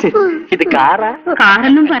 ഇത് കാറാ?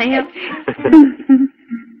 കാറെന്നും പറയാം.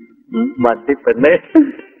 മതി പെണ്ണേ.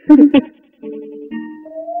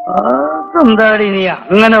 എന്താടി നീ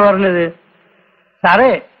അങ്ങനെ പറഞ്ഞത്?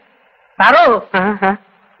 സാറോ,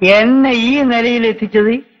 എന്നെ ഈ നിലയിൽ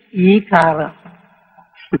എത്തിച്ചത് ഈ കാറാ.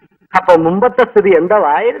 അപ്പൊ മുമ്പത്തെ സ്ഥിതി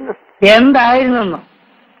എന്തായിരുന്നെന്നോ?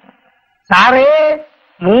 സാറേ,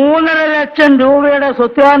 3.5 ലക്ഷം രൂപയുടെ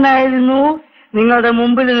സ്വത്തുകാരനായിരുന്നു നിങ്ങളുടെ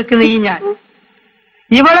മുമ്പിൽ നിൽക്കുന്ന ഈ ഞാൻ.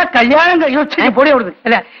 ഇവളെ കല്യാണം പൊടി കൊടുത്തു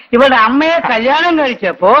അല്ല, ഇവളുടെ അമ്മയെ കല്യാണം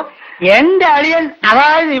കഴിച്ചപ്പോ എന്റെ അളിയൻ,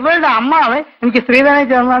 അതായത് ഇവളുടെ അമ്മാവ് എനിക്ക് സ്ത്രീധനം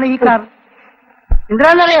ചേർന്നാണ് ഈ കാർ.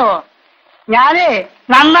 എന്തിനാന്നറിയാവോ? ഞാനേ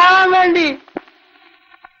നന്നാവാൻ വേണ്ടി.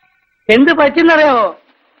 എന്ത് പറ്റുന്നറിയാവോ?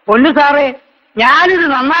 പൊന്നു സാറേ, ഞാനിത്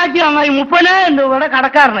നന്നാക്കി 30,000 രൂപയുടെ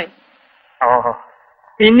കടക്കാരനായി.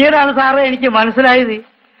 പിന്നീടാണ് സാറേ എനിക്ക് മനസ്സിലായത്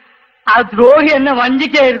ആ ദ്രോഹി എന്നെ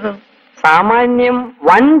വഞ്ചിക്കായിരുന്നു. സാമാന്യം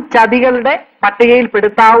വൻ ചതികളുടെ പട്ടികയിൽ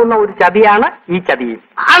പെടുത്താവുന്ന ഒരു ചതിയാണ് ഈ ചതിയിൽ.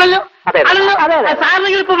 ആണല്ലോ.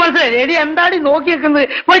 സാറിന് ഇപ്പൊ മനസ്സിലായി. എടി എന്താടി നോക്കി വെക്കുന്നത്?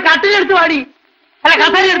 പോയി കട്ടിലെടുത്ത് വാടി, അല്ല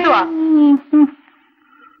കസേരയെടുത്ത് വാ.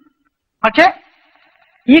 പക്ഷെ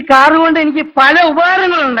ഈ കാറ് കൊണ്ട് എനിക്ക് പല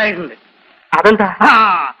ഉപകാരങ്ങളും ഉണ്ടായിട്ടുണ്ട്. അതെന്താ?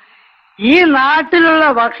 ഈ നാട്ടിലുള്ള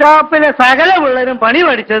വർക്ക്ഷോപ്പിലെ സകല പിള്ളേരും പണി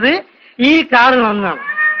പഠിച്ചത് ഈ കാറ് നന്നാണ്.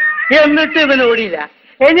 എന്നിട്ട് ഇവന് ഓടിയില്ല,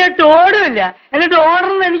 എന്നിട്ട് ഓടുമില്ല, എന്നിട്ട്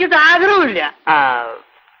ഓടണമെന്ന് എനിക്കിട്ട് ആഗ്രഹമില്ല.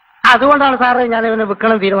 അതുകൊണ്ടാണ് സാറേ ഞാൻ ഇവനെ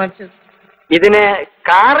വിൽക്കണം തീരുമാനിച്ചത്. ഇതിന്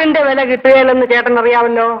കാറിന്റെ വില കിട്ടുകയില്ലെന്ന് ചേട്ടൻ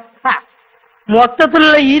അറിയാമല്ലോ.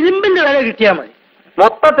 മൊത്തത്തിലുള്ള ഇരുമ്പിന്റെ വില കിട്ടിയാൽ മതി.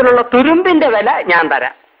 മൊത്തത്തിലുള്ള തുരുമ്പിന്റെ വില ഞാൻ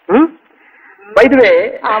തരാം. വൈദ്യുവേ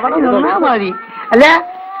അവിടെ നിന്നാ മതി. അല്ല,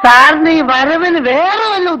 സാറിന് ഈ വരവിന് വേറെ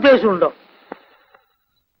വല്ല ഉദ്ദേശമുണ്ടോ?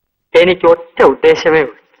 എനിക്ക് ഒറ്റ ഉദ്ദേശമേ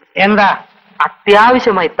ഉള്ളൂ. എന്താ?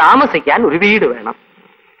 അത്യാവശ്യമായി താമസിക്കാൻ ഒരു വീട് വേണം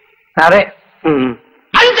സാറേ.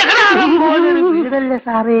 വീടല്ലേ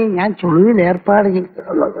സാറേ, ഞാൻ ചുളിവിൽ ഏർപ്പാട് ചെയ്തു.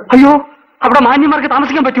 അയ്യോ, അവിടെ മാന്യന്മാർക്ക്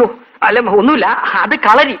താമസിക്കാൻ പറ്റുമോ? അല്ല, ഒന്നുമില്ല, അത്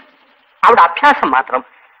കളരി. അവിടെ അഭ്യാസം മാത്രം.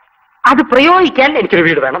 അത് പ്രയോഗിക്കാൻ എനിക്കൊരു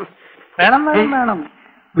വീട് വേണം. വേണം.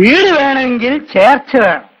 വീട് വേണമെങ്കിൽ ചേർച്ച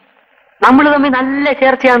വേണം. നമ്മൾ തമ്മിൽ നല്ല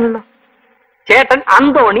ചേർച്ചയാണല്ലോ. ചേട്ടൻ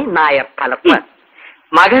അന്തോണി നായർ കലർപ്പ്,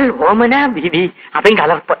 മകൾ ഓമന ബിബി അതും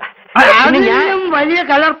കലർപ്പ്. അതിലും വലിയ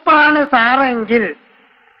കലർപ്പാണ് സാറെങ്കിൽ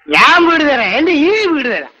ഞാൻ വീട് തരാം. എന്റെ ഈ വീട്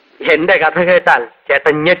തരാം. എന്റെ കഥ കേട്ടാൽ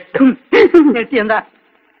ചേട്ടൻ ഞെട്ടും. ഞെട്ടി എന്താ?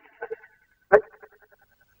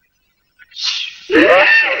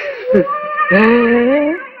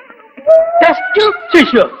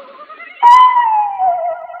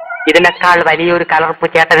 ഇതിനേക്കാൾ വലിയൊരു കലർപ്പ്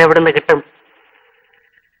ചേട്ടൻ എവിടുന്ന് കിട്ടും?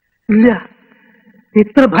 ഇല്ല,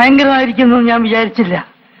 ഇത്ര ഭയങ്കരമായിരിക്കുന്നു ഞാൻ വിചാരിച്ചില്ല.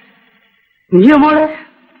 നീയോ മോളെ?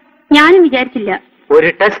 ഞാനും വിചാരിച്ചില്ല. ഒരു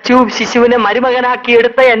ടെസ്റ്റ് ട്യൂബ് ശിശുവിനെ മരുമകനാക്കി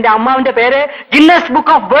എടുത്ത എന്റെ അമ്മാവിന്റെ പേര് ഗിന്നസ്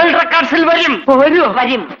ബുക്ക് ഓഫ് വേൾഡ് റെക്കോർഡ്സിൽ വരും.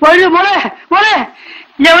 വരൂ മോളെ. മോളെ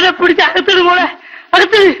എവനെ പിടിച്ച് അകത്തിട് മോളെ,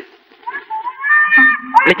 അകത്തിട്.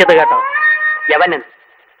 വിളിച്ചത് കേട്ടോ? യവനൻ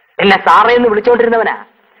എന്നെ സാറേന്ന് വിളിച്ചോണ്ടിരുന്നവനാ.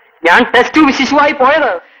 ഞാൻ ടെസ്റ്റ് ട്യൂബ് ശിശുവായി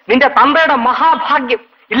പോയത് നിന്റെ തന്തയുടെ മഹാഭാഗ്യം.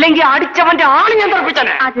 ഇല്ലെങ്കിൽ അടിച്ചവന്റെ ആണ് ഞാൻ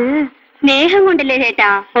തർപ്പിച്ചനെ. അത് സ്നേഹം കൊണ്ടല്ലേ ചേട്ടാ?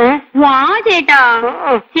 വാ ചേട്ടാ,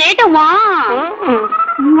 ചേട്ടാ വാ,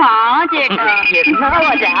 വാ ചേട്ടാ. എന്നാ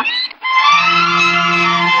വരാ?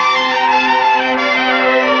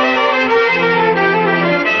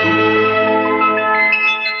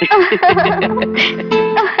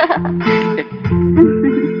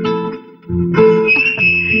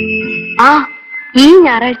 ആ, ഈ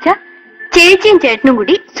ഞായറാഴ്ച ചേച്ചിയും ചേട്ടനും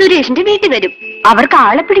കൂടി സുരേഷിന്റെ വീട്ടിൽ വരും. അവർക്ക്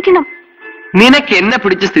ആളെ പിടിക്കണം. നിനക്ക് എന്നെ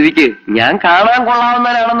പിടിച്ച സ്ഥിതിക്ക് ഞാൻ കാണാൻ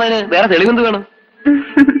കൊള്ളാവുന്നവരാണെന്നതിന് വേറെ തെളിവെന്ത് വേണം?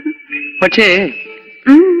 പക്ഷേ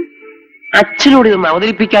അച്ഛനോട് ഇതൊന്ന്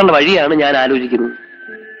അവതരിപ്പിക്കാനുള്ള വഴിയാണ് ഞാൻ ആലോചിക്കുന്നത്.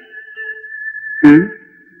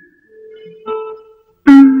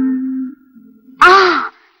 ആ,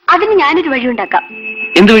 അതിന് ഞാനൊരു വഴി ഉണ്ടാക്കാം.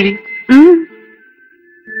 എന്ത് വഴി?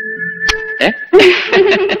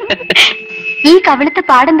 ഈ കവിളത്തെ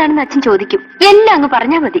പാടെന്താണെന്ന് അച്ഛൻ ചോദിക്കും. എല്ലാം അങ്ങ്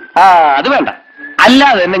പറഞ്ഞാ മതി. ആ, അത് വേണ്ട.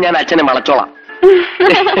 അല്ലാതെ തന്നെ ഞാൻ അച്ഛനെ വളച്ചോളാം.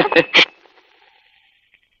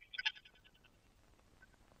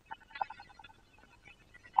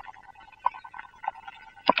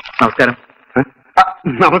 നമസ്കാരം.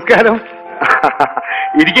 നമസ്കാരം.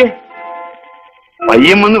 ഇരിക്കേ.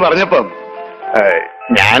 പയ്യമെന്ന് പറഞ്ഞപ്പം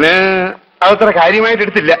ഞാന് അതത്ര കാര്യമായിട്ട്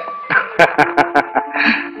എടുത്തില്ല.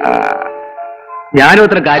 ഞാനും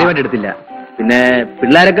അത്ര കാര്യമായിട്ട് എടുത്തില്ല. പിന്നെ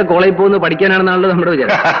പിള്ളേരൊക്കെ കോളേജിൽ പോകുന്നു പഠിക്കാനാണെന്നാണല്ലോ നമ്മുടെ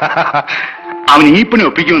വിചാരം. അവൻ ഈ പണി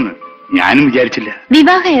ഒപ്പിക്കുമെന്ന് ഞാനും വിചാരിച്ചില്ല.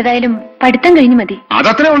 വിവാഹം ഏതായാലും പഠിത്തം കഴിഞ്ഞു മതി.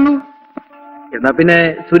 അതത്രേ ഉള്ളൂ. എന്നാ പിന്നെ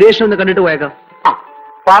സുരേഷ് ഒന്ന് കണ്ടിട്ട് പോയേക്കാം.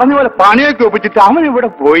 പറഞ്ഞ പോലെ പണിയൊക്കെ ഒപ്പിച്ചിട്ട് അവൻ ഇവിടെ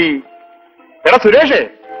പോയി. എടാ സുരേഷേ,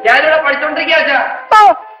 ഞാനിവിടെ പഠിച്ചോണ്ടിരിക്കാ.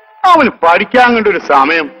 അവന് പഠിക്കാൻ കണ്ട ഒരു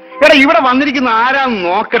സമയം. എടാ ഇവിടെ വന്നിരിക്കുന്ന ആരാന്ന്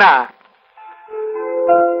നോക്കടാ.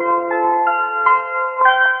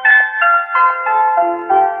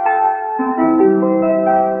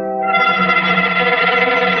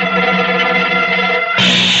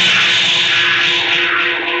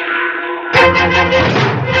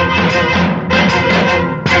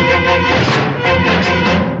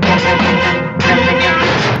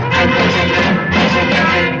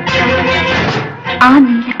 ആ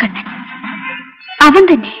നീലക്കണ്ണൻ അവൻ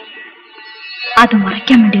തന്നെ. അത്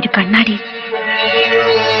മറയ്ക്കാൻ വേണ്ടി ഒരു കണ്ണാടി.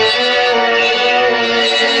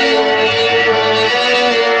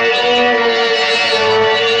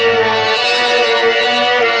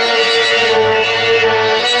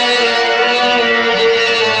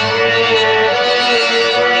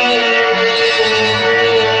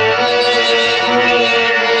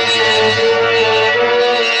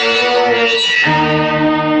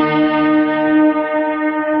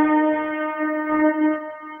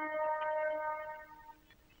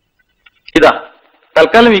 ഇതാ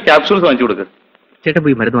തൽക്കാലം ഈ ക്യാപ്സൂൾസ് വാങ്ങിച്ചു കൊടുക്ക്. ചേട്ടൻ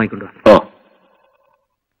പോയി മരുന്ന് വാങ്ങിക്കൊണ്ടു. ഓ,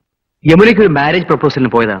 യമുനയ്ക്ക് ഒരു മാരേജ്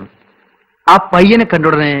പ്രപ്പോസലിന് പോയതാണ്. ആ പയ്യനെ കണ്ട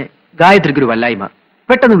ഉടനെ ഗായത്രിക്കൊരു വല്ലായ്മ,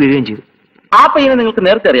 പെട്ടെന്ന് വീഴുകയും ചെയ്തു. ആ പയ്യനെ നിങ്ങൾക്ക്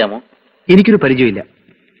നേരത്തെ അറിയാമോ? എനിക്കൊരു പരിചയമില്ല.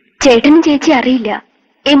 ചേട്ടനും ചേച്ചി അറിയില്ല.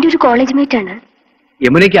 എന്റെ ഒരു കോളേജ് മേറ്റ് ആണ്.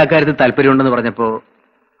 യമുനയ്ക്ക് അക്കാര്യത്തിൽ താല്പര്യമുണ്ടെന്ന് പറഞ്ഞപ്പോ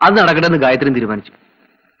അത് നടക്കണമെന്ന് ഗായത്രിയും തീരുമാനിച്ചു.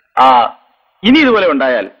 ആ, ഇനി ഇതുപോലെ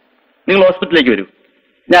ഉണ്ടായാൽ നിങ്ങൾ ഹോസ്പിറ്റലിലേക്ക് വരൂ.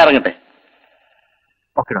 ഞാൻ ഇറങ്ങട്ടെ.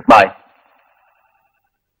 Okay, by.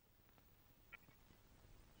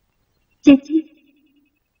 ചേച്ചി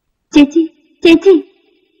ചേച്ചി ചേച്ചി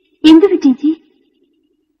എന്തു ചേച്ചി?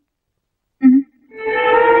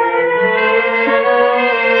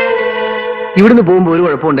 ഇവിടുന്ന് പോകുമ്പോ ഒരു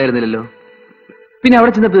കുഴപ്പമുണ്ടായിരുന്നില്ലല്ലോ. പിന്നെ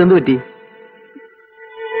അവിടെ ചെന്നപ്പോ എന്ത് പറ്റി?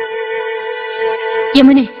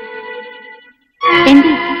 യമുനെ,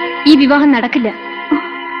 എന്റെ ഈ വിവാഹം നടക്കില്ല.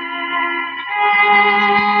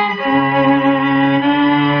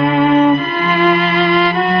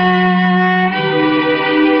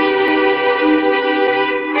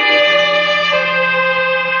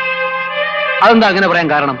 അതെന്താ അങ്ങനെ പറയാൻ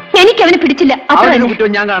കാരണം? എനിക്ക് അവനെ പിടിച്ചില്ല. അവനൊരു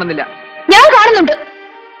കുറ്റവും ഞാൻ കാണുന്നില്ല. ഞാൻ കാണുന്നുണ്ട്.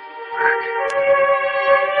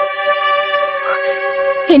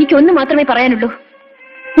 എനിക്കൊന്നു മാത്രമേ പറയാനുള്ളൂ.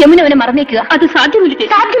 യമുന അവനെ മറന്നേക്കുക. അത് സാധ്യമല്ല.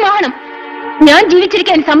 സാധ്യമാകണം. ഞാൻ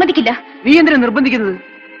ജീവിച്ചിരിക്കാൻ സമ്മതിക്കില്ല. നീ എന്തിനാ നിർബന്ധിക്കുന്നത്?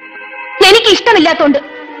 എനിക്ക് ഇഷ്ടമില്ലാത്തോണ്ട്.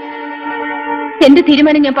 എന്റെ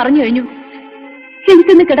തീരുമാനം ഞാൻ പറഞ്ഞു കഴിഞ്ഞു.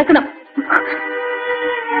 എനിക്കൊന്ന് കിടക്കണം.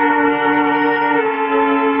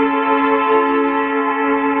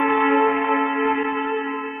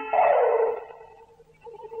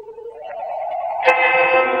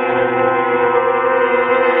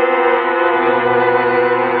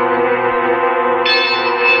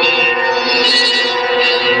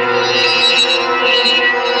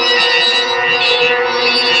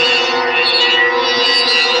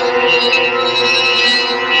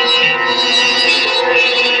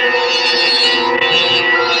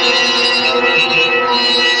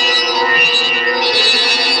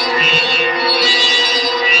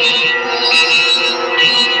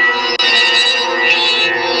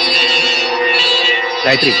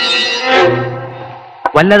 ഗായത്രി,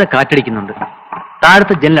 വല്ലാതെ കാറ്റടിക്കുന്നുണ്ട്.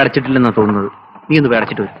 താഴത്തെ ജനൽ അടച്ചിട്ടില്ലെന്നാണ് തോന്നുന്നത്. നീ ഒന്ന് പോയി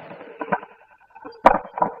അടച്ചിട്ട് വരും.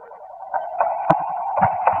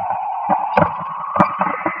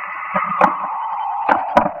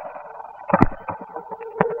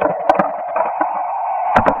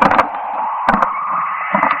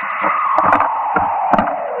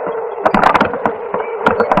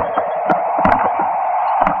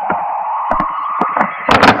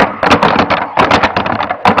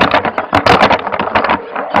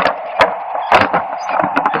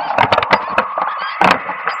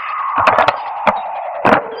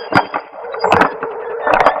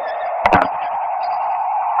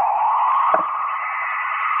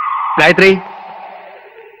 ഗായത്രി,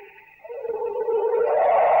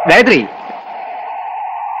 ഗായത്രി,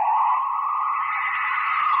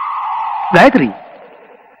 ഗായത്രി.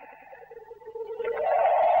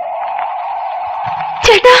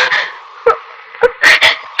 ചേട്ടാ,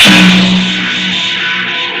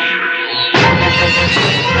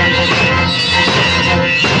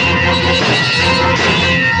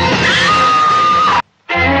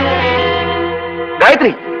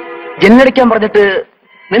 ഗായത്രി, ജനലടിക്കാൻ പറഞ്ഞിട്ട്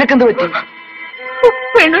നിനക്കെന്ത് പറ്റി?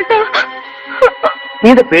 വേണോട്ടോ, നീ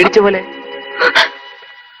ഇത് പേടിച്ച പോലെ.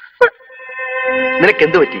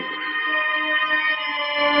 നിനക്കെന്ത് പറ്റി?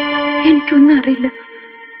 എനിക്കൊന്നും അറിയില്ല.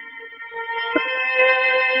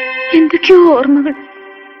 എന്തൊക്കെയോ ഓർമ്മകൾ.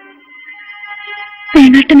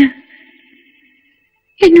 വേണാട്ടന്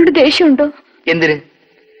എന്നോട് ദേഷ്യമുണ്ടോ? എന്തിന്?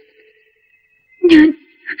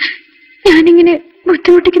 ഞാനിങ്ങനെ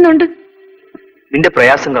ബുദ്ധിമുട്ടിക്കുന്നുണ്ട്. നിന്റെ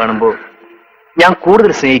പ്രയാസം കാണുമ്പോ ഞാൻ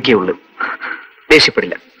കൂടുതൽ സ്നേഹിക്കുകയുള്ളൂ,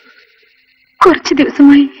 ദേഷ്യപ്പെടില്ല. കുറച്ചു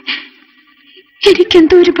ദിവസമായി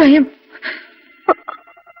എനിക്കെന്തോ ഒരു ഭയം.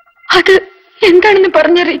 അത് എന്താണെന്ന്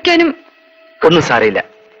പറഞ്ഞറിയിക്കാനും. ഒന്നും സാരയില്ല.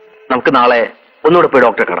 നമുക്ക് നാളെ ഒന്നുകൂടെ പോയി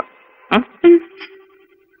ഡോക്ടറെ കാണാം.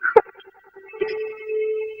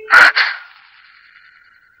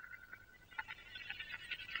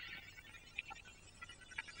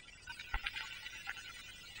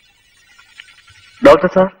 ഡോക്ടർ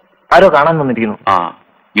സാർ, ആരോ കാണാൻ വന്നിരിക്കുന്നു.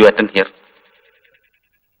 You attend here.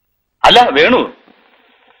 അല്ല വേണു,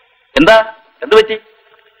 എന്താ, എന്ത് പറ്റി?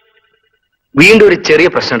 വീണ്ടും ഒരു ചെറിയ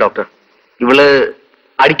പ്രശ്നം ഡോക്ടർ. ഇവള്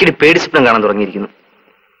അടിക്കടി പേടി സ്വപ്നം കാണാൻ തുടങ്ങിയിരിക്കുന്നു.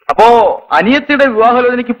 അപ്പോ അനിയത്തിയുടെ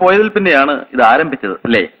വിവാഹാലോചനയ്ക്ക് പോയതിൽ പിന്നെയാണ് ഇത് ആരംഭിച്ചത്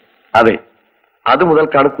അല്ലേ? അതെ, അത്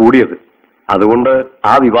മുതൽക്കാണ് കൂടിയത്. അതുകൊണ്ട്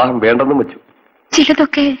ആ വിവാഹം വേണ്ടെന്നും വെച്ചു.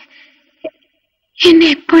 ചിലതൊക്കെ എന്നെ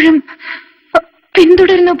എപ്പോഴും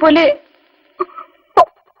പിന്തുടരുന്ന പോലെ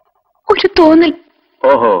ഒരു തോന്നൽ.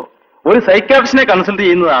 ഓഹോ, ഒരു സൈക്കാട്രിസ്റ്റിനെ കൺസൾട്ട്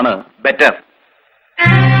ചെയ്യുന്നതാണ് ബെറ്റർ.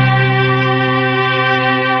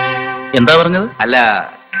 എന്താ പറഞ്ഞത്? അല്ല,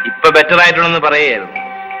 ഇപ്പൊ ബെറ്റർ ആയിട്ടുണ്ടെന്ന് പറയായിരുന്നു.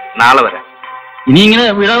 നാളെ വരാം. ഇനി ഇങ്ങനെ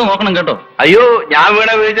വീഴാതെ നോക്കണം കേട്ടോ. അയ്യോ, ഞാൻ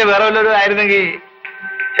വീണ വീഴ്ച വേറെ വല്ലവരും ആയിരുന്നെങ്കിൽ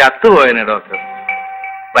ചത്തുപോയനെ ഡോക്ടർ.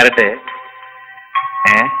 വരട്ടെ.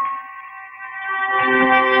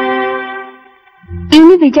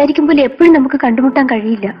 ഇനി വിചാരിക്കുമ്പോൾ എപ്പോഴും നമുക്ക് കണ്ടുമുട്ടാൻ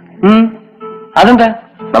കഴിയില്ല. അതെന്താ?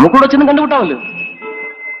 നമുക്കൂടെ ചെന്ന് കണ്ടുമുട്ടാമല്ലോ.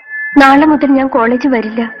 നാളെ മുതൽ ഞാൻ കോളേജ്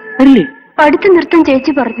വരില്ല. അല്ലേ? പഠിത്തം നിർത്താൻ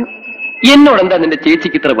ചേച്ചി പറഞ്ഞു. എന്നോടെന്താ നിന്റെ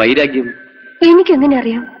ചേച്ചിക്ക് ഇത്ര വൈരാഗ്യം? എനിക്കെങ്ങനെ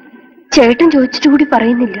അറിയാം? ചേട്ടൻ ചോദിച്ചിട്ട് കൂടി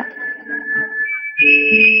പറയുന്നില്ല.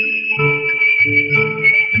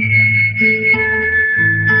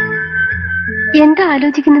 എന്താ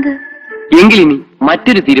ആലോചിക്കുന്നത്? എങ്കിലിനി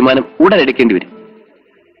മറ്റൊരു തീരുമാനം ഉടൻ എടുക്കേണ്ടി വരും.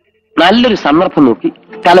 നല്ലൊരു സന്ദർഭം നോക്കി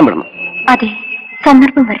സ്ഥലം വിടണം. അതെ,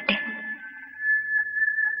 സന്ദർഭം വരട്ടെ.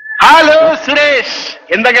 ഹലോ സുരേഷ്,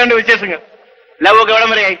 എന്തൊക്കെയുണ്ട് വിശേഷങ്ങൾ? ലവ് ഒക്കെ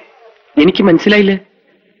എവിടം വരെയായി? എനിക്ക് മനസ്സിലായില്ലേ?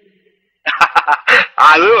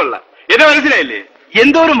 അത് കൊള്ളാം. എന്നെ മനസ്സിലായില്ലേ?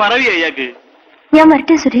 എന്തോ ഒരു മറവിയാ ഇയാൾക്ക്. ഞാൻ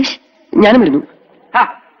വരട്ടെ സുരേഷ്. ഞാനും വരുന്നു.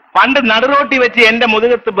 പണ്ട് നടുറോട്ടി വെച്ച് എന്റെ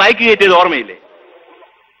മുതുകത്ത് ബൈക്ക് കയറ്റിയത് ഓർമ്മയില്ലേ?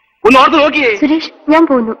 ഒന്ന് ഓർത്ത് നോക്കിയേ. സുരേഷ്, ഞാൻ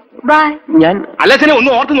പോകുന്നു. ബൈ. ഞാൻ അല്ലച്ചനെ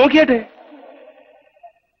ഒന്ന് ഓർത്ത് നോക്കിയാട്ടെ.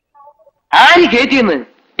 ആര് കയറ്റിയെന്ന്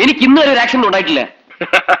എനിക്ക് ഇന്ന് വരെ ഒരു ആക്ഷൻ ഉണ്ടായിട്ടില്ല.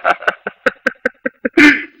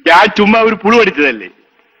 ഞാൻ ചുമ്മാ ഒരു പുളു അടിച്ചതല്ലേ.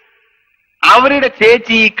 അവരുടെ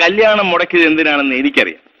ചേച്ചി ഈ കല്യാണം മുടക്കിയത് എന്തിനാണെന്ന്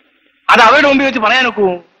എനിക്കറിയാം. അത് അവരുടെ മുമ്പിൽ വെച്ച് പറയാനൊക്കൂ.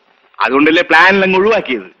 അതുകൊണ്ടല്ലേ പ്ലാനിലങ്ങ്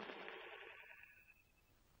ഒഴിവാക്കിയത്.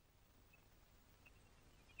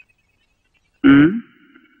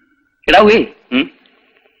 എടാവേ,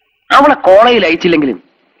 അവളെ കോളേജിൽ അയച്ചില്ലെങ്കിലും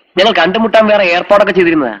ഞങ്ങൾ കണ്ടുമുട്ടാൻ വേറെ ഏർപ്പാടൊക്കെ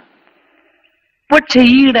ചെയ്തിരുന്നതാ. പക്ഷെ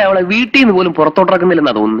ഈയിടെ അവളെ വീട്ടിൽ നിന്ന് പോലും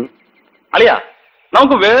പുറത്തോട്ടിറക്കുന്നില്ലെന്നാ തോന്നുന്നു. അളിയാ,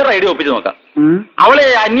 നമുക്ക് വേറെ ഐഡിയ ഒപ്പിച്ച് നോക്കാം. അവളെ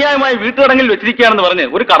അന്യായമായി വീട്ടുതടങ്കിൽ വെച്ചിരിക്കുകയാണെന്ന് പറഞ്ഞ്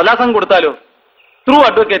ഒരു കടലാസം കൊടുത്താലോ? Through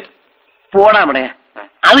advocate. പോടാ അവിടെ.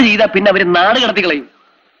 അത് ചെയ്താ പിന്നെ അവര് നാട് കടത്തി കളയും.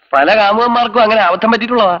 പല കാമുകന്മാർക്കും അങ്ങനെ അബദ്ധം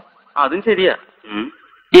പറ്റിയിട്ടുള്ളതാ. അതും ശരിയാ.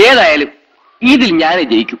 ഏതായാലും ഇതിൽ ഞാൻ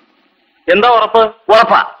ജയിക്കും. എന്താ ഉറപ്പ്?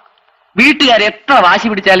 ഉറപ്പാ. വീട്ടുകാർ എത്ര വാശി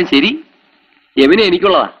പിടിച്ചാലും ശരി, യമിനെ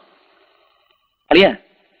എനിക്കുള്ളതാ. അറിയാ,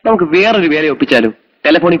 നമുക്ക് വേറൊരു വേല ഒപ്പിച്ചാലോ?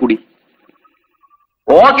 ടെലഫോണിൽ കൂടി.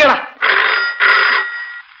 ഓക്കേടാ.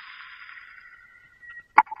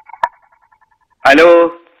 ഹലോ,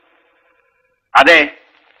 അതെ.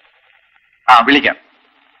 വിളിക്കാം.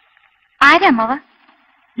 ആരാ അമ്മവ?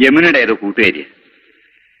 യമുനയുടെ ഏതോ കൂട്ടുകാരിയ.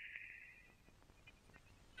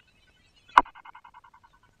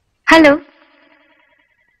 ഹലോ,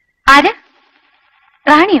 ആര്?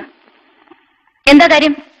 റാണിയോ? എന്താ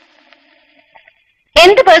കാര്യം?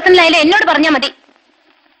 എന്ത് പേഴ്സണലായാലും എന്നോട് പറഞ്ഞാ മതി.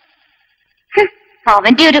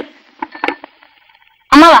 അവന്റെ ഒരു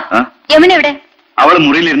അമ്മവാ. യമുന എവിടെ? അവള്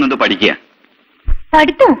മുറിയിലിരുന്നത് പഠിക്കുക.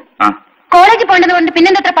 പഠിത്തോ? കോളേജിൽ പോണ്ടെന്ന് പറഞ്ഞിട്ട്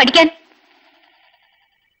പിന്നെന്താ പഠിക്കാൻ?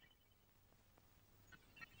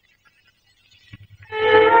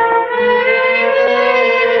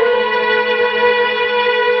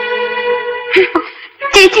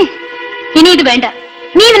 ചേച്ചി, ഇനി ഇത് വേണ്ട.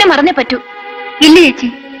 നീ ഇതിനെ മറന്നേ പറ്റൂ. ഇല്ല ചേച്ചി,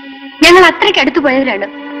 ഞങ്ങൾ അത്രയ്ക്ക് അടുത്തു പോയവരാണ്.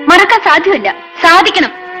 മറക്കാൻ സാധ്യമല്ല.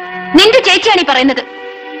 സാധിക്കണം. നിന്റെ ചേച്ചിയാണ് ഈ പറയുന്നത്.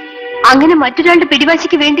 അങ്ങനെ മറ്റൊരാളുടെ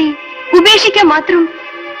പിടിവാശിക്ക് വേണ്ടി ഉപേക്ഷിക്കാൻ മാത്രം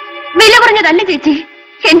വില കുറഞ്ഞതല്ല ചേച്ചി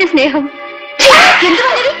എന്റെ സ്നേഹം. എന്തു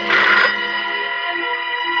പറഞ്ഞത്?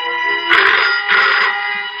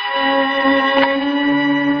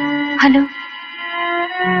 ഹലോ,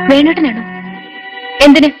 വേണുട്ടനാണോ?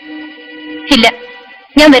 എന്തിന്? ഇല്ല,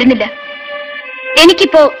 ഞാൻ വരുന്നില്ല.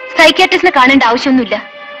 എനിക്കിപ്പോ സൈക്യാട്രിസ്റ്റിനെ കാണേണ്ട ആവശ്യമൊന്നുമില്ല.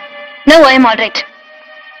 No, I M all right.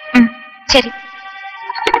 ശരി.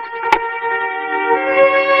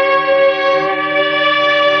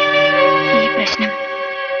 ഈ പ്രശ്നം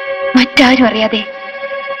മറ്റാരും അറിയാതെ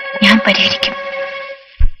ഞാൻ പരിഹരിക്കും.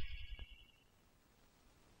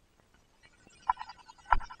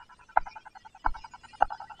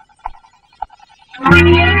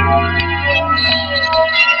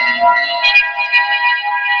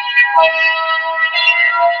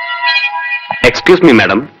 Excuse me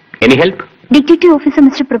madam, any help? Detective officer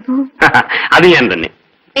mister പ്രഭു. അത് ഞാൻ തന്നെ.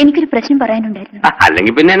 എനിക്കൊരു പ്രശ്നം പറയാനുണ്ടായിരുന്നു.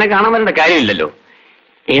 അല്ലെങ്കിൽ പിന്നെ എന്നെ കാണാൻ വരേണ്ട കാര്യമില്ലല്ലോ.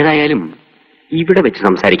 ഏതായാലും ഇവിടെ വെച്ച്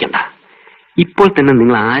സംസാരിക്കണ്ട. ഇപ്പോൾ തന്നെ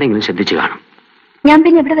നിങ്ങൾ ആരെങ്കിലും ശ്രദ്ധിച്ചു കാണും. ഞാൻ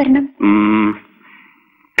പിന്നെ എവിടെ വരണം?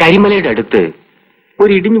 കരിമലയുടെ അടുത്ത്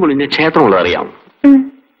ഒരു ഇടിഞ്ഞു പൊളിഞ്ഞ ക്ഷേത്രമുള്ളത് അറിയാമോ?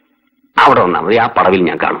 അവിടെ വന്നാൽ മതി. ആ പടവിൽ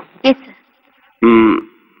ഞാൻ കാണും.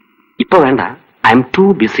 ഇപ്പൊ വേണ്ട, ഐ എം ടു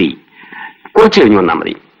ബിസി. കുറച്ച് കഴിഞ്ഞ് വന്നാൽ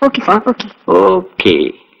മതി. ഓക്കെ.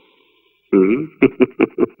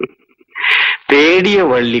 തേടിയ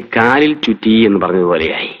വള്ളി കാലിൽ ചുറ്റി എന്ന്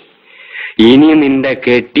പറഞ്ഞതുപോലെയായി. ഇനി നിന്റെ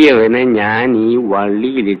കെട്ടിയവനെ ഞാൻ ഈ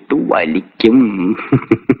വള്ളിയിലിട്ട് വലിക്കും.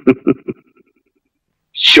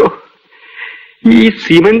 ഈ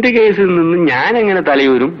സിമന്റ് കേസിൽ നിന്ന് ഞാൻ എങ്ങനെ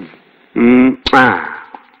തലയൂരും?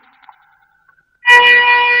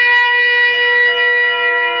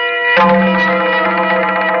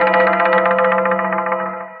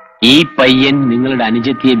 ഈ പയ്യൻ നിങ്ങളുടെ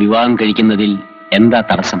അനുജത്തിയെ വിവാഹം കഴിക്കുന്നതിൽ എന്താ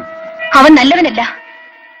തടസ്സം? അവൻ നല്ലവനല്ല.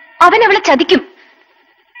 അവൻ അവളെ ചതിക്കും.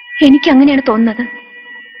 എനിക്ക് അങ്ങനെയാണ് തോന്നുന്നത്.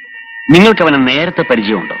 നിങ്ങൾക്ക് അവനെ നേരത്തെ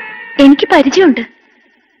പരിചയമുണ്ടോ? എനിക്ക് പരിചയമുണ്ട്.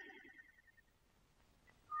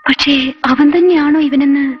 പക്ഷേ അവൻ തന്നെയാണോ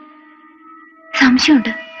ഇവനെന്ന്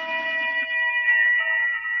സംശയമുണ്ട്.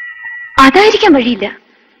 അതായിരിക്കാൻ വഴിയില്ല.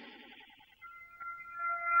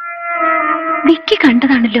 വിക്കി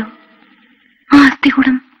കണ്ടതാണല്ലോ ആ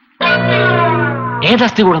അസ്ഥികൂടം. ഏത്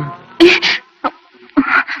അസ്ഥികൂടം?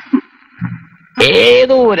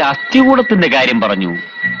 ഏതോ ഒരു അസ്ഥികൂടത്തിന്റെ കാര്യം പറഞ്ഞു.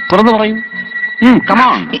 തുറന്നു പറയൂ.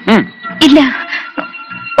 കമോൺ. ഇല്ല,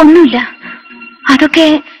 ഒന്നുമില്ല. അതൊക്കെ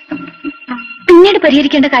പിന്നീട്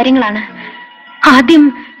പരിഹരിക്കേണ്ട കാര്യങ്ങളാണ്. ആദ്യം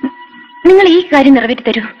നിങ്ങൾ ഈ കാര്യം നിറവേറ്റി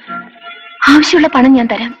തരൂ. ആവശ്യമുള്ള പണം ഞാൻ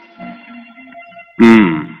തരാം.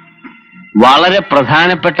 വളരെ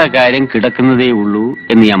പ്രധാനപ്പെട്ട കാര്യം കിടക്കുന്നതേ ഉള്ളൂ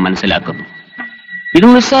എന്ന് ഞാൻ മനസ്സിലാക്കുന്നു. ഇത്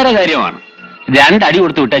നിസ്സാര കാര്യമാണ്. 2 അടി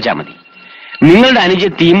കൊടുത്ത് വിട്ടേച്ചാ മതി. നിങ്ങളുടെ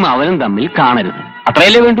അനുജത്തിയും അവനും തമ്മിൽ കാണരുത്.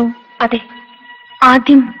 അത്രയല്ലേ വേണ്ടൂ? അതെ,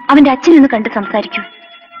 ആദ്യം അവന്റെ അച്ഛനൊന്ന് കണ്ട് സംസാരിക്കൂ.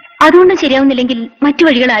 അതുകൊണ്ട് ശരിയാവുന്നില്ലെങ്കിൽ മറ്റു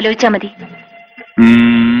വഴികൾ ആലോചിച്ചാ മതി.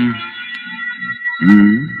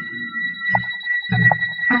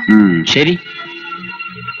 ശരി,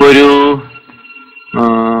 ഒരു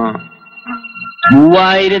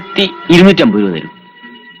 3250 രൂപ തരും.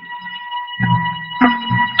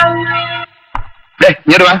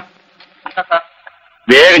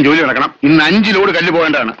 വേഗം ജോലി നടക്കണം. ഇന്ന് 5 ലോഡ് കല്ല്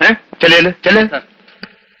പോകേണ്ടതാണ്. ചെല്ലേ ചെല്ലേ.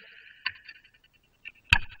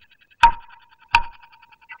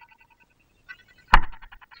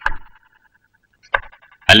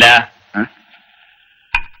 അല്ല,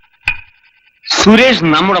 സുരേഷ്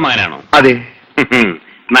നമ്മുടെ മകനാണോ? അതെ.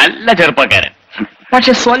 നല്ല ചെറുപ്പക്കാരൻ,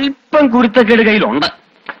 പക്ഷെ സ്വല്പം കുരുത്തക്കേട് കയ്യിലുണ്ട്.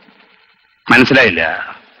 മനസ്സിലായില്ല.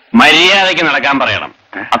 മര്യാദയ്ക്ക് നടക്കാൻ പറയണം,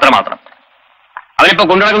 അത്രമാത്രം. അവനിപ്പോ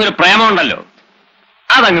കൊണ്ടുനടക്കുന്നൊരു പ്രേമമുണ്ടല്ലോ,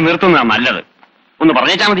 അതങ്ങ് നിർത്തുന്നതാ നല്ലത്. ഒന്ന്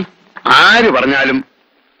പറഞ്ഞേച്ചാ മതി. ആര് പറഞ്ഞാലും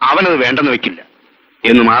അവനത് വേണ്ടെന്ന് വെക്കില്ല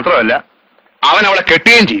എന്ന് മാത്രമല്ല, അവൻ അവളെ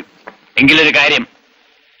കെട്ടുകയും ചെയ്യും. എങ്കിലൊരു കാര്യം,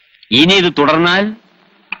 ഇനി ഇത് തുടർന്നാൽ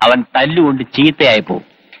അവൻ തല്ലുകൊണ്ട് ചീത്തയായി പോകും.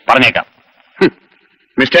 പറഞ്ഞേക്കാം.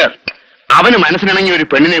 മിസ്റ്റർ, അവന് മനസ്സിനിണങ്ങിയ ഒരു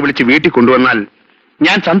പെണ്ണിനെ വിളിച്ച് വീട്ടിൽ കൊണ്ടുവന്നാൽ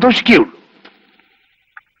ഞാൻ സന്തോഷിക്കുകയുള്ളൂ.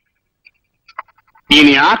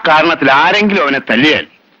 ഇനി ആ കാരണത്തിൽ ആരെങ്കിലും അവനെ തല്ലിയാൽ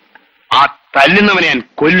ആ തല്ലുന്നവനെ ഞാൻ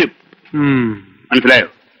കൊല്ലും. മനസ്സിലായോ?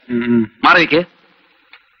 മാറിയിരിക്കെ.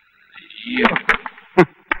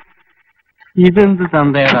 ഇതെന്ത്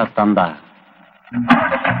തന്തയുടെ തന്ത?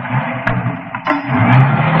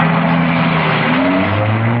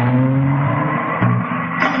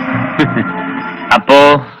 അപ്പോ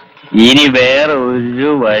ഇനി വേറെ ഒരു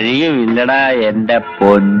വഴിയുമില്ലടാ എന്റെ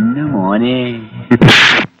പൊന്നു മോനെ.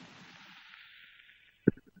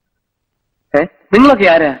 നിങ്ങളൊക്കെ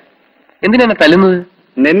ആരാ? എന്തിനാ തല്ലുന്നത്?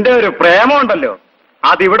 നിന്റെ ഒരു പ്രേമമുണ്ടല്ലോ,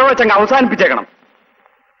 അതിവിടെ വെച്ചങ്ങ് അവസാനിപ്പിച്ചേക്കണം.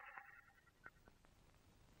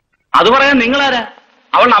 അത് പറയാൻ നിങ്ങളാരാ?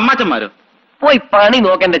 അവളുടെ അമ്മാച്ചന്മാരോ? പോയി പണി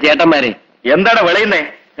നോക്കേണ്ട ചേട്ടന്മാരെ. എന്താടാ വിളയുന്നേ?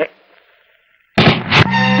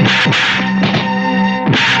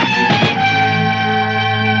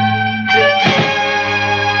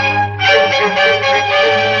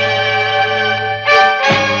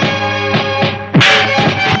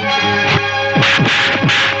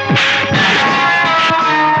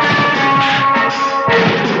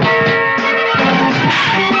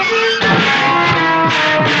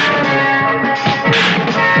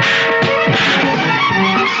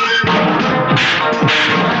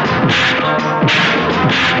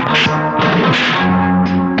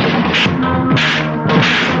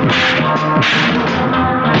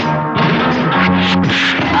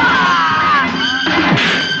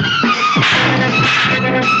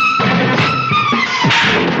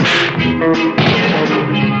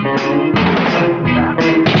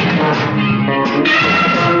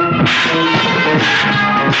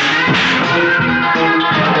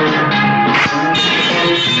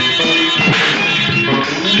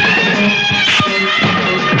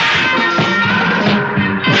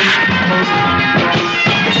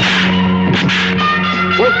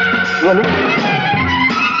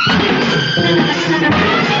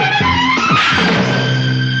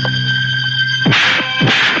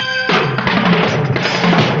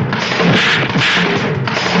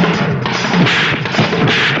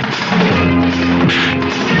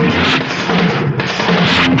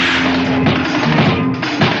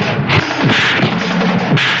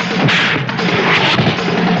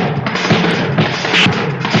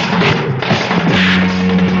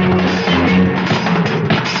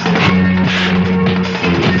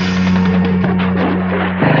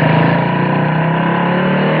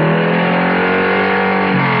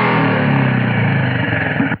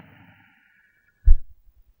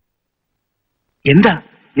 എന്താ?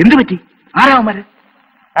 എന്ത് പറ്റി? ആരാവന്മാര്?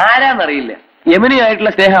 ആരാന്നറിയില്ല.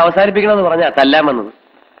 യമുനയായിട്ടുള്ള സ്നേഹം അവസാനിപ്പിക്കണമെന്ന് പറഞ്ഞാ തല്ലാൻ വന്നത്.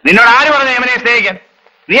 നിന്നോട് ആര് പറഞ്ഞു യമുനയെ സ്നേഹിക്കാൻ?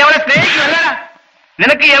 നീ അവളെ സ്നേഹിക്കുമല്ലടാ.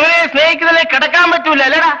 നിനക്ക് യമുനയെ സ്നേഹിക്കുന്നതിലെ കിടക്കാൻ പറ്റൂല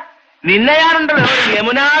അല്ലടാ. നിന്നെ ഞാനുണ്ടല്ലോ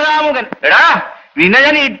യമുനാകാമുകൻ. എടാ, നിന്നെ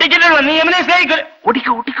ഞാൻ ഇട്ടിച്ചിട്ടുള്ളൂ. നീ യമുനയെ സ്നേഹിക്കൂ.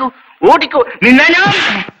 ഓടിക്കോ ഓടിക്കോ ഓടിക്കോ. നിന്നെ ഞാൻ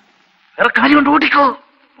വേറെ കാര്യമുണ്ട്. ഓടിക്കോ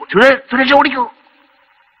സുരേഷ്, ഓടിക്കോ.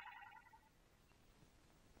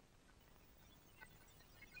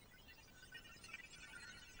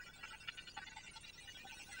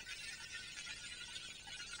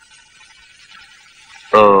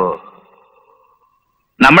 ഓ,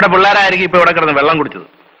 നമ്മുടെ പിള്ളേരായിരിക്കും ഇപ്പൊ ഇവിടെ കിടന്ന് വെള്ളം കുടിച്ചത്.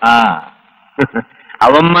 ആ,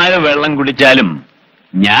 അവന്മാര് വെള്ളം കുടിച്ചാലും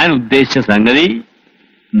ഞാൻ ഉദ്ദേശിച്ച സംഗതി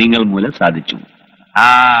നിങ്ങൾ മൂലം സാധിച്ചു. ആ,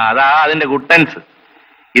 അതാ അതിന്റെ ഗുട്ടൻസ്.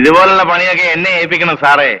 ഇതുപോലുള്ള പണിയൊക്കെ എന്നെ ഏൽപ്പിക്കണം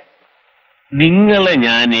സാറേ. നിങ്ങളെ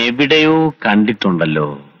ഞാൻ എവിടെയോ കണ്ടിട്ടുണ്ടല്ലോ.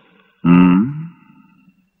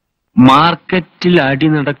 മാർക്കറ്റിൽ അടി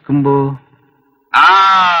നടക്കുമ്പോ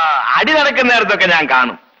അടി നടക്കുന്ന നേരത്തൊക്കെ ഞാൻ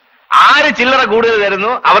കാണും. ആര് ചില്ലറ കൂടുതൽ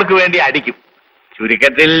തരുന്നു അവർക്ക് വേണ്ടി അടിക്കും.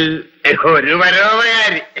 ചുരുക്കത്തിൽ ഒരു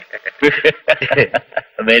പരോപകാരി.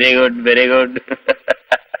 Very good, very good.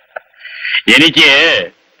 എനിക്ക്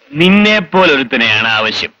നിന്നെ പോലൊരുത്തനെയാണ്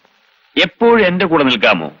ആവശ്യം. എപ്പോഴും എന്റെ കൂടെ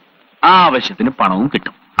നിൽക്കാമോ? ആ ആവശ്യത്തിന് പണവും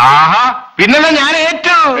കിട്ടും. ആഹാ, പിന്നല്ല ഞാൻ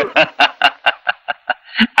ഏറ്റു.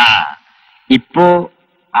 ഇപ്പോ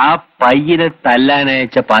ആ പയ്യനെ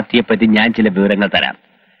തല്ലാനയച്ച പാർട്ടിയെ പറ്റി ഞാൻ ചില വിവരങ്ങൾ തരാം.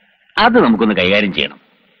 അത് നമുക്കൊന്ന് കൈകാര്യം ചെയ്യണം.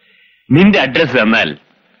 നിന്റെ അഡ്രസ് തന്നാൽ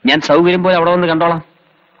ഞാൻ സൗകര്യം പോലെ അവിടെ വന്ന് കണ്ടോളാം.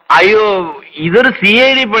 അയ്യോ, ഇതൊരു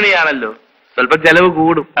CID പണിയാണല്ലോ, സ്വല്പം ചെലവ്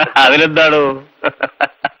കൂടും. അതിലെന്താണോ,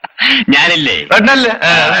 ഞാനില്ലേ.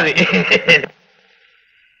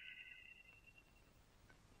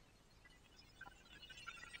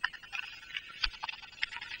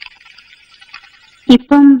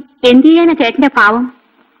 ഇപ്പം എന്ത് ചെയ്യാനാ ചേട്ടന്റെ പാവം?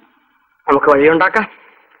 നമുക്ക് വഴിയുണ്ടാക്കാം.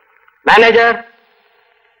 Manager,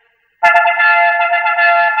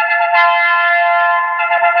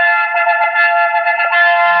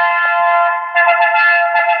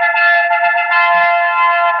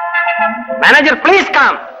 manager please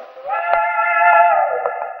come.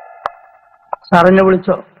 സാറിനെ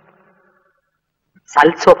വിളിച്ചോ?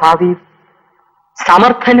 സൽസ്വഭാവി,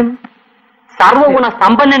 സമർത്ഥനും സർവഗുണ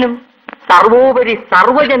സമ്പന്നനും സർവോപരി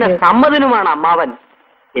സർവജന സമ്മതനുമാണ് അമ്മാവൻ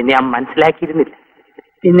എന്ന് ഞാൻ മനസ്സിലാക്കിയിരുന്നില്ല.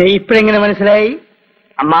 പിന്നെ ഇപ്പഴെങ്ങനെ മനസ്സിലായി?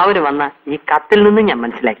 അമ്മാവന് വന്ന ഈ കത്തിൽ നിന്നും ഞാൻ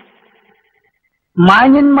മനസ്സിലാക്കി.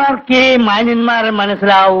 മാന്യന്മാർക്കേ മാന്യന്മാരെ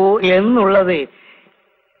മനസ്സിലാവൂ എന്നുള്ളത്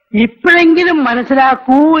ഇപ്പോഴെങ്കിലും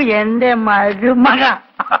മനസ്സിലാക്കൂ എന്റെ മരുമക.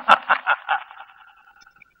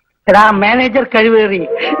 എടാ മാനേജർ കഴിവേറി.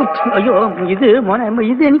 അയ്യോ, ഇത് മോനെ,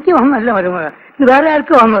 ഇത് എനിക്ക് വന്നല്ല മരുമക, ഇത് വേറെ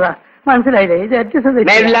ആർക്ക് വന്നതാ. മനസ്സിലായില്ലേ? ഇത്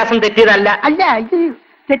മേൽവിലാസം തെറ്റിയതല്ല. അല്ല, ഇത്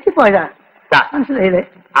തെറ്റിപ്പോയതാ. മനസ്സിലായില്ലേ?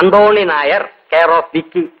 അന്തോണി നായർ, കെയർ ഓഫ്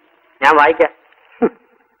വിക്കി. ഞാൻ വായിക്കാം.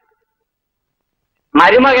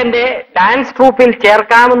 മരുമകന്റെ ഡാൻസ് ട്രൂപ്പിൽ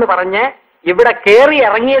ചേർക്കാമെന്ന് പറഞ്ഞ് ഇവിടെ കേറി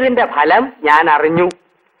ഇറങ്ങിയതിന്റെ ഫലം ഞാൻ അറിഞ്ഞു.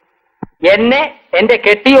 എന്നെ എന്റെ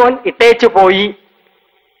കെട്ടിയോൻ ഇട്ടേച്ചു പോയി.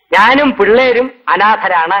 ഞാനും പിള്ളേരും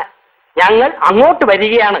അനാഥരാണ്. ഞങ്ങൾ അങ്ങോട്ട്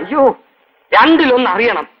വരികയാണ്. അയ്യോ, രണ്ടിലൊന്ന്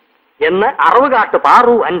അറിയണം എന്ന് അറവുകാട്ട്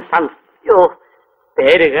പാറു ആൻഡ് സൺസ്. അയ്യോ,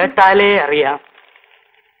 പേര് കേട്ടാലേ അറിയാം.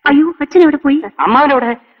 അയ്യോ, അച്ഛൻ എവിടെ പോയി?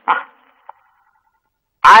 അമ്മാവനോടെ.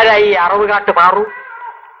 ആരായി അറവുകാട്ട് പാറു?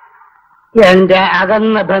 എന്റെ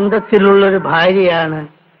അകന്ന ബന്ധത്തിലുള്ളൊരു ഭാര്യയാണ്.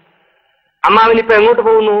 അമ്മാവനിപ്പോ എങ്ങോട്ട്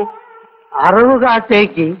പോകുന്നു?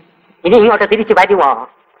 അറവുകാട്ടേക്ക്. ഇനി ഇങ്ങോട്ട് തിരിച്ചു വരുമോ?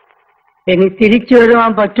 ഇനി തിരിച്ചു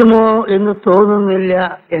വരുവാൻ പറ്റുമോ എന്ന് തോന്നുന്നില്ല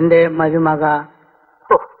എന്റെ മരുമക.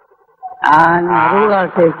 ഞാൻ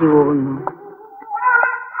അറവുകാട്ടേക്ക് പോകുന്നു.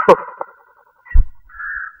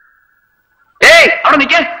 അവിടെ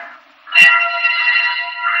നിൽക്കേ.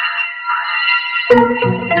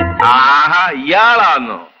 ആഹാ,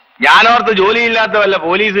 ഇയാളാന്നോ? ഞാനോർത്ത് ജോലിയില്ലാത്ത വല്ല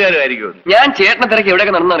പോലീസുകാരുമായിരിക്കും. ഞാൻ ചേട്ടനെ തിരക്കി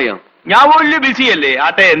എവിടെയൊക്കെ നടന്നറിയാം. ഞാൻ വലിയ ബിസിയല്ലേ.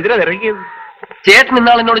 ആട്ടെ, എന്തിനാ തിരക്കിയത്? ചേട്ടൻ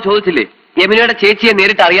ഇന്നാൾ എന്നോട് ചോദിച്ചില്ലേ യമുനയുടെ ചേച്ചിയെ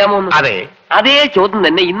നേരിട്ട് അറിയാമോ എന്ന്? അതെ, അതേ ചോദ്യം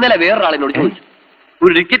തന്നെ ഇന്നലെ വേറൊരാളെന്നോട് ചോദിച്ചു.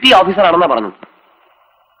 ഒരു ഡിറ്റക്റ്റീവ് ഓഫീസറാണെന്നാ പറഞ്ഞു.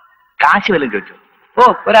 കാശ് വല്ലതും ചോദിച്ചോ? ഓ,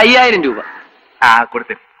 ഒരു 5000 രൂപ.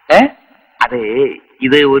 കൊടുത്തു. അതെ,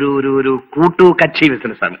 ഇത് ഒരു ഒരു ഒരു കക്ഷി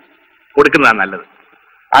ബിസിനസ്സാണ്. കൊടുക്കുന്നതാണ് നല്ലത്.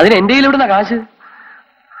 അതിന് എന്റെ കയ്യിൽ എവിടുന്ന കാശ്?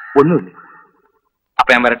 ഒന്നുമില്ല. അപ്പൊ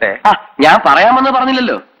ഞാൻ വരട്ടെ. ഞാൻ പറയാമെന്ന്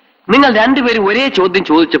പറഞ്ഞില്ലല്ലോ. നിങ്ങൾ രണ്ടുപേരും ഒരേ ചോദ്യം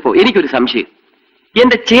ചോദിച്ചപ്പോ എനിക്കൊരു സംശയം.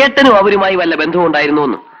 എന്റെ ചേട്ടനും അവരുമായി വല്ല ബന്ധവും ഉണ്ടായിരുന്നു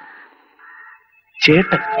എന്ന്.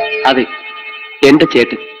 ചേട്ടൻ? അതെ, എന്റെ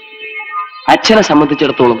ചേട്ടൻ. അച്ഛനെ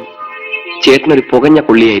സംബന്ധിച്ചിടത്തോളം ചേട്ടനൊരു പുകഞ്ഞ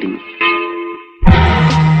കൊള്ളിയായിരുന്നു.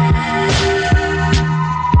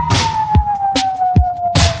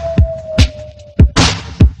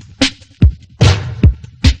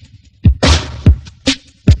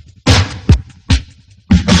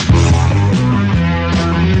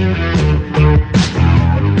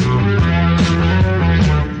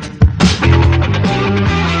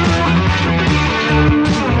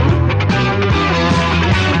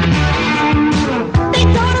 They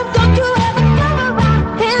told him, don't you ever come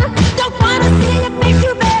around here.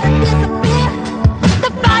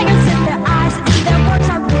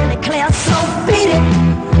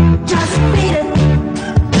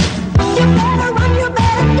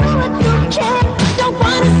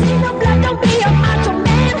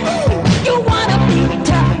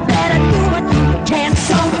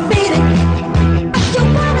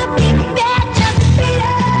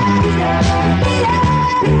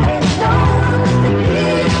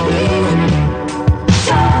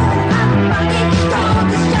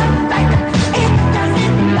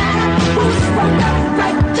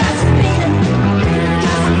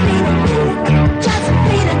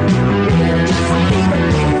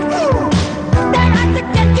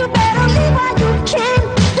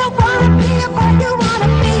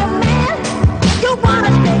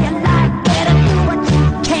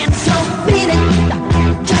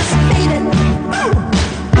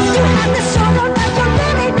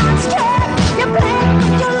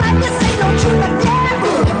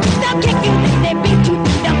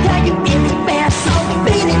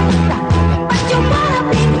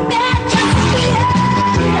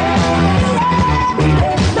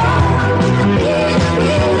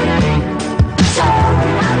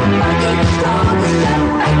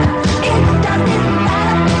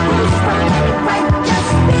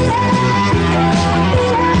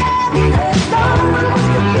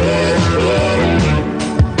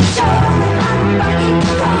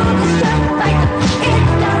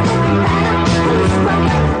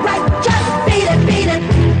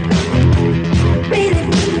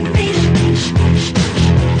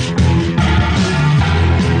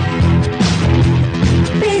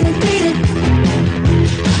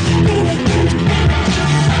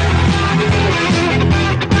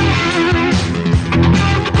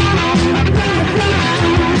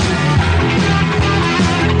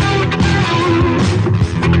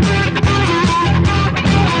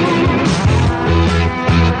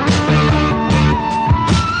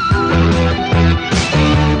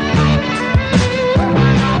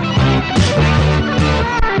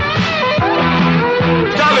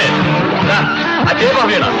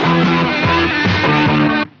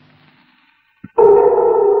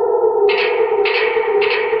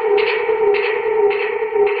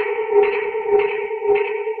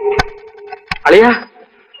 അളിയ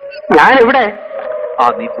ഞാൻ എവിടെ? ആ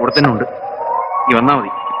നീ കൂടെ തന്നെ ഉണ്ട്, നീ വന്നാ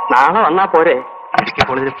മതി. നാളെ വന്നാ പോരെ? മെഡിക്കൽ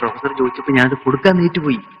കോളേജിലെ പ്രൊഫസർ ചോദിച്ചപ്പോ ഞാനത് കൊടുക്കാൻ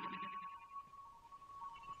നീറ്റുപോയി.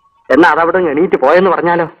 എന്നാ അതവിടെ എണീറ്റ് പോയെന്ന്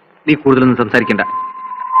പറഞ്ഞാലോ? നീ കൂടുതലൊന്നും സംസാരിക്കണ്ട,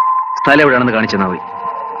 സ്ഥലം എവിടെയാണെന്ന് കാണിച്ചെന്നാ മതി.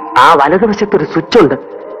 ആ വലതുവശത്തൊരു സ്വിച്ച് ഉണ്ട്,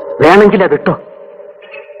 വേണമെങ്കിൽ അതിട്ടോ.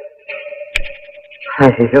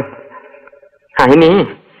 അയ്യോ, അതിന്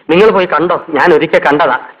നിങ്ങൾ പോയി കണ്ടോ? ഞാൻ ഒരിക്കൽ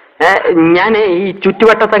കണ്ടതാ. ഞാൻ ഈ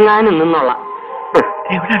ചുറ്റുവട്ടത്തെങ്ങാനും നിന്നോളാം.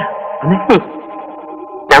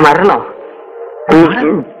 ഞാൻ വരണോ?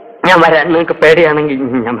 ഞാൻ വരാം, നിങ്ങൾക്ക് പേടിയാണെങ്കിൽ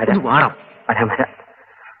ഞാൻ വരാം. വരാം വരാം.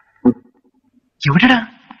 എവിടെടാ?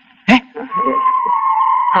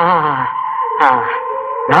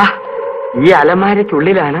 ഈ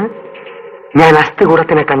അലമാരയ്ക്കുള്ളിലാണ് ഞാൻ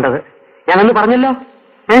അസ്ഥികൂടത്തിനെ കണ്ടത്. ഞാനന്ന് പറഞ്ഞല്ലോ,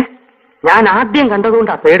 ഞാൻ ആദ്യം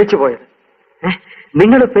കണ്ടതുകൊണ്ടാ പേടിച്ചു പോയത്.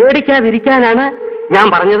 നിങ്ങൾ പേടിക്കാതിരിക്കാനാണ് ഞാൻ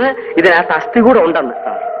പറഞ്ഞത് ഇതിനകത്ത് അസ്ഥികൂടം ഉണ്ടെന്ന്.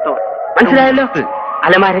 മനസ്സിലായല്ലോ?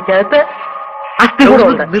 അലമാരയ്ക്കകത്ത് അസ്ഥികൂടം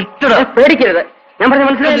ഉണ്ട്. പേടിക്കരുത്, ഞാൻ പറഞ്ഞ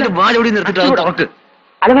മനസ്സിലായല്ലോ?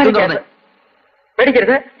 അലമാരയ്ക്കകത്ത്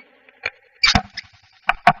പേടിക്കരുത്.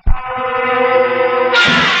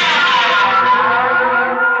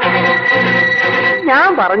 ഞാൻ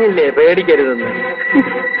പറഞ്ഞില്ലേ പേടിക്കരുതെന്ന്.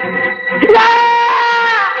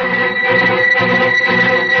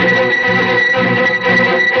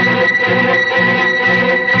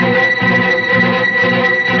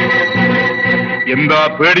 എന്താ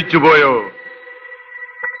പേടിച്ചു പോയോ?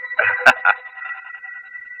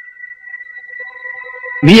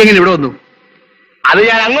 നീ എങ്ങനെ ഇവിടെ വന്നു? അത്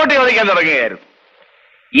ഞാൻ അങ്ങോട്ട് ചോദിക്കാൻ തുടങ്ങുകയായിരുന്നു.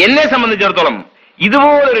 എന്നെ സംബന്ധിച്ചിടത്തോളം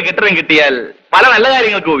ഇതുപോലൊരു കെട്ടിടം കിട്ടിയാൽ പല നല്ല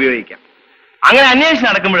കാര്യങ്ങൾക്കും ഉപയോഗിക്കാം. അങ്ങനെ അന്വേഷണം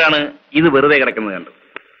നടക്കുമ്പോഴാണ് ഇത് വെറുതെ കിടക്കുന്നത് കണ്ടത്.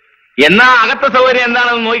 എന്നാ അകത്തെ സൗകര്യം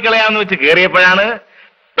എന്താണെന്ന് നോക്കിക്കളയാന്ന് വെച്ച് കയറിയപ്പോഴാണ്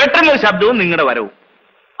പെട്ടെന്നൊരു ശബ്ദവും നിങ്ങളുടെ വരവും.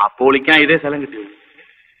 അപ്പോൾ ഇതേ സ്ഥലം കിട്ടിയത്.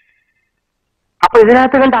 അപ്പൊ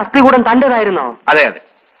ഇതിനകത്ത് കണ്ട അസ്ഥികൂടം തണ്ടതായിരുന്നോ? അതെ അതെ.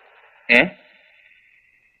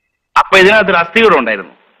 അപ്പൊ ഇതിനകത്തൊരു അസ്ഥികൂടം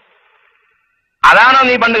ഉണ്ടായിരുന്നു. അതാണോ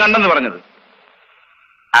നീ പണ്ട് കണ്ടെന്ന് പറഞ്ഞത്?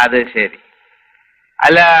 അത് ശരി.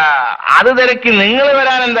 അല്ല, അത് തിരക്കി നിങ്ങൾ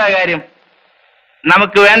വരാൻ എന്താ കാര്യം?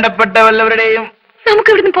 നമുക്ക് വേണ്ടപ്പെട്ട വല്ലവരുടെയും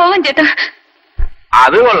നമുക്ക് ഇവിടുന്ന് പോവാൻ ചേട്ടാ.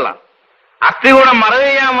 അത് കൊള്ളാം. അസ്ഥികൂടം മറവ്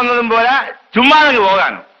ചെയ്യാൻ വന്നതും പോലെ ചുമ്മാ അങ്ങ്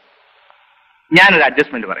പോകാനോ? ഞാനൊരു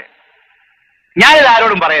അഡ്ജസ്റ്റ്മെന്റ് പറയാം. ഞാനിത്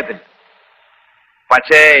ആരോടും പറയത്തില്ല.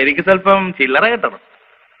 പക്ഷേ എനിക്ക് സ്വല്പം ചില്ലറ കിട്ടണം.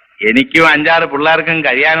 എനിക്കും 5-6 പിള്ളേർക്കും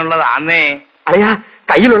കഴിയാനുള്ളതാന്നേ. അറിയാ,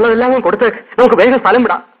 കയ്യിലുള്ളതെല്ലാം കൊടുത്തേക്ക്, നമുക്ക് വേഗം സ്ഥലം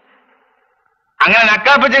വിടാം. അങ്ങനെ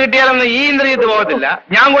നക്കാപ്പച്ച കിട്ടിയാലൊന്നും ഈ ഇന്ദ്രിയത്ത് പോകത്തില്ല.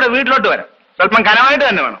 ഞാൻ കൂടെ വീട്ടിലോട്ട് വരാം. സ്വല്പം കനമായിട്ട്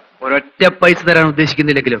തന്നെ വേണം. ഒരൊറ്റ പൈസ തരാൻ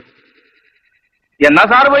ഉദ്ദേശിക്കുന്നില്ലെങ്കിലോ? എന്നാ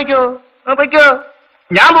സാറ് പോയിക്കോ, പോയിക്കോ.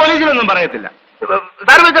 ഞാൻ പോലീസിലൊന്നും പറയത്തില്ല.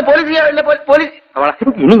 സാറ് വെച്ച പോലീസ്.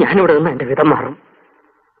 ഇനി ഞാനിവിടെ നിന്ന് എന്റെ വിധം മാറും.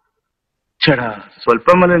 ചേടാ,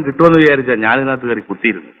 സ്വല്പം വല്ലതും കിട്ടുമെന്ന് വിചാരിച്ചാ ഞാൻ ഇതിനകത്ത് കയറി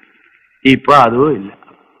കുത്തിയിരുന്നു. ഇപ്പൊ അതും ഇല്ല.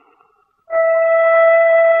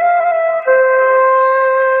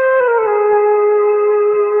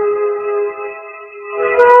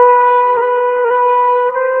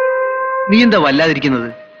 നീ എന്താ വല്ലാതിരിക്കുന്നത്?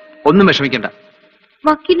 ഒന്നും വിഷമിക്കണ്ട.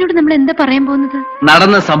 വക്കീലിനോട് നമ്മൾ എന്താ പറയാൻ പോകുന്നത്?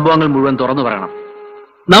 നടന്ന സംഭവങ്ങൾ മുഴുവൻ തുറന്നു പറയണം.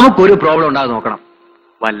 നമുക്കൊരു പ്രോബ്ലം ഉണ്ടാകാതെ നോക്കണം.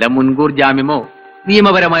 വല്ല മുൻകൂർ ജാമ്യമോ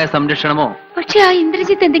നിയമപരമായ സംരക്ഷണമോ. പക്ഷെ ആ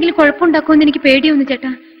ഇന്ദ്രജിത്ത് എന്തെങ്കിലും കുഴപ്പമുണ്ടാക്കുമെന്ന് എനിക്ക് പേടിയൊന്നു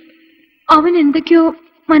ചേട്ടാ. അവൻ എന്തൊക്കെയോ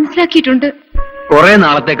മനസ്സിലാക്കിയിട്ടുണ്ട്. കുറെ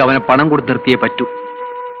നാളത്തേക്ക് അവനെ പണം കൊടുത്ത് നിർത്തിയേ പറ്റൂ.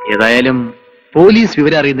 ഏതായാലും പോലീസ്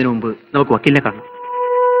വിവരം അറിയുന്നതിന് മുമ്പ് നമുക്ക് വക്കീലിനെ കാണണം.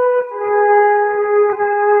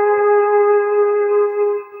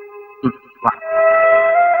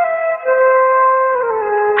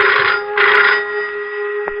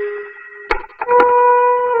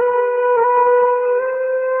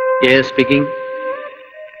 Yes, speaking.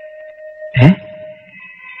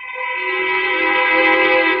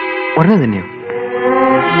 ഉടനെ തന്നെയോ?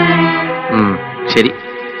 ശരി.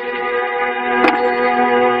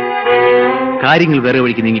 കാര്യങ്ങൾ വേറെ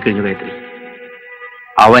വഴിക്ക് നീങ്ങിക്കഴിഞ്ഞു. ഗായത്രി,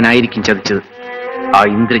 അവനായിരിക്കും ചതിച്ചത്. ആ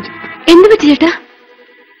ഇന്ദ്രജിത്ത്. എന്ത് പറ്റി ചേട്ടാ?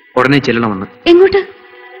 ഉടനെ ചെല്ലണമെന്ന്. എങ്ങോട്ട്?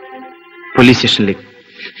 പോലീസ് സ്റ്റേഷനിലേക്ക്.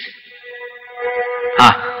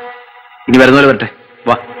 ഇനി വരുന്നവരെ വരട്ടെ.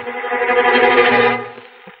 വാ.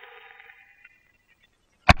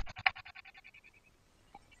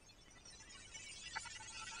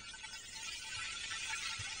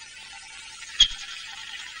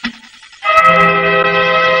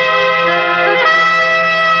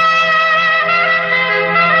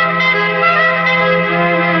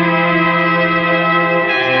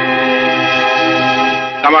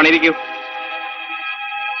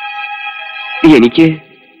 എനിക്ക്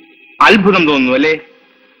അത്ഭുതം തോന്നുന്നു അല്ലേ?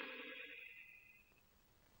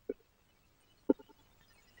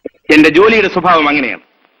 എന്റെ ജോലിയുടെ സ്വഭാവം അങ്ങനെയാണ്.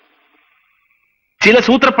 ചില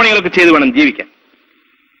സൂത്രപ്പണികളൊക്കെ ചെയ്തു വേണം ജീവിക്കാൻ.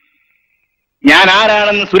 ഞാൻ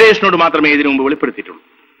ആരാണെന്ന് സുരേഷിനോട് മാത്രമേ ഇതിനു മുമ്പ് വെളിപ്പെടുത്തിയിട്ടുള്ളൂ.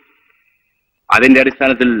 അതിന്റെ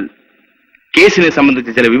അടിസ്ഥാനത്തിൽ കേസിനെ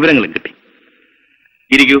സംബന്ധിച്ച് ചില വിവരങ്ങളും കിട്ടി.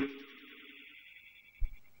 ഇരിക്കൂ.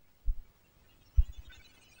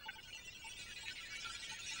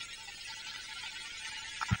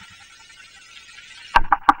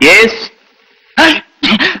 യെസ്,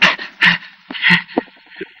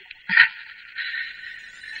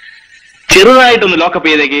 ചെറുതായിട്ടൊന്ന് ലോക്കപ്പ്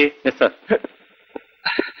ചെയ്തേക്ക്.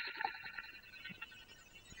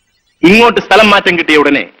 ഇങ്ങോട്ട് സ്ഥലം മാറ്റം കിട്ടിയ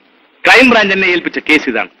ഉടനെ ക്രൈംബ്രാഞ്ച് എന്നെ ഏൽപ്പിച്ച കേസ്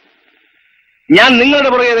ഇതാണ്. ഞാൻ നിങ്ങളുടെ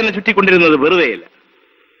പുറകെ തന്നെ ചുറ്റിക്കൊണ്ടിരുന്നത് വെറുതെയല്ല.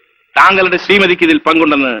 താങ്കളുടെ ശ്രീമതിക്ക് ഇതിൽ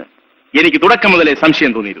പങ്കുണ്ടെന്ന് എനിക്ക് തുടക്കം മുതലേ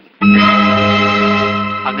സംശയം തോന്നിയിരുന്നു.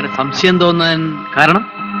 അങ്ങനെ സംശയം തോന്നാൻ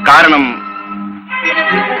കാരണം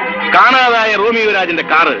കാണാതായ റോമിയോ രാജിന്റെ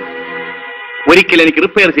കാറ് ഒരിക്കൽ എനിക്ക്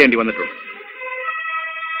റിപ്പയർ ചെയ്യേണ്ടി വന്നിട്ടുണ്ട്.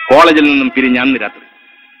 കോളേജിൽ നിന്നും പിരിഞ്ഞ അന്ന് രാത്രി.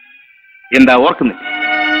 എന്താ ഓർക്കുന്നില്ല?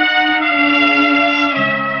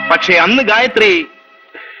 പക്ഷേ അന്ന്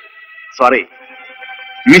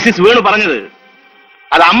മിസ്സിസ് വേണു പറഞ്ഞത്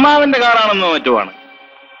അത് അമ്മാവന്റെ കാറാണെന്നോ മറ്റോ ആണ്.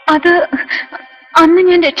 അത് അന്ന്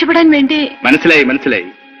ഞാൻ രക്ഷപ്പെടാൻ വേണ്ടി. മനസ്സിലായി.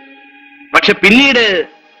 പക്ഷെ പിന്നീട്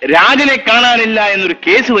രാജനെ കാണാനില്ല എന്നൊരു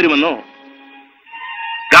കേസ് വരുമെന്നോ,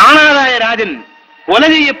 കാണാതായ രാജൻ കൊല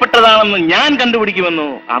ചെയ്യപ്പെട്ടതാണെന്ന് ഞാൻ കണ്ടുപിടിക്കുമെന്നോ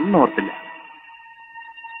അന്ന് ഓർത്തില്ല.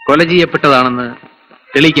 കൊല ചെയ്യപ്പെട്ടതാണെന്ന്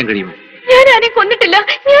തെളിയിക്കാൻ കഴിയുമോ? ഞാൻ ആരെയും കൊന്നിട്ടില്ല.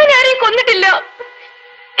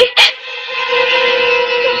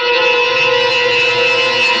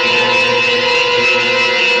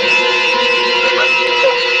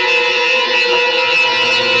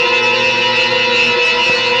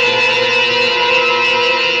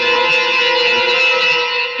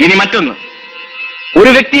 ഇനി മറ്റൊന്ന്, ഒരു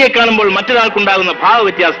വ്യക്തിയെ കാണുമ്പോൾ മറ്റൊരാൾക്കുണ്ടാകുന്ന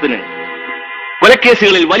ഭാവവ്യത്യാസത്തിന്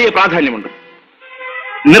കൊലക്കേസുകളിൽ വലിയ പ്രാധാന്യമുണ്ട്.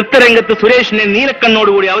 നൃത്തരംഗത്ത് സുരേഷിനെ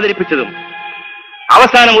നീലക്കണ്ണോടുകൂടി അവതരിപ്പിച്ചതും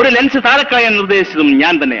അവസാനം ഒരു ലെൻസ് താരക്കായാൻ നിർദ്ദേശിച്ചതും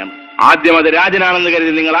ഞാൻ തന്നെയാണ്. ആദ്യം അത് രാജനാണെന്ന്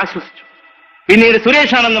കരുതി നിങ്ങൾ ആശ്വസിച്ചു. പിന്നീട്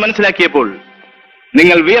സുരേഷാണെന്ന് മനസ്സിലാക്കിയപ്പോൾ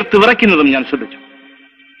നിങ്ങൾ വിയർത്ത് വിറയ്ക്കുന്നതും ഞാൻ ശ്രദ്ധിച്ചു.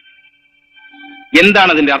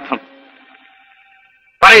 എന്താണ് അതിന്റെ അർത്ഥം?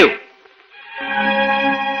 പറയൂ.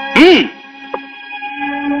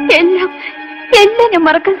 എല്ലാം ഞാൻ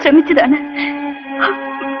മറക്കാൻ ശ്രമിച്ചതാണ്.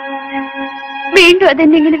 വീണ്ടും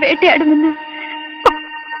അതെന്നെ ഇങ്ങനെ വേട്ടയാടുമെന്ന്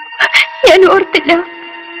ഞാൻ ഓർത്തില്ല.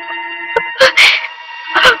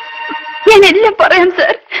 ഞാൻ എല്ലാം പറയാം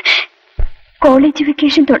സാർ. കോളേജ്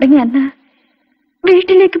വെക്കേഷൻ തുടങ്ങിയ അന്ന്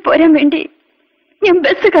വീട്ടിലേക്ക് പോരാൻ വേണ്ടി ഞാൻ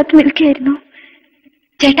ബസ് കാത്തു നിൽക്കുകയായിരുന്നു.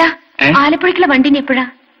 ചേട്ടാ, ആലപ്പുഴക്കുള്ള വണ്ടിന് എപ്പോഴാ?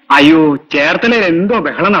 അയ്യോ, ചേർത്തലയിൽ എന്തോ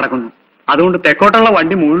ബഹളം നടക്കുന്നു. അതുകൊണ്ട് തെക്കോട്ടുള്ള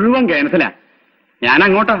വണ്ടി മുഴുവൻ ക്യാൻസലാ. ഞാൻ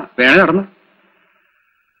അങ്ങോട്ടാ വേണേ നടന്നു.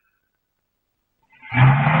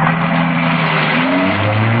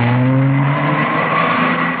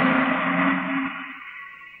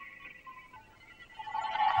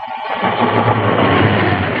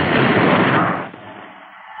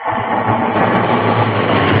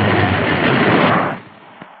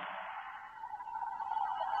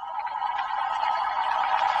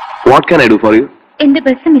 What can I do for you? എന്റെ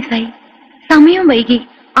ബസ് മിസ്സായി. സമയവും വൈകി.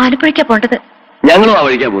 ആലപ്പുഴയ്ക്കാ പോണ്ടത്. ഞങ്ങളും ആ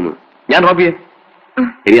വഴിക്കാ പോകുന്നു. ഞാൻ ഡ്രോപ്പ് ചെയ്യാം.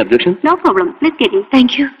 Any objection? No problem. Let's get in.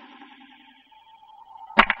 Thank you.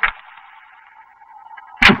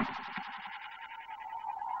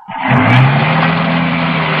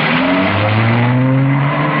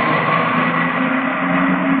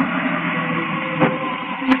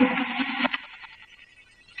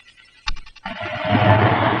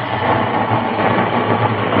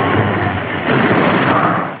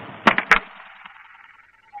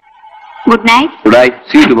 Good night. Good night.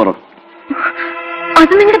 See you tomorrow.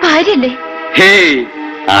 അത് നിങ്ങളുടെ ഭാര്യയല്ലേ? ഹേയ്,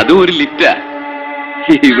 അതും ഒരു ലിഫ്റ്റാ.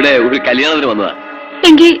 ഇവിടെ ഒരു കല്യാണത്തിന് വന്നതാ.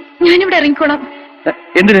 എങ്കിൽ ഞാനിവിടെ ഇറങ്ങിക്കോളാം.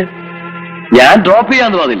 എന്തിന്? ഞാൻ ഡ്രോപ്പ്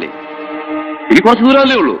ചെയ്യാന്ന് പറഞ്ഞില്ലേ? ഇനി കുറച്ച്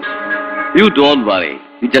ദൂരമല്ലേ ഉള്ളൂ. You don't worry,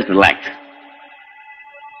 you just relax.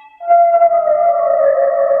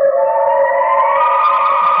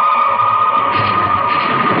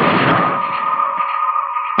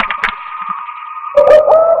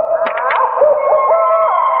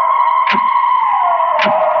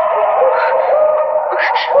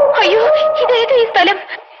 അയ്യോ, ഇതേതാ ഈ സ്ഥലം?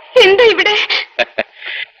 എന്താ ഇവിടെ?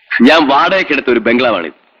 ഞാൻ വാടകയ്ക്കെടുത്ത ഒരു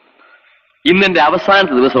ബംഗ്ലാവാണിത്. ഇന്നെന്റെ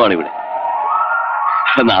അവസാനത്തെ ദിവസമാണ് ഇവിടെ.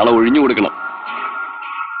 നാളെ ഒഴിഞ്ഞു കൊടുക്കണം.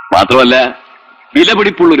 മാത്രമല്ല,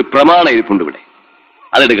 വിലപിടിപ്പുള്ള ഒരു പ്രമാണ ഇരിപ്പുണ്ട് ഇവിടെ.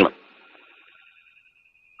 അതെടുക്കണം.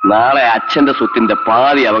 നാളെ അച്ഛന്റെ സ്വത്തിന്റെ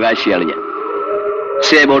പാതി അവകാശിയാണ് ഞാൻ.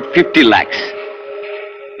 Say about 50 lakhs.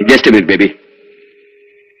 Just A minute baby.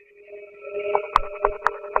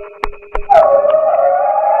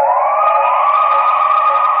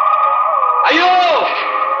 അയ്യോ,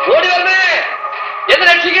 ഓടി വരണേ, എന്നെ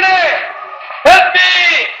രക്ഷിക്കണേ. Help me,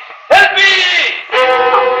 help me.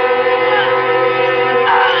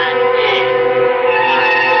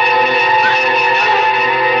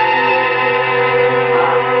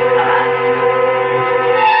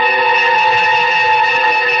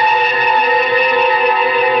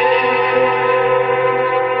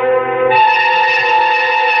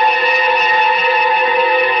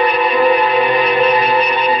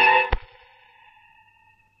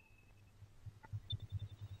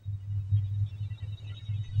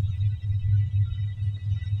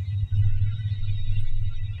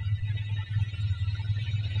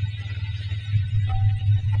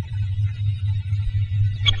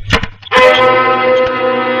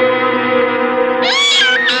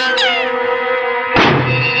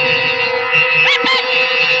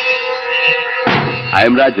 I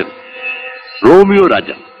M Rajan, Romeo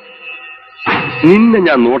Rajan. നിന്നെ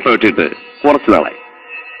ഞാൻ നോട്ടം ഇട്ടിട്ട് കുറച്ചു നാളായി.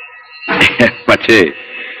 പക്ഷേ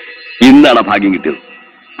ഇന്നാണ് ഭാഗ്യം കിട്ടിയത്.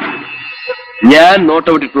 ഞാൻ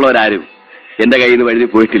നോട്ടം ഇട്ടിട്ടുള്ളവരാരും എന്റെ കയ്യിൽ നിന്ന് വഴുതി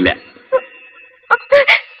പോയിട്ടില്ല.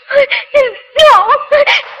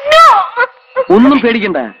 ഒന്നും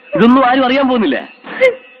പേടിക്കണ്ട, ഇതൊന്നും ആരും അറിയാൻ പോകുന്നില്ല.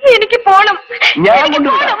 എനിക്ക് പോണം. ഞാൻ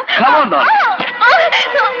കൊണ്ടുപോകാം.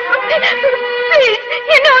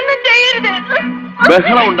 എന്നെ ഒന്നും ചെയ്യരുത്.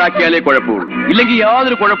 ബഹളം ഉണ്ടാക്കിയാലേ കുഴപ്പമുള്ളൂ, ഇല്ലെങ്കിൽ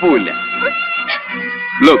യാതൊരു കുഴപ്പവുമില്ല.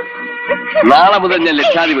 ലുക്ക്, നാളെ മുതൽ ഞാൻ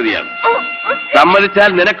ലക്ഷാധിപതിയാണ്. സമ്മതിച്ചാൽ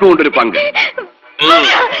നിനക്കും കൊണ്ടൊരു പങ്ക്.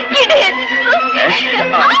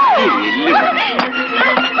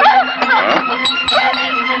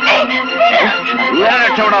 ഞാൻ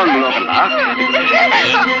രക്ഷപ്പെടാമെന്ന് നോക്കണ്ട.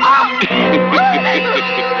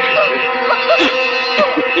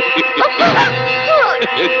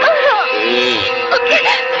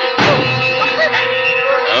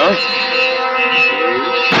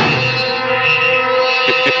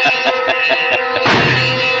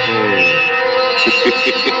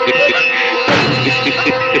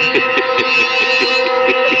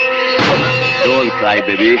 Don't cry,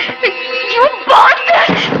 baby. You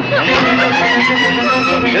bastard!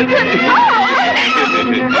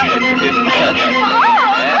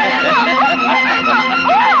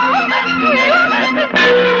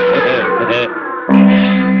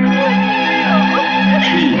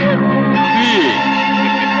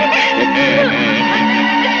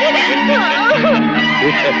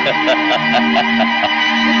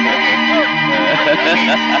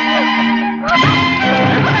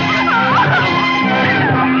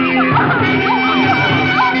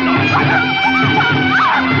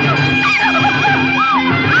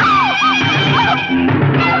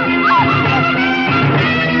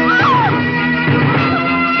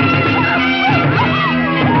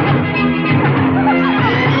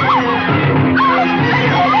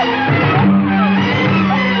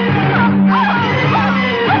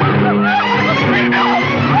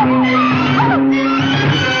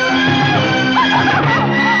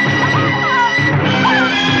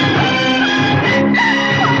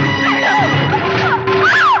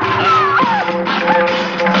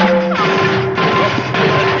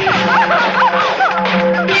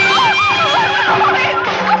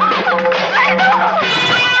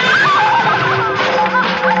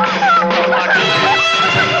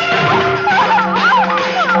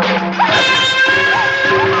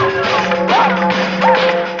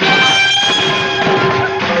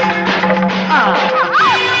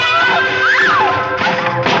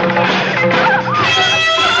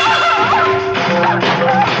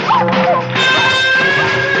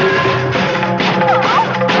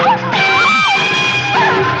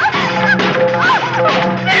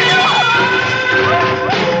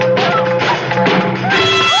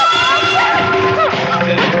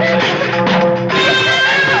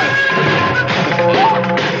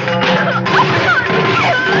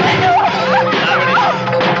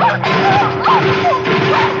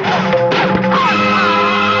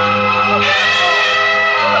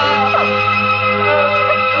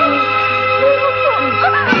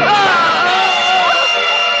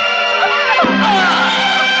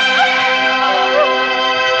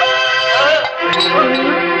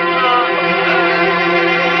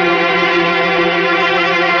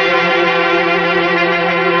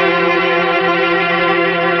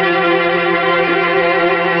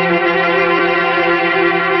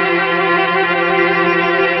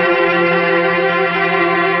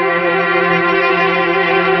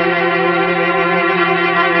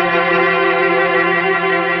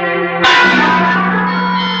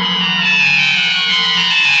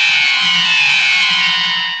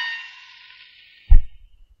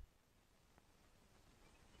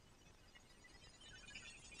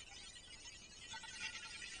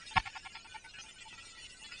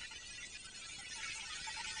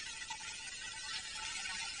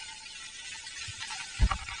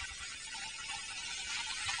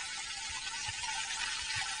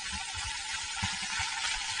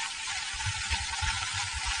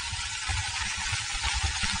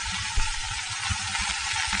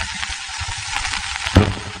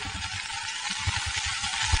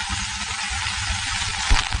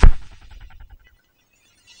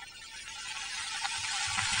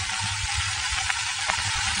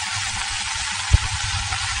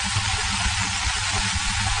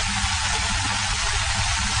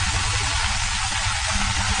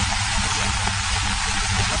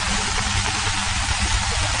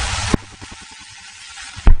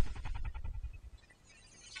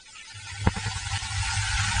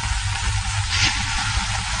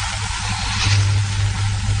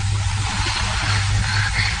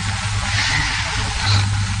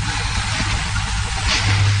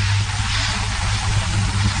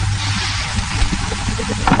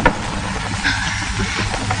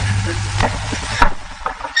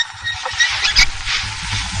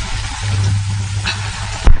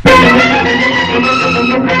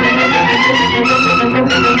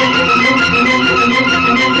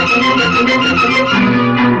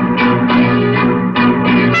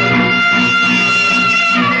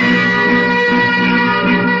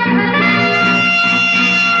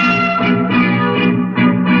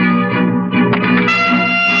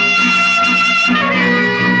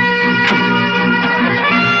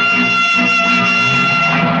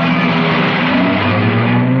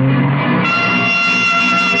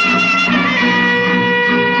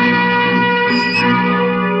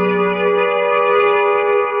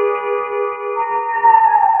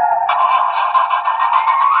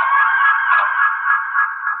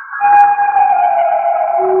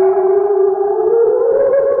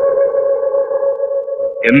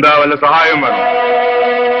 എന്താ വല്ല സഹായം വേണം?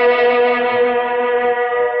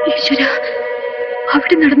 ഈശ്വര,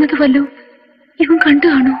 അവിടെ നടന്നത് വല്ലോ ഇവൻ കണ്ടു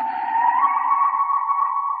കാണോ?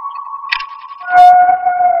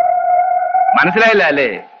 മനസ്സിലായില്ല അല്ലേ?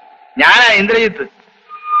 ഞാനാ ഇന്ദ്രജിത്ത്.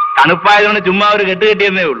 തണുപ്പായതുകൊണ്ട് ചുമ്മാ ഒരു കെട്ട്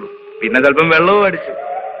കെട്ടിയെന്നേ ഉള്ളൂ. പിന്നെ സ്വല്പം വെള്ളവും അടിച്ചു.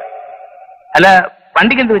 അല്ല,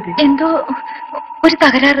 വണ്ടിക്ക് എന്ത് പറ്റി? എന്തോ ഒരു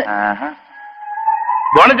തകരാറ്.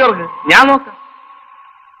 ബോണച്ചോർക്ക് ഞാൻ നോക്കാം.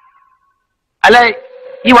 അല്ല,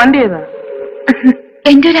 ഈ വണ്ടി ഏതാ?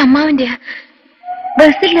 എന്റെ ഒരു അമ്മാവന്റെയാ.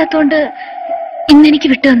 ബസ്സില്ലാത്തോണ്ട് ഇന്നെനിക്ക്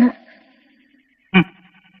വിട്ടു തന്നു.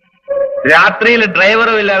 രാത്രിയിൽ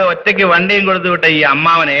ഡ്രൈവറും ഇല്ലാതെ ഒറ്റയ്ക്ക് വണ്ടിയും കൊടുത്തു വിട്ട ഈ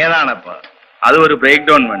അമ്മാവൻ ഏതാണപ്പ? അതും ഒരു ബ്രേക്ക്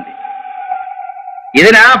ഡൗൺ വണ്ടി.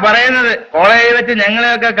 ഇതിനാ പറയുന്നത്, കോളേജിൽ വെച്ച്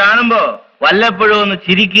ഞങ്ങളെയൊക്കെ കാണുമ്പോ വല്ലപ്പോഴും ഒന്ന്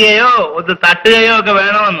ചിരിക്കുകയോ ഒന്ന് തട്ടുകയോ ഒക്കെ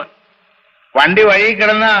വേണമെന്ന്. വണ്ടി വഴി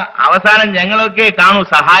കിടന്ന അവസാനം ഞങ്ങളൊക്കെ കാണൂ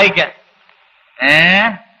സഹായിക്കാൻ.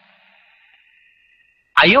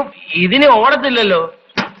 അയ്യോ, ഇതിന് ഓടത്തില്ലല്ലോ.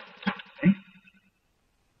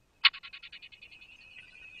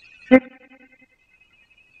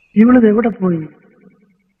 ഇവളിത് എവിടെ പോയി?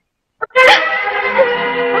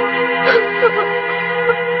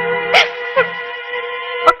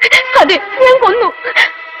 അതെ, ഞാൻ കൊന്നു.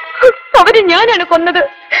 അവര് ഞാനാണ് കൊന്നത്.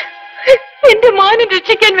 എന്റെ മാനം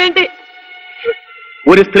രക്ഷിക്കാൻ വേണ്ടി.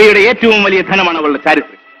 ഒരു സ്ത്രീയുടെ ഏറ്റവും വലിയ ധനമാണ് അവളുടെ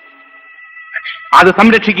ചാരിത്രം. അത്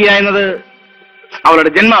സംരക്ഷിക്കുക എന്നത് അവളുടെ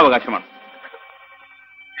ജന്മാവകാശമാണ്.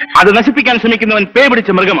 അത് നശിപ്പിക്കാൻ ശ്രമിക്കുന്നവൻ പേ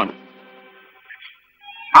പിടിച്ച മൃഗമാണ്.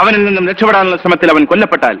 അവനിൽ നിന്നും രക്ഷപ്പെടാനുള്ള ശ്രമത്തിൽ അവൻ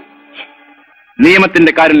കൊല്ലപ്പെട്ടാൽ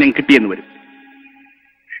നിയമത്തിന്റെ കാരുണ്യം കിട്ടിയെന്ന് വരും.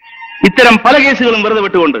 ഇത്തരം പല കേസുകളും വെറുതെ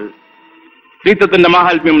വിട്ടുകൊണ്ട് സ്ത്രീത്വത്തിന്റെ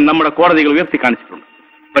മാഹാത്മ്യം നമ്മുടെ കോടതികൾ ഉയർത്തി കാണിച്ചിട്ടുണ്ട്.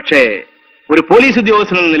 പക്ഷേ ഒരു പോലീസ്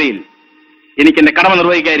ഉദ്യോഗസ്ഥൻ എന്ന നിലയിൽ എനിക്ക് എന്റെ കടമ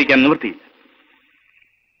നിർവഹിക്കാതിരിക്കാൻ നിവൃത്തിയില്ല.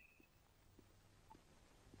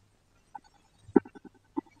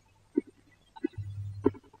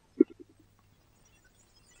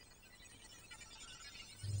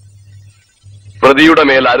 പ്രതിയുടെ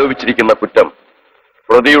മേൽ ആരോപിച്ചിരിക്കുന്ന കുറ്റം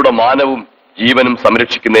പ്രതിയുടെ മാനവും ജീവനും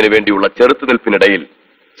സംരക്ഷിക്കുന്നതിന് വേണ്ടിയുള്ള ചെറുത്തുനിൽപ്പിനിടയിൽ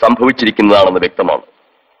സംഭവിച്ചിരിക്കുന്നതാണെന്ന് വ്യക്തമാണ്.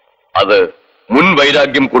 അത് മുൻ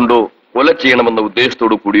വൈരാഗ്യം കൊണ്ടോ കൊല ചെയ്യണമെന്ന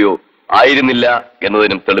ഉദ്ദേശത്തോടു കൂടിയോ ആയിരുന്നില്ല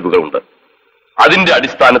എന്നതിനും തെളിവുകളുണ്ട്. അതിന്റെ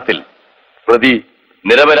അടിസ്ഥാനത്തിൽ പ്രതി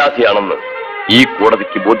നിരപരാധിയാണെന്ന് ഈ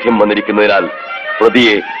കോടതിക്ക് ബോധ്യം വന്നിരിക്കുന്നതിനാൽ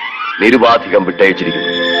പ്രതിയെ നിരുപാധികം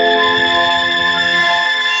വിട്ടയച്ചിരിക്കുന്നു.